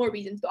had more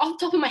reasons, but off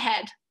the top of my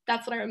head,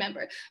 that's what I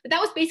remember. But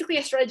that was basically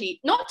a strategy,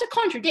 not to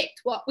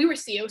contradict what we were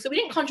CO, so we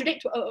didn't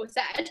contradict what OO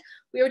said.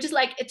 We were just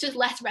like, it's just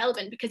less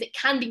relevant because it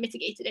can be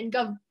mitigated, and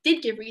Gov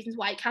did give reasons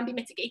why it can be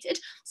mitigated.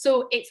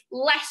 So it's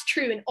less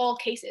true in all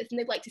cases than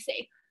they'd like to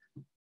say.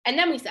 And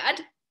then we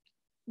said,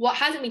 what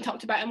hasn't been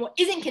talked about and what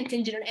isn't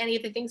contingent on any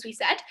of the things we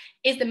said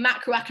is the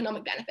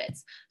macroeconomic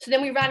benefits. So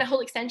then we ran a whole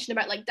extension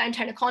about like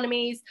downtown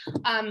economies,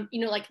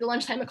 like the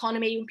lunchtime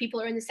economy. When people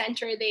are in the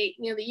center, they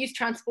use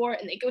transport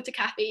and they go to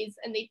cafes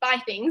and they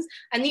buy things,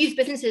 and they use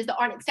businesses that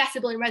aren't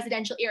accessible in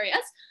residential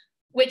areas,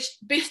 which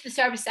boost the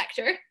service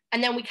sector.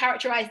 And then we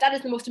characterize that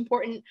as the most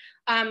important.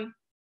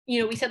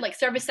 We said like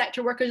service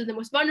sector workers are the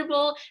most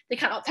vulnerable. They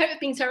can't opt out of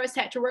being service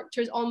sector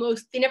workers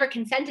almost. They never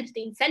consented to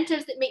the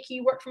incentives that make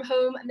you work from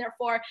home, and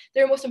therefore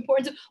they're most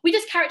important. So we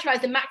just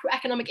characterize the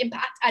macroeconomic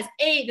impact as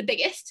A, the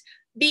biggest,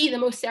 B, the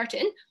most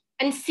certain,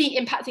 and C,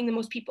 impacting the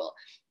most people.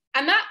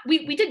 And that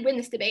we did win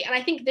this debate. And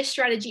I think this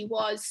strategy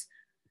was,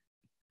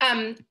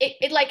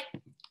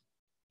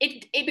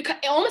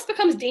 it almost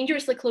becomes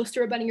dangerously close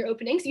to rebutting your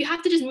openings. You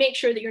have to just make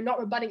sure that you're not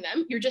rebutting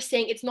them. You're just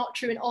saying it's not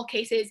true in all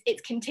cases.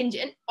 It's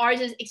contingent. Ours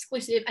is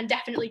exclusive and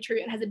definitely true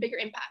and has a bigger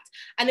impact.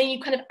 And then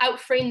you kind of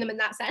outframe them in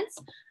that sense.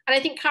 And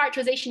I think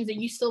characterization is a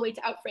useful way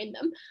to outframe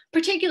them,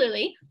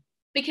 particularly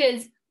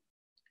because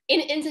in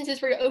instances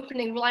where you're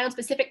opening rely on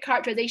specific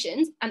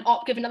characterizations and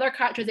opt give another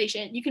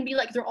characterization, you can be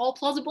like, they're all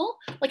plausible.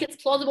 Like, it's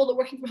plausible that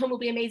working from home will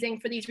be amazing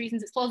for these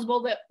reasons. It's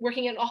plausible that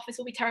working in an office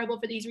will be terrible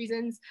for these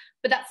reasons,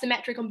 but that's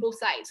symmetric on both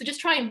sides. So just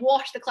try and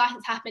wash the class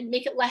that's happened,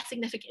 make it less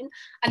significant,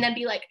 and then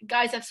be like,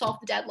 guys, I've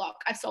solved the deadlock.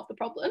 I've solved the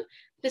problem.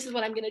 This is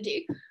what I'm going to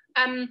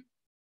do.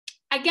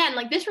 Again,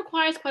 like, this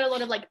requires quite a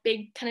lot of like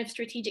big kind of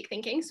strategic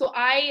thinking. So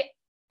I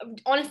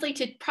honestly,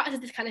 to practice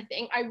this kind of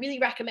thing, I really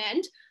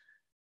recommend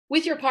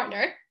with your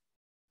partner,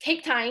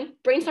 take time,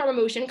 brainstorm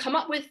emotion, come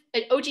up with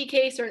an OG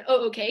case or an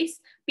OO case,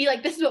 be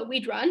like, this is what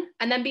we'd run,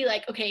 and then be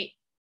like, okay,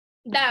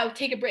 now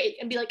take a break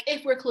and be like,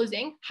 if we're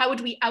closing, how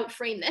would we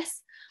outframe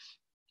this?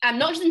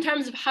 Not just in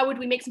terms of how would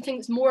we make something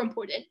that's more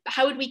important, but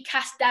how would we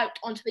cast doubt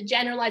onto the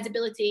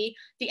generalizability,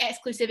 the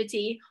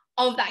exclusivity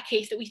of that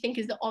case that we think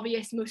is the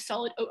obvious, most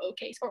solid OO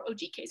case or OG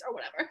case or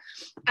whatever.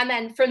 And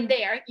then from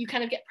there, you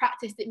kind of get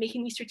practiced at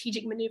making these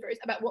strategic maneuvers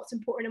about what's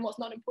important and what's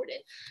not important,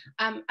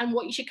 and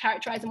what you should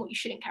characterize and what you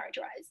shouldn't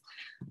characterize.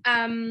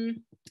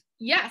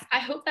 Yes, I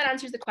hope that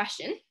answers the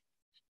question.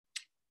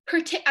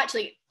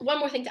 Actually, one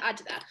more thing to add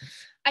to that.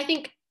 I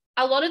think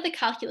a lot of the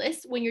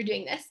calculus when you're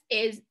doing this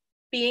is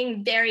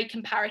being very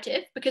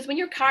comparative, because when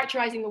you're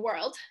characterizing the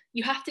world,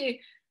 you have to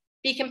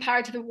be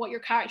comparative of what you're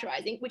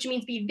characterizing, which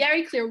means be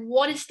very clear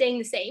what is staying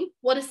the same,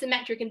 what is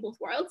symmetric in both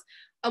worlds,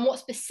 and what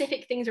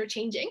specific things are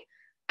changing,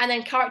 and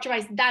then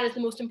characterize that as the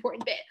most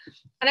important bit.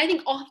 And I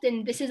think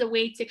often this is a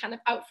way to kind of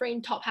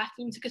outframe top half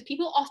teams, because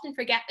people often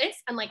forget this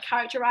and like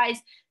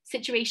characterize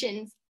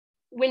situations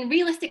when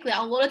realistically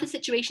a lot of the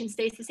situation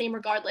stays the same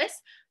regardless.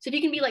 So if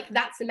you can be like,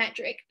 that's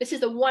symmetric, this is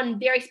the one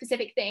very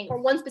specific thing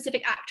or one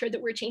specific actor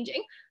that we're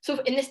changing. So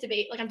in this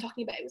debate, like I'm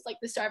talking about, it was like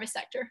the service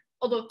sector,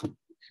 although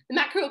the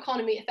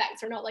macroeconomy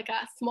effects are not like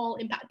a small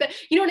impact, but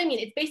you know what I mean?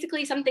 It's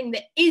basically something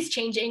that is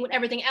changing when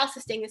everything else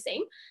is staying the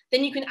same.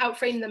 Then you can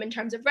outframe them in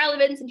terms of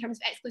relevance, in terms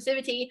of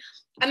exclusivity.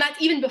 And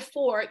that's even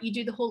before you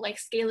do the whole like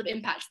scale of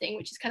impact thing,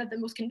 which is kind of the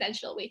most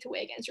conventional way to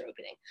weigh against your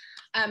opening,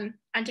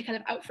 and to kind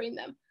of outframe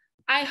them.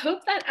 I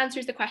hope that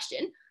answers the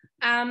question.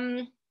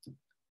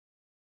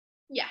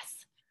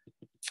 Yes.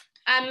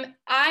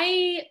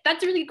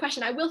 That's a really good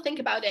question. I will think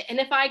about it. And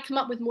if I come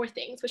up with more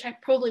things, which I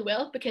probably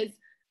will, because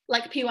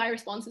like PY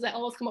responses, I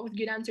always come up with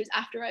good answers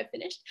after I've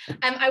finished.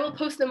 I will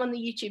post them on the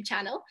YouTube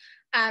channel,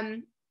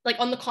 like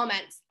on the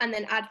comments, and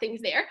then add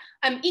things there.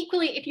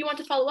 Equally, if you want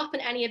to follow up on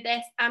any of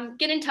this,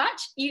 get in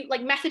touch. You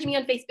like message me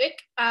on Facebook.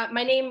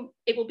 My name,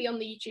 it will be on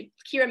the YouTube,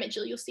 Ciara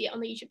Mitchell, you'll see it on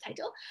the YouTube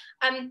title.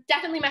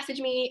 Definitely message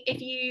me if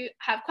you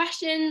have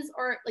questions,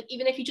 or like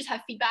even if you just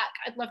have feedback.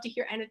 I'd love to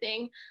hear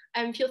anything.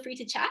 Feel free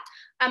to chat.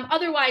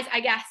 Otherwise,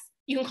 I guess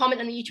you can comment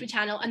on the YouTube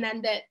channel, and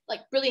then the like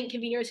brilliant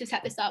conveners who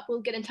set this up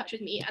will get in touch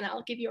with me and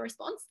I'll give you a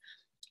response.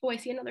 Oh, I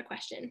see another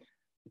question.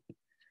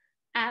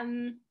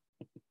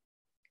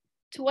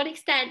 To what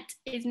extent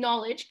is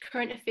knowledge,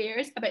 current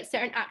affairs about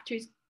certain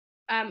actors,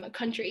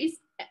 countries,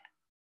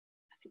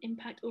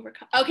 impact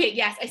overcome? Okay,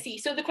 yes, I see.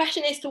 So the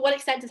question is, to what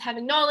extent does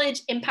having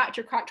knowledge impact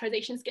your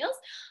characterization skills?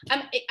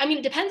 I mean,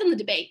 it depends on the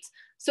debate.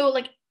 So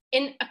like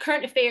in a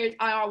current affairs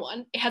IR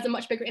one, it has a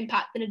much bigger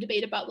impact than a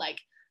debate about like,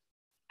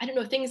 I don't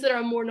know, things that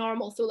are more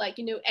normal. So like,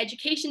 you know,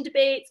 education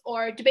debates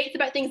or debates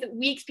about things that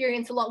we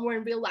experience a lot more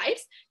in real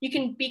lives. You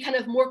can be kind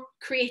of more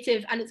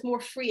creative and it's more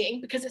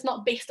freeing because it's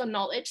not based on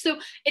knowledge. So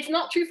it's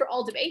not true for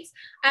all debates.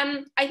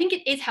 I think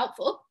it is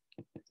helpful.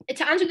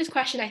 To answer this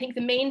question, I think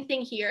the main thing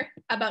here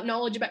about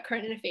knowledge about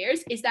current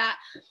affairs is that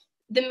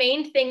the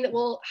main thing that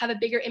will have a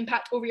bigger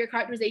impact over your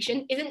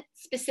characterization isn't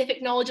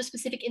specific knowledge of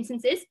specific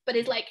instances, but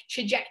is like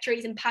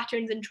trajectories and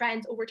patterns and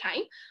trends over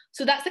time.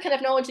 So that's the kind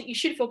of knowledge that you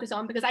should focus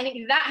on, because I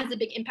think that has a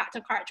big impact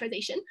on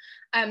characterization.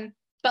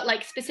 But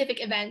like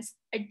specific events,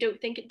 I don't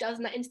think it does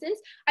in that instance.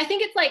 I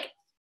think it's like,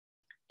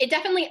 it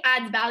definitely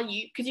adds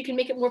value because you can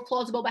make it more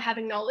plausible by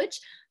having knowledge.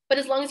 But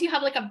as long as you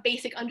have like a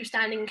basic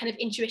understanding and kind of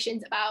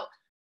intuitions about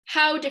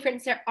how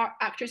different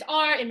actors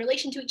are in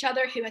relation to each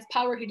other, who has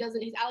power, who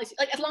doesn't, who's allies,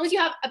 like as long as you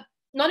have a,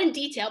 not in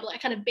detail, but like a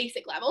kind of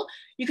basic level,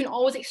 you can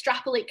always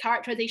extrapolate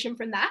characterization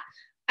from that.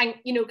 And,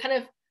 you know, kind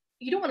of,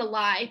 you don't want to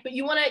lie, but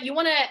you want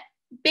to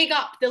big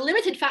up the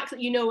limited facts that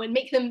you know and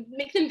make them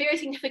very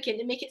significant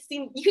and make it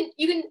seem,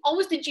 you can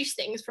always deduce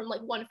things from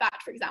like one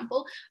fact, for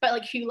example, but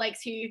like who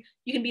likes who.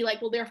 You can be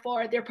like, well,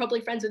 therefore they're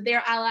probably friends with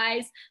their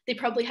allies, they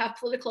probably have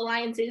political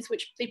alliances,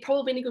 which they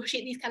probably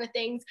negotiate these kind of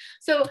things.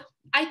 So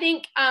I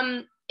think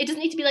it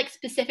doesn't need to be like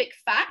specific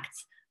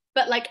facts,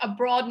 but like a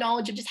broad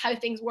knowledge of just how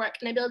things work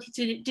and ability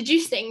to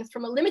deduce things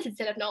from a limited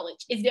set of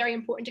knowledge is very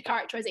important to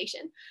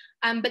characterization.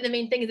 But the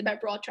main thing is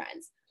about broad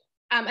trends.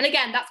 And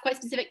again, that's quite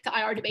specific to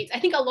IR debates. I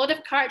think a lot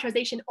of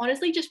characterization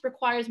honestly just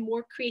requires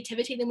more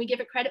creativity than we give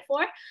it credit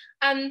for,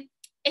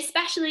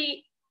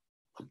 especially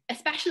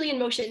in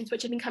motions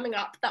which have been coming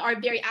up that are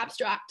very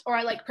abstract,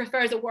 or like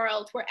prefers a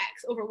world where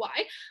X over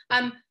Y.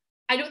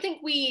 I don't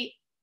think we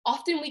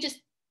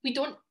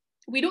don't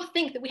we don't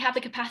think that we have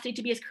the capacity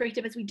to be as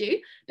creative as we do,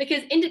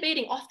 because in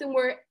debating, often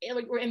we're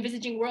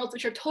envisaging worlds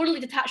which are totally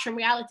detached from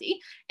reality,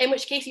 in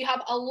which case you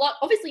have a lot,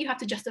 obviously you have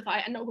to justify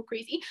it and not go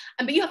crazy,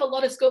 but you have a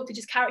lot of scope to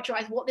just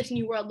characterize what this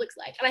new world looks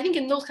like. And I think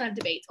in those kind of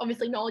debates,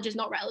 obviously knowledge is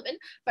not relevant,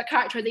 but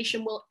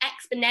characterization will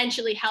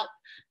exponentially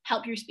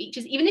help your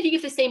speeches. Even if you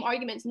give the same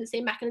arguments and the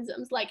same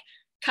mechanisms, like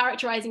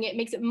characterizing it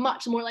makes it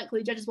much more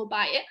likely judges will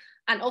buy it,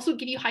 and also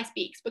give you high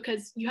stakes,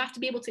 because you have to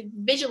be able to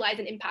visualize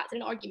an impact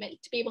in an argument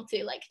to be able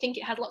to like think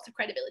it has lots of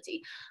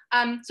credibility.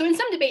 So in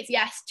some debates,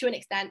 yes, to an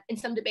extent. In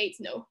some debates,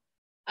 no.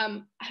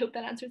 I hope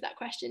that answers that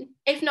question.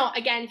 If not,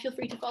 again, feel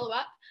free to follow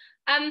up.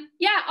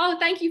 Yeah, oh,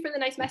 thank you for the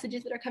nice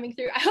messages that are coming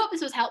through. I hope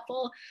this was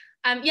helpful.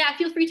 Yeah,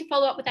 feel free to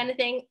follow up with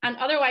anything, and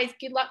otherwise,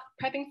 good luck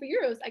prepping for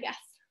Euros, I guess.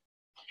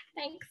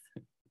 Thanks.